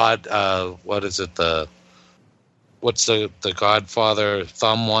 And God, what is it? What's the Godfather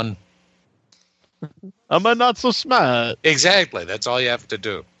thumb one? I'm a not so smart. Exactly. That's all you have to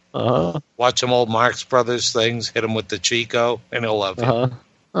do. Watch some old Marx Brothers things, hit him with the Chico, and he'll love you.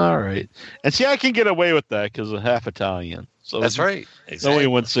 All right. And see, I can get away with that because I'm half Italian. So that's right. Exactly. No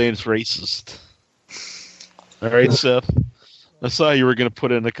one saying it's racist. All right, Seth. I saw you were going to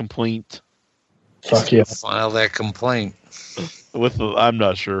put in a complaint. Fuck yeah. File that complaint. I'm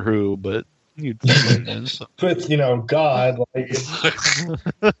not sure who, but you with God, like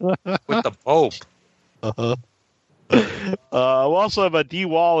with the Pope. We'll also have a D.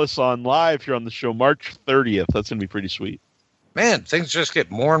 Wallace on live here on the show March 30th. That's going to be pretty sweet. Man, things just get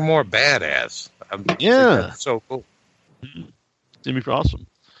more and more badass. That's so cool. It's going to be awesome.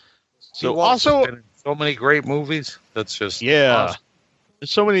 So also, so many great movies. That's just awesome.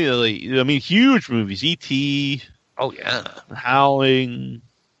 There's so many. Huge movies. E.T. Oh yeah, Howling,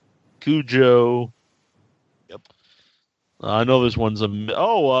 Cujo. Yep. I know there's ones.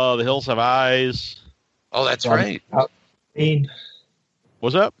 The Hills Have Eyes. Oh, that's right. Halloween.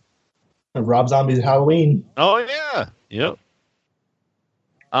 What's up? Rob Zombie's Halloween. Oh yeah. Yep.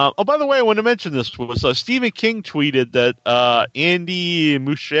 By the way, I want to mention this was Stephen King tweeted that Andy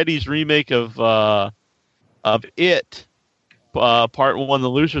Muschietti's remake of It, Part 1, The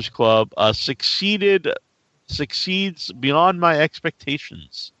Losers Club, succeeds beyond my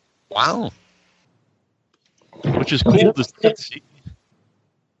expectations. Wow. Which is cool to see.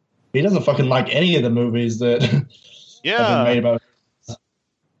 He doesn't fucking like any of the movies that have been made about it.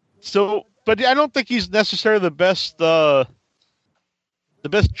 So, but I don't think he's necessarily the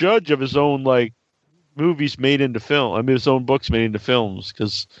best judge of his own movies made into film. I mean, his own books made into films.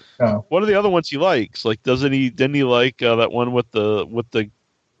 Because what are the other ones he likes? Like, didn't he like that one with the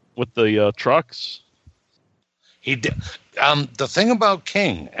trucks? He did. The thing about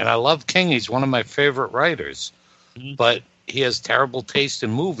King, and I love King. He's one of my favorite writers, but he has terrible taste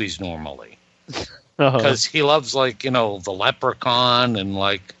in movies normally because he loves the Leprechaun and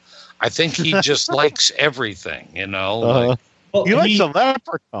I think he just likes everything. He likes a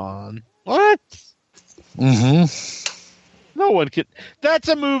Leprechaun. What? Mm-hmm. No one can. That's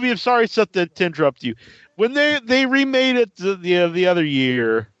a movie. I'm sorry, Seth, to interrupt you. When they remade it the other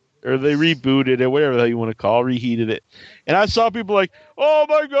year, or they rebooted it, whatever the hell you want to call, reheated it, and I saw people like, "Oh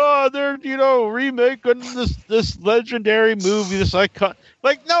my God, they're remaking this legendary movie, this icon."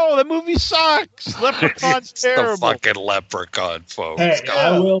 Like, no, the movie sucks. Leprechaun's terrible. The fucking Leprechaun, folks. Hey,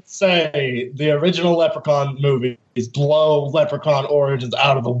 I will say the original Leprechaun movies blow Leprechaun Origins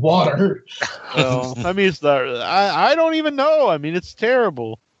out of the water. Well, I mean, it's not. I don't even know. I mean, it's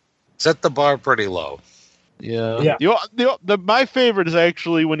terrible. Set the bar pretty low. Yeah. My favorite is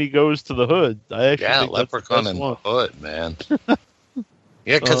actually when he goes to the hood. I actually think Leprechaun in the Hood, man.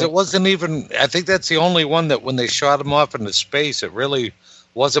 Yeah, because it wasn't even. I think that's the only one that when they shot him off into space, it really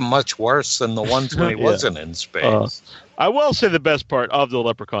wasn't much worse than the ones when he wasn't in space. I will say the best part of the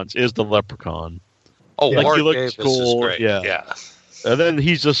Leprechauns is the Leprechaun. Oh, Lord he looks Davis cool. is great. Yeah. And then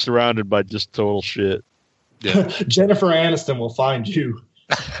he's just surrounded by just total shit. Yeah. Jennifer Aniston will find you.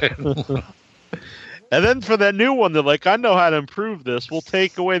 And then for that new one, they're like, I know how to improve this. We'll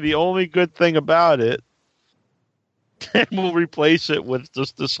take away the only good thing about it, and we'll replace it with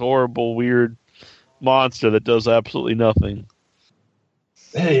just this horrible, weird monster that does absolutely nothing.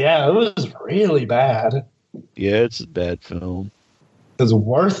 Yeah, it was really bad. Yeah, it's a bad film. It was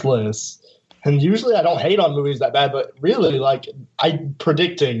worthless. And usually I don't hate on movies that bad, but really, I'm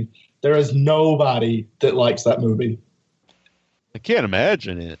predicting there is nobody that likes that movie. I can't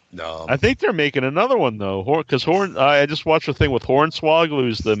imagine it. No. I think they're making another one, though. Because I just watched a thing with Hornswoggle,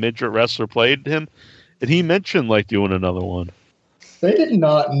 who's the midget wrestler, played him, and he mentioned doing another one. They did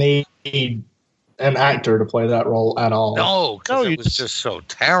not need an actor to play that role at all. No, because it was just so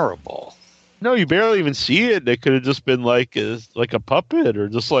terrible. No, you barely even see it. They could have just been like a puppet or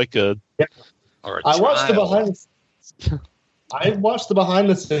just like a... Yeah. Or a I child. watched the behind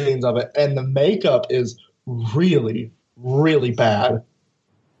the scenes of it, and the makeup is really, really bad.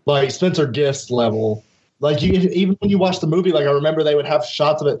 Like Spencer Gist level. Even when you watch the movie, I remember they would have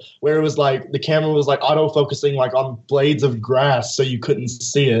shots of it where it was the camera was auto-focusing on blades of grass so you couldn't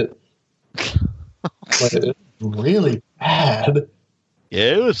see it. It's really bad.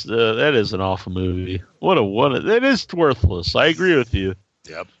 Yeah, it was. That is an awful movie. It is worthless. I agree with you.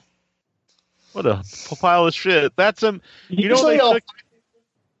 Yep. What a pile of shit. That's him. Go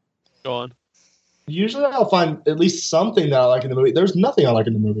on. Usually I'll find at least something that I like in the movie. There's nothing I like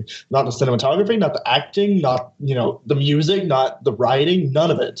in the movie. Not the cinematography, not the acting, not the music, not the writing,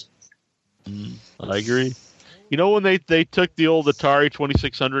 none of it. I agree. When they took the old Atari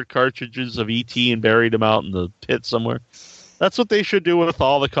 2600 cartridges of E.T. and buried them out in the pit somewhere? That's what they should do with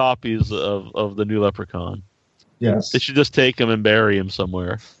all the copies of the new Leprechaun. Yes. They should just take him and bury him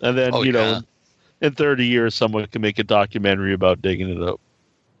somewhere. And then, know, in 30 years, someone can make a documentary about digging it up.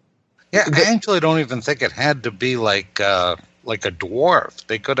 Yeah, I actually don't even think it had to be like a dwarf.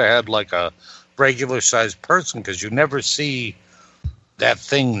 They could have had like a regular-sized person, because you never see that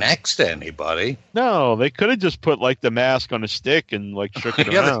thing next to anybody. No, they could have just put like the mask on a stick and like shook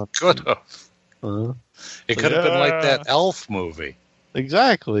it around. They could have. It could have been like that Elf movie.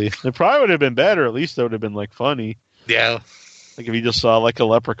 Exactly. It probably would have been better. At least it would have been like funny. Yeah. Like if you just saw like a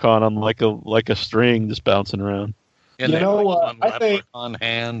leprechaun on like a string just bouncing around. You know what? I think on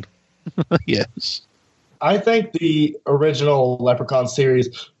hand. Yes. I think the original Leprechaun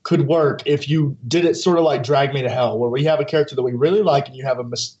series could work if you did it sort of like Drag Me to Hell, where we have a character that we really like, and you have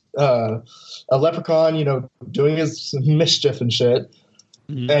a leprechaun, doing his mischief and shit,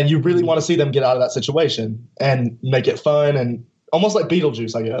 and you really want to see them get out of that situation and make it fun and almost like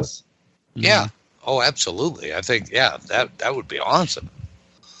Beetlejuice, I guess. Yeah. Oh, absolutely. I think that would be awesome.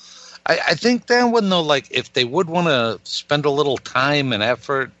 I think then if they would want to spend a little time and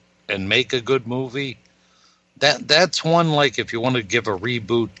effort and make a good movie. That's one, like, if you want to give a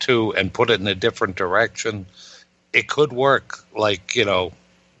reboot to and put it in a different direction, it could work. Like,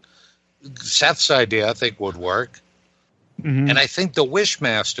 Seth's idea, I think, would work. Mm-hmm. And I think The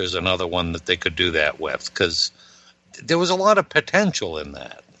Wishmaster is another one that they could do that with, because there was a lot of potential in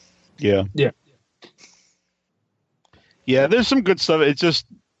that. Yeah. Yeah. Yeah, there's some good stuff. It's just,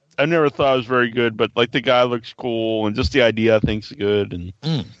 I never thought it was very good, but, like, the guy looks cool, and just the idea I think is good. And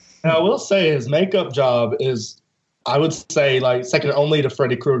Now, I will say his makeup job is, I would say, like, second only to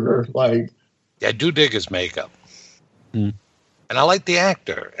Freddy Krueger. Like, yeah, I do dig his makeup. And I like the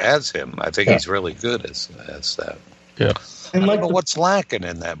actor as him. I think he's really good as that. Yeah. And I don't know what's lacking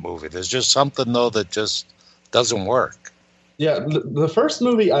in that movie. There's just something, though, that just doesn't work. Yeah, the first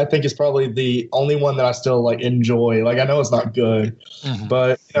movie, I think, is probably the only one that I still, like, enjoy. Like, I know it's not good,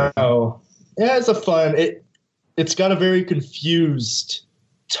 but, yeah, it's a fun. It's got a very confused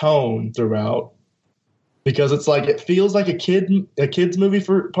tone throughout, because it's like it feels like a kid's movie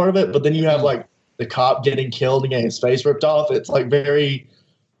for part of it, but then you have like the cop getting killed and getting his face ripped off. It's like very,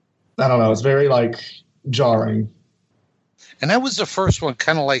 I don't know, it's very like jarring. And that was the first one,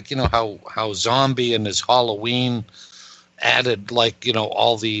 kind of like, how Zombie and his Halloween added, like,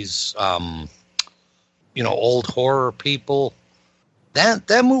 all these old horror people.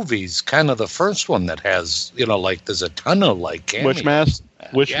 That movie's kind of the first one that has, like, there's a ton of like cameos.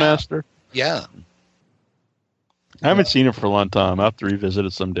 Wishmaster? Yeah. I haven't seen it for a long time. I'll have to revisit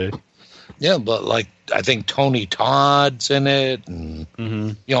it someday. Yeah, but like, I think Tony Todd's in it, and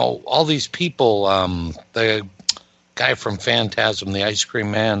all these people. The guy from Phantasm, the ice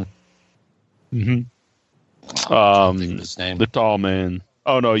cream man. His name. The tall man.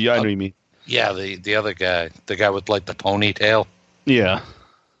 Oh no, yeah, I know what you mean. Yeah, the other guy, the guy with like the ponytail. Yeah,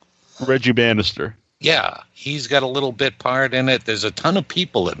 Reggie Bannister. Yeah, he's got a little bit part in it. There's a ton of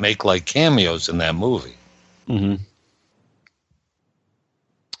people that make like cameos in that movie.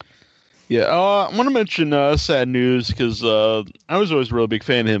 Yeah, I want to mention sad news, because I was always a real big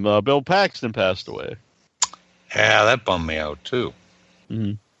fan of him. Bill Paxton passed away. Yeah, that bummed me out too.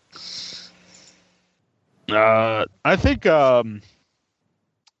 I think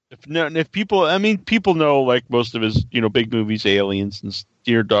if people know, like, most of his big movies, Aliens and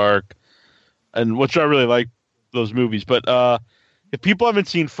Near Dark, and which I really like those movies. But if people haven't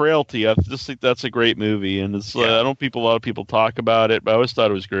seen Frailty, I just think that's a great movie, and it's I don't a lot of people talk about it, but I always thought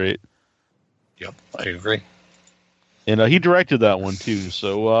it was great. Yep, I agree. And he directed that one too.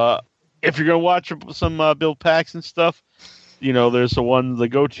 So if you're gonna watch some Bill Paxton stuff, there's the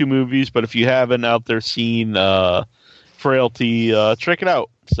go-to movies. But if you haven't out there seen Frailty, check it out.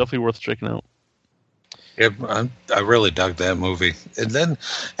 It's definitely worth checking out. Yeah, I really dug that movie. And then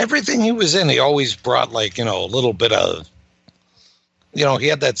everything he was in, he always brought like, a little bit of, he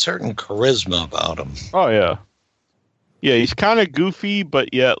had that certain charisma about him. Oh, yeah. Yeah, he's kind of goofy,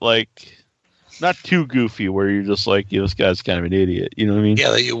 but yet, like, not too goofy where you're just like, this guy's kind of an idiot. You know what I mean?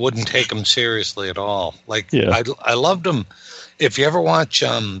 Yeah, that you wouldn't take him seriously at all. Like, I loved him. If you ever watch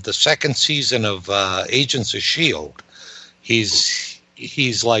the second season of Agents of S.H.I.E.L.D., he's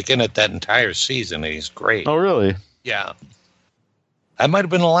like in it that entire season. He's great. Oh, really? Yeah. That might have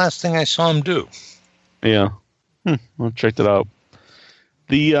been the last thing I saw him do. Yeah. I'll check that out.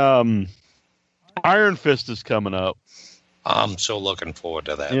 The Iron Fist is coming up. I'm so looking forward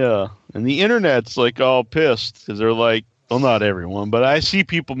to that. Yeah. And the internet's like all pissed because they're like, well, not everyone, but I see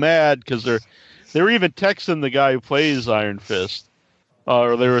people mad because they were even texting the guy who plays Iron Fist.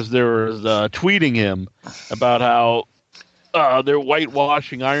 Or they were tweeting him about how they're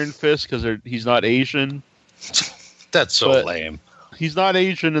whitewashing Iron Fist because he's not Asian. That's so lame. He's not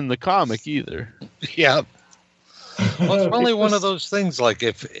Asian in the comic either. Yeah. Well, it's probably one of those things, like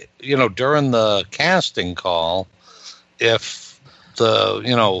if, during the casting call, if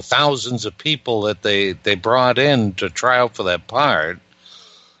the, thousands of people that they brought in to try out for that part,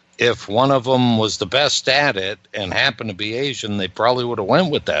 if one of them was the best at it and happened to be Asian, they probably would have went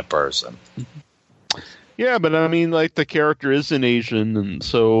with that person. Yeah, but I mean, like, the character isn't Asian, and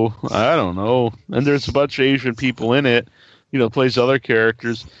so, I don't know. And there's a bunch of Asian people in it, plays other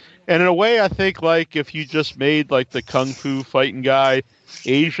characters. And in a way, I think, like, if you just made, like, the kung fu fighting guy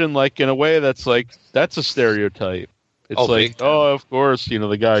Asian, like, in a way, that's a stereotype. It's of course,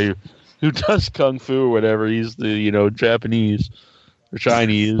 the guy who does kung fu or whatever, he's the, Japanese or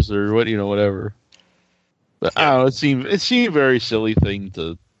Chinese or whatever. But I don't know, it seemed a very silly thing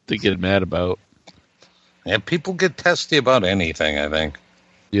to get mad about. Yeah, people get testy about anything, I think.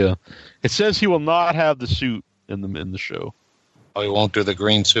 Yeah. It says he will not have the suit in the show. Oh, he won't do the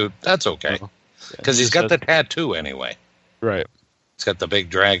green suit? That's okay. Because he's got the tattoo anyway. Right. He's got the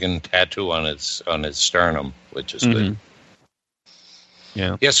big dragon tattoo on his sternum, which is good.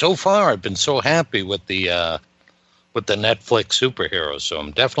 Yeah. Yeah, so far I've been so happy with the Netflix superheroes, so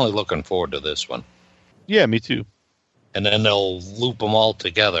I'm definitely looking forward to this one. Yeah, me too. And then they'll loop them all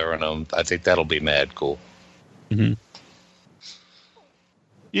together, and I think that'll be mad cool. Mm-hmm.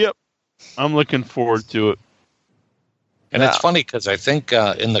 Yep. I'm looking forward to it. And it's funny because I think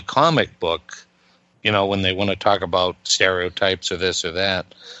in the comic book, when they want to talk about stereotypes or this or that,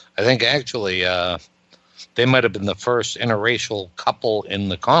 I think actually they might have been the first interracial couple in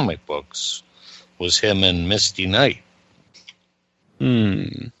the comic books was him and Misty Knight.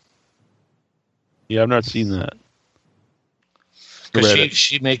 Yeah, I've not seen that. Because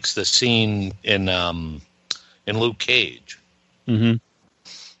she makes the scene in Luke Cage. Mm-hmm.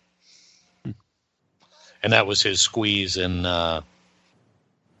 And that was his squeeze in the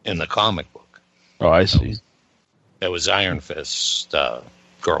comic book. Oh, I see. That was Iron Fist's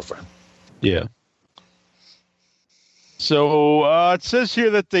girlfriend. Yeah. So it says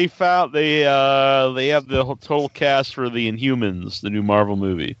here that they have the total cast for the Inhumans, the new Marvel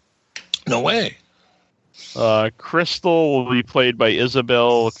movie. No way. Crystal will be played by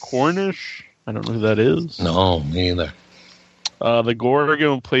Isabel Cornish. I don't know who that is. No, me either. The Gorgon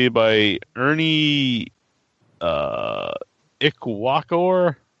will be played by Ernie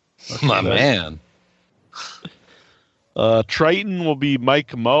Ikwakor. My man. Triton will be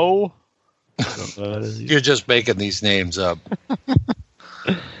Mike Moe. You're just making these names up.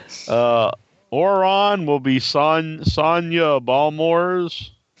 Oron will be Sonya Balmores.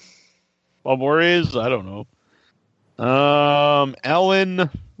 I don't know. Ellen,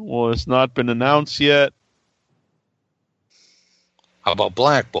 well, it's not been announced yet. How about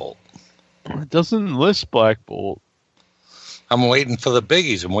Black Bolt? It doesn't list Black Bolt. I'm waiting for the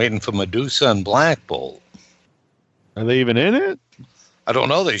biggies. I'm waiting for Medusa and Black Bolt. Are they even in it? I don't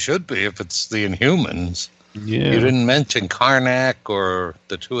know. They should be if it's the Inhumans. Yeah. You didn't mention Karnak or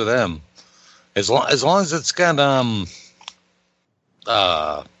the two of them. As long as it's got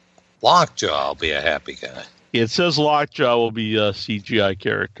Lockjaw, I'll be a happy guy. Yeah, it says Lockjaw will be a CGI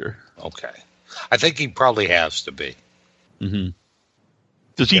character. Okay. I think he probably has to be. Mm-hmm.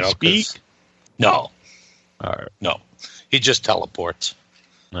 Does he speak? No. All right. No. He just teleports.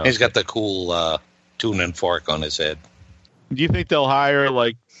 Okay. He's got the cool tuning fork on his head. Do you think they'll hire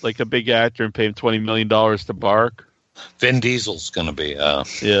like a big actor and pay him $20 million to bark? Vin Diesel's going to be.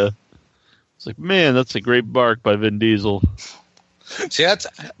 Yeah. It's like, man, that's a great bark by Vin Diesel. See, that's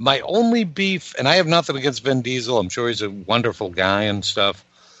my only beef, and I have nothing against Vin Diesel. I'm sure he's a wonderful guy and stuff.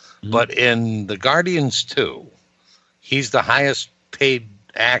 Mm-hmm. But in the Guardians 2, he's the highest paid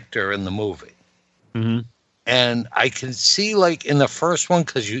actor in the movie. Mm-hmm. And I can see, like, in the first one,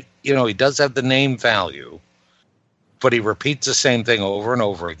 because, he does have the name value, but he repeats the same thing over and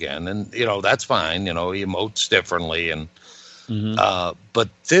over again. And, that's fine. He emotes differently. And but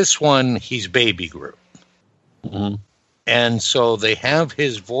this one, he's Baby Groot. Mm-hmm. And so they have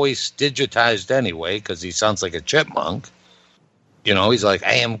his voice digitized anyway, because he sounds like a chipmunk. He's like,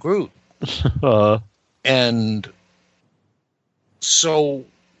 I am Groot. And so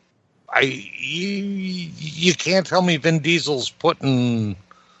you can't tell me Vin Diesel's putting,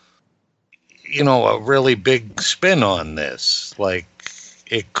 a really big spin on this. Like,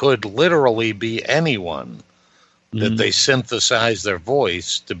 it could literally be anyone that they synthesize their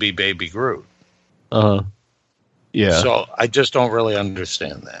voice to be Baby Groot. Yeah. So I just don't really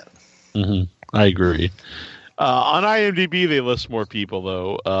understand that. Mm-hmm. I agree. On IMDb, they list more people,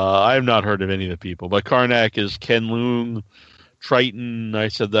 though. I have not heard of any of the people. But Karnak is Ken Leung. Triton, I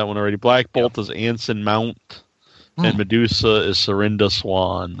said that one already. Black Bolt is Anson Mount. And Medusa is Serinda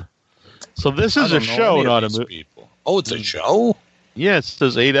Swan. So this is a show, not a movie. Oh, it's a show? Yes,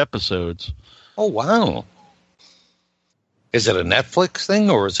 there's 8 episodes. Oh, wow. Is it a Netflix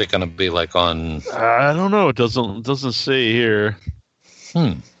thing, or is it going to be like on... I don't know. It doesn't say here.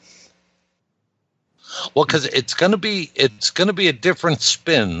 Well, because it's going to be a different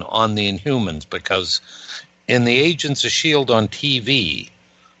spin on the Inhumans, because in the Agents of S.H.I.E.L.D. on TV,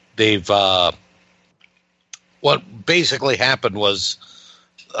 they've... what basically happened was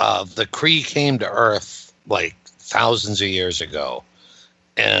the Kree came to Earth like thousands of years ago,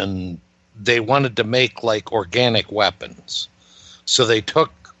 and they wanted to make like organic weapons. So they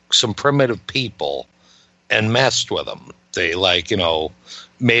took some primitive people and messed with them. They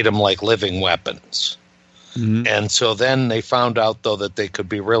made them like living weapons. Mm-hmm. And so then they found out, though, that they could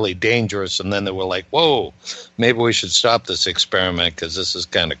be really dangerous. And then they were like, whoa, maybe we should stop this experiment because this is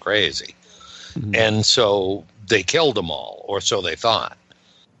kind of crazy. Mm-hmm. And so they killed them all, or so they thought.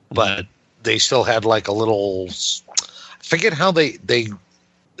 Mm-hmm. But they still had like a little... I forget how they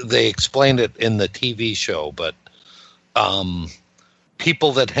explained it in the TV show, but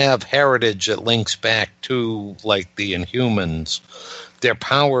people that have heritage that links back to like the Inhumans, their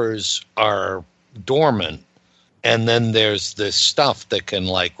powers are dormant, and then there's this stuff that can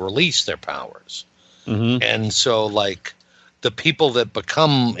like release their powers. Mm-hmm. And so like the people that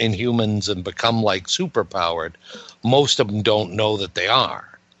become Inhumans and become like superpowered, most of them don't know that they are.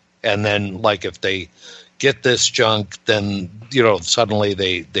 And then like if they get this junk, then suddenly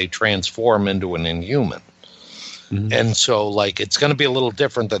they transform into an Inhuman. Mm-hmm. And so like it's going to be a little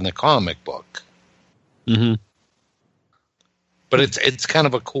different than the comic book. Mm-hmm. But it's kind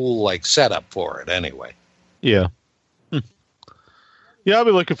of a cool like setup for it anyway. Yeah. Yeah, I'll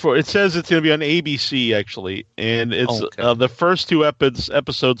be looking for it. It says it's going to be on ABC actually, and it's the first 2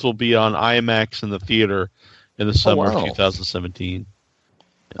 episodes will be on IMAX in the theater in the summer of 2017.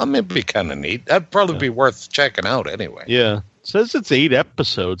 That may be kind of neat. That'd probably be worth checking out anyway. Yeah. It says it's 8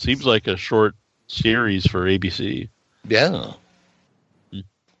 episodes. Seems like a short series for ABC. Yeah.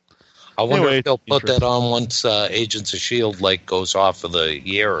 I wonder if they'll put that on once Agents of S.H.I.E.L.D. like goes off for the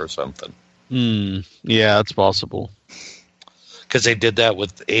year or something. Yeah, that's possible. Because they did that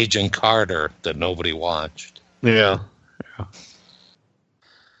with Agent Carter that nobody watched. Yeah. All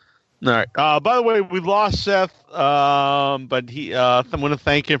right. By the way, we lost Seth, but I want to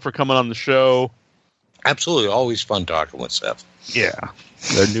thank him for coming on the show. Absolutely. Always fun talking with Seth. Yeah.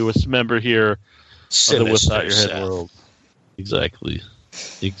 Our newest member here. Sinister of the Without Your Head Seth. world. Exactly.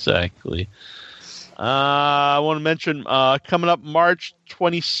 I want to mention coming up March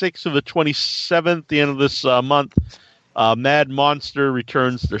 26th to the 27th, the end of this month, Mad Monster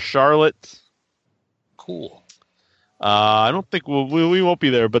returns to Charlotte. Cool. I don't think we won't be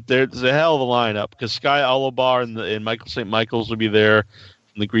there, but there's a hell of a lineup because Sky Alobar and Michael St. Michaels will be there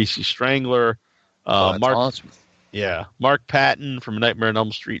from the Greasy Strangler. That's awesome. Yeah, Mark Patton from Nightmare on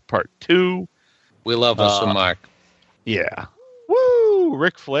Elm Street Part 2. We love us some Mark. Yeah. Woo!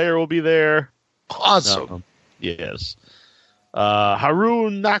 Ric Flair will be there. Awesome. Yes. Haru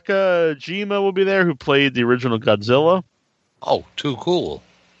Nakajima will be there, who played the original Godzilla. Oh, too cool.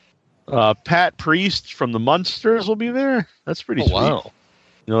 Pat Priest from the Munsters will be there. That's pretty sweet. Wow.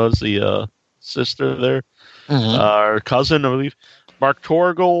 That's the sister there. Mm-hmm. Her cousin, I believe. Mark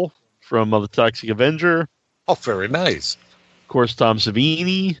Torgel from the Toxic Avenger. Oh, very nice. Of course, Tom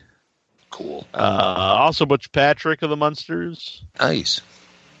Savini. Cool. Also Butch Patrick of the Munsters. Nice.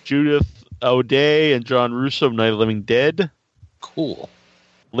 Judith O'Day and John Russo of Night of the Living Dead. Cool.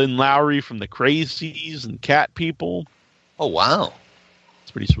 Lynn Lowry from the Crazies and Cat People. Oh, wow.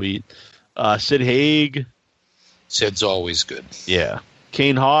 It's pretty sweet. Sid Haig. Sid's always good. Yeah.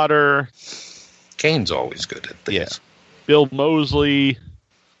 Kane Hodder. Kane's always good at things. Yeah. Bill Moseley.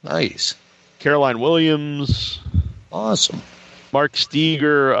 Nice. Caroline Williams. Awesome. Mark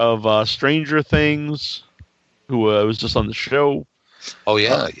Steger of Stranger Things, who was just on the show. Oh,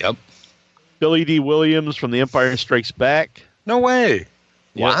 yeah. Yep. Billy D. Williams from The Empire Strikes Back. No way.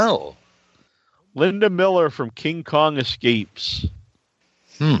 Yep. Wow. Linda Miller from King Kong Escapes.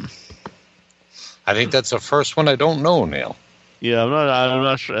 I think that's the first one I don't know, Neil. Yeah, I'm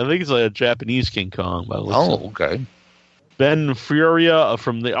not sure. I think it's like a Japanese King Kong. By the looks of it. Okay. Ben Furia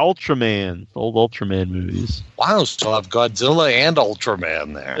from the Ultraman, old Ultraman movies. Wow, so I've Godzilla and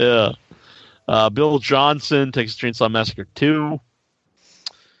Ultraman there. Yeah. Bill Johnson, Texas Chainsaw Massacre 2.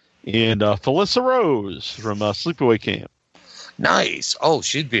 And Felissa Rose from Sleepaway Camp. Nice. Oh,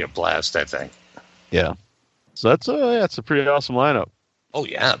 she'd be a blast, I think. Yeah. So that's a pretty awesome lineup. Oh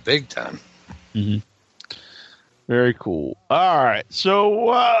yeah, big time. Mm-hmm. Very cool. All right.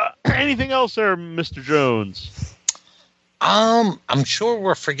 So anything else there, Mr. Jones? I'm sure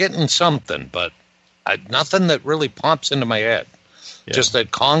we're forgetting something, but nothing that really pops into my head. Yeah. Just that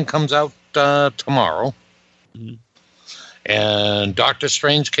Kong comes out tomorrow. Mm-hmm. And Doctor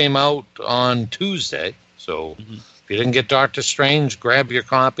Strange came out on Tuesday. So if you didn't get Doctor Strange, grab your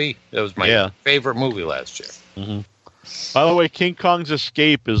copy. It was my favorite movie last year. Mm-hmm. By the way, King Kong's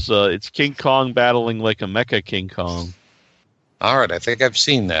escape is it's King Kong battling like a mecha King Kong. All right, I think I've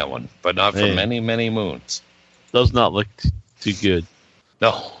seen that one, but not for many, many moons. Does not look too good.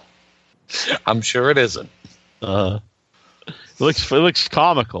 No, I'm sure it isn't. It looks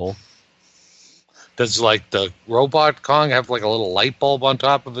comical. Does like the robot Kong have like a little light bulb on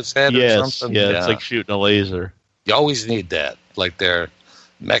top of his head or something? Yeah, it's like shooting a laser. You always need that, like their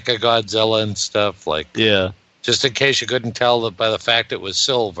Mecha Godzilla and stuff. Like just in case you couldn't tell that by the fact it was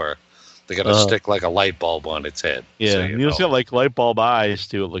silver, they got to stick like a light bulb on its head. Yeah, so it's got like light bulb eyes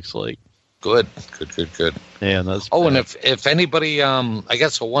too. It looks like. Good. Yeah, that's. Oh, and if anybody, I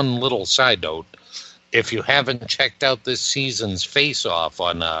guess one little side note, if you haven't checked out this season's Face Off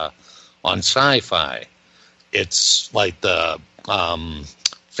on Sci-Fi, it's like the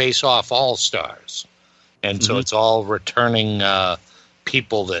Face Off All Stars, and so it's all returning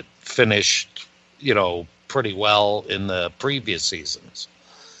people that finished, pretty well in the previous seasons,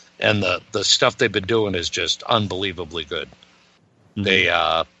 and the stuff they've been doing is just unbelievably good.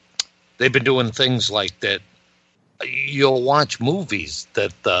 Mm-hmm. They've been doing things like that. You'll watch movies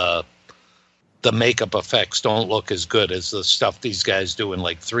that the makeup effects don't look as good as the stuff these guys do in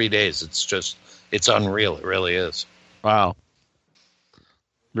like 3 days. It's unreal. It really is. Wow.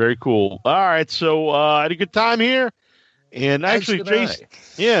 Very cool. All right. So I had a good time here. And actually,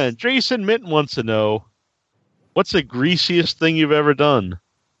 Jason Minton wants to know, what's the greasiest thing you've ever done?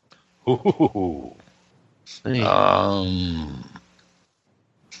 Ooh. Hey.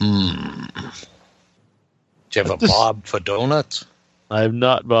 Do you have a Bob for donuts? I have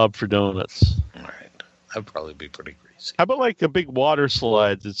not Bob for donuts. All right. That'd probably be pretty greasy. How about like a big water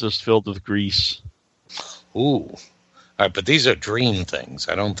slide that's just filled with grease? Ooh. All right, but these are dream things.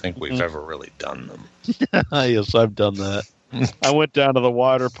 I don't think we've ever really done them. Yes, I've done that. I went down to the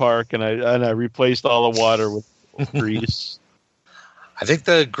water park and I replaced all the water with grease. I think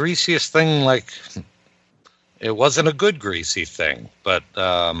the greasiest thing, like, it wasn't a good greasy thing, but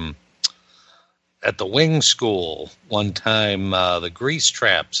at the wing school one time, the grease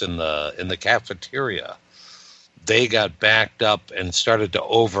traps in the cafeteria, they got backed up and started to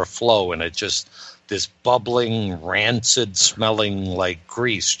overflow, and it just, this bubbling, rancid smelling like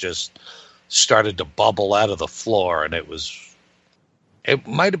grease just started to bubble out of the floor, and it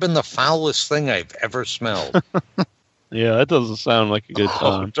might have been the foulest thing I've ever smelled. Yeah, that doesn't sound like a good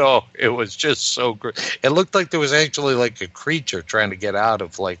time. No, it was just so great. It looked like there was actually like a creature trying to get out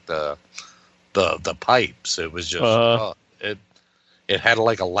of like the pipes. It was just it had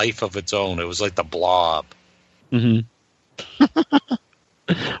like a life of its own. It was like the Blob. Mm-hmm.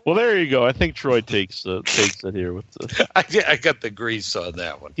 Well, there you go. I think Troy takes it here with the. I got the grease on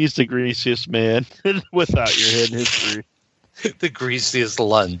that one. He's the greasiest man without your head in history. The greasiest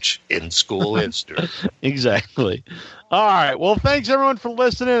lunch in school history. Exactly. All right. Well, thanks everyone for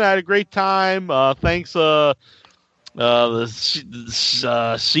listening. I had a great time. Thanks, the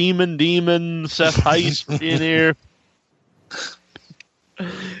Seaman Demon Seth Heiss for being here,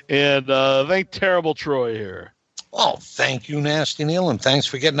 and thank Terrible Troy here. Oh, thank you, Nasty Neil, and thanks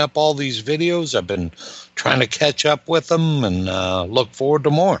for getting up all these videos. I've been trying to catch up with them, and look forward to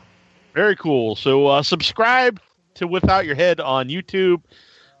more. Very cool. So subscribe to Without Your Head on YouTube.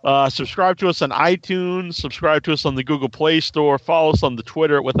 Subscribe to us on iTunes. Subscribe to us on the Google Play Store. Follow us on the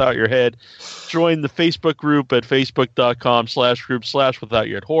Twitter at Without Your Head. Join the Facebook group at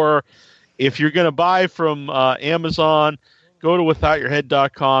facebook.com/group/WithoutYourHeadHorror. If you're going to buy from Amazon, go to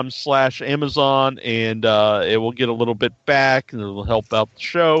withoutyourhead.com/Amazon, and it will get a little bit back, and it will help out the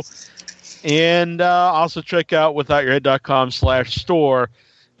show. And also check out withoutyourhead.com/store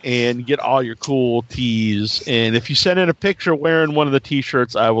and get all your cool tees. And if you send in a picture wearing one of the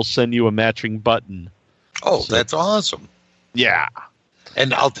T-shirts, I will send you a matching button. Oh, so, that's awesome. Yeah.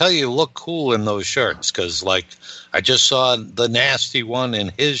 And I'll tell you, look cool in those shirts, because, like, I just saw the Nasty one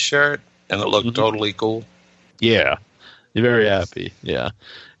in his shirt, and it looked totally cool. Yeah. You're very happy. Yeah.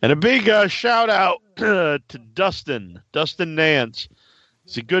 And a big shout out to Dustin Nance.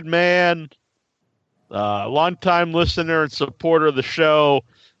 He's a good man, longtime listener and supporter of the show,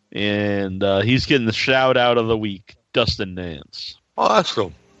 and he's getting the shout out of the week, Dustin Nance.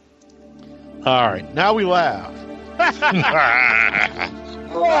 Awesome. All right, now we laugh. If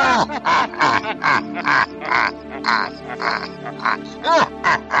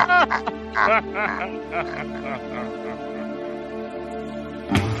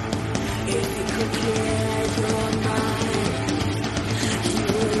you could hear your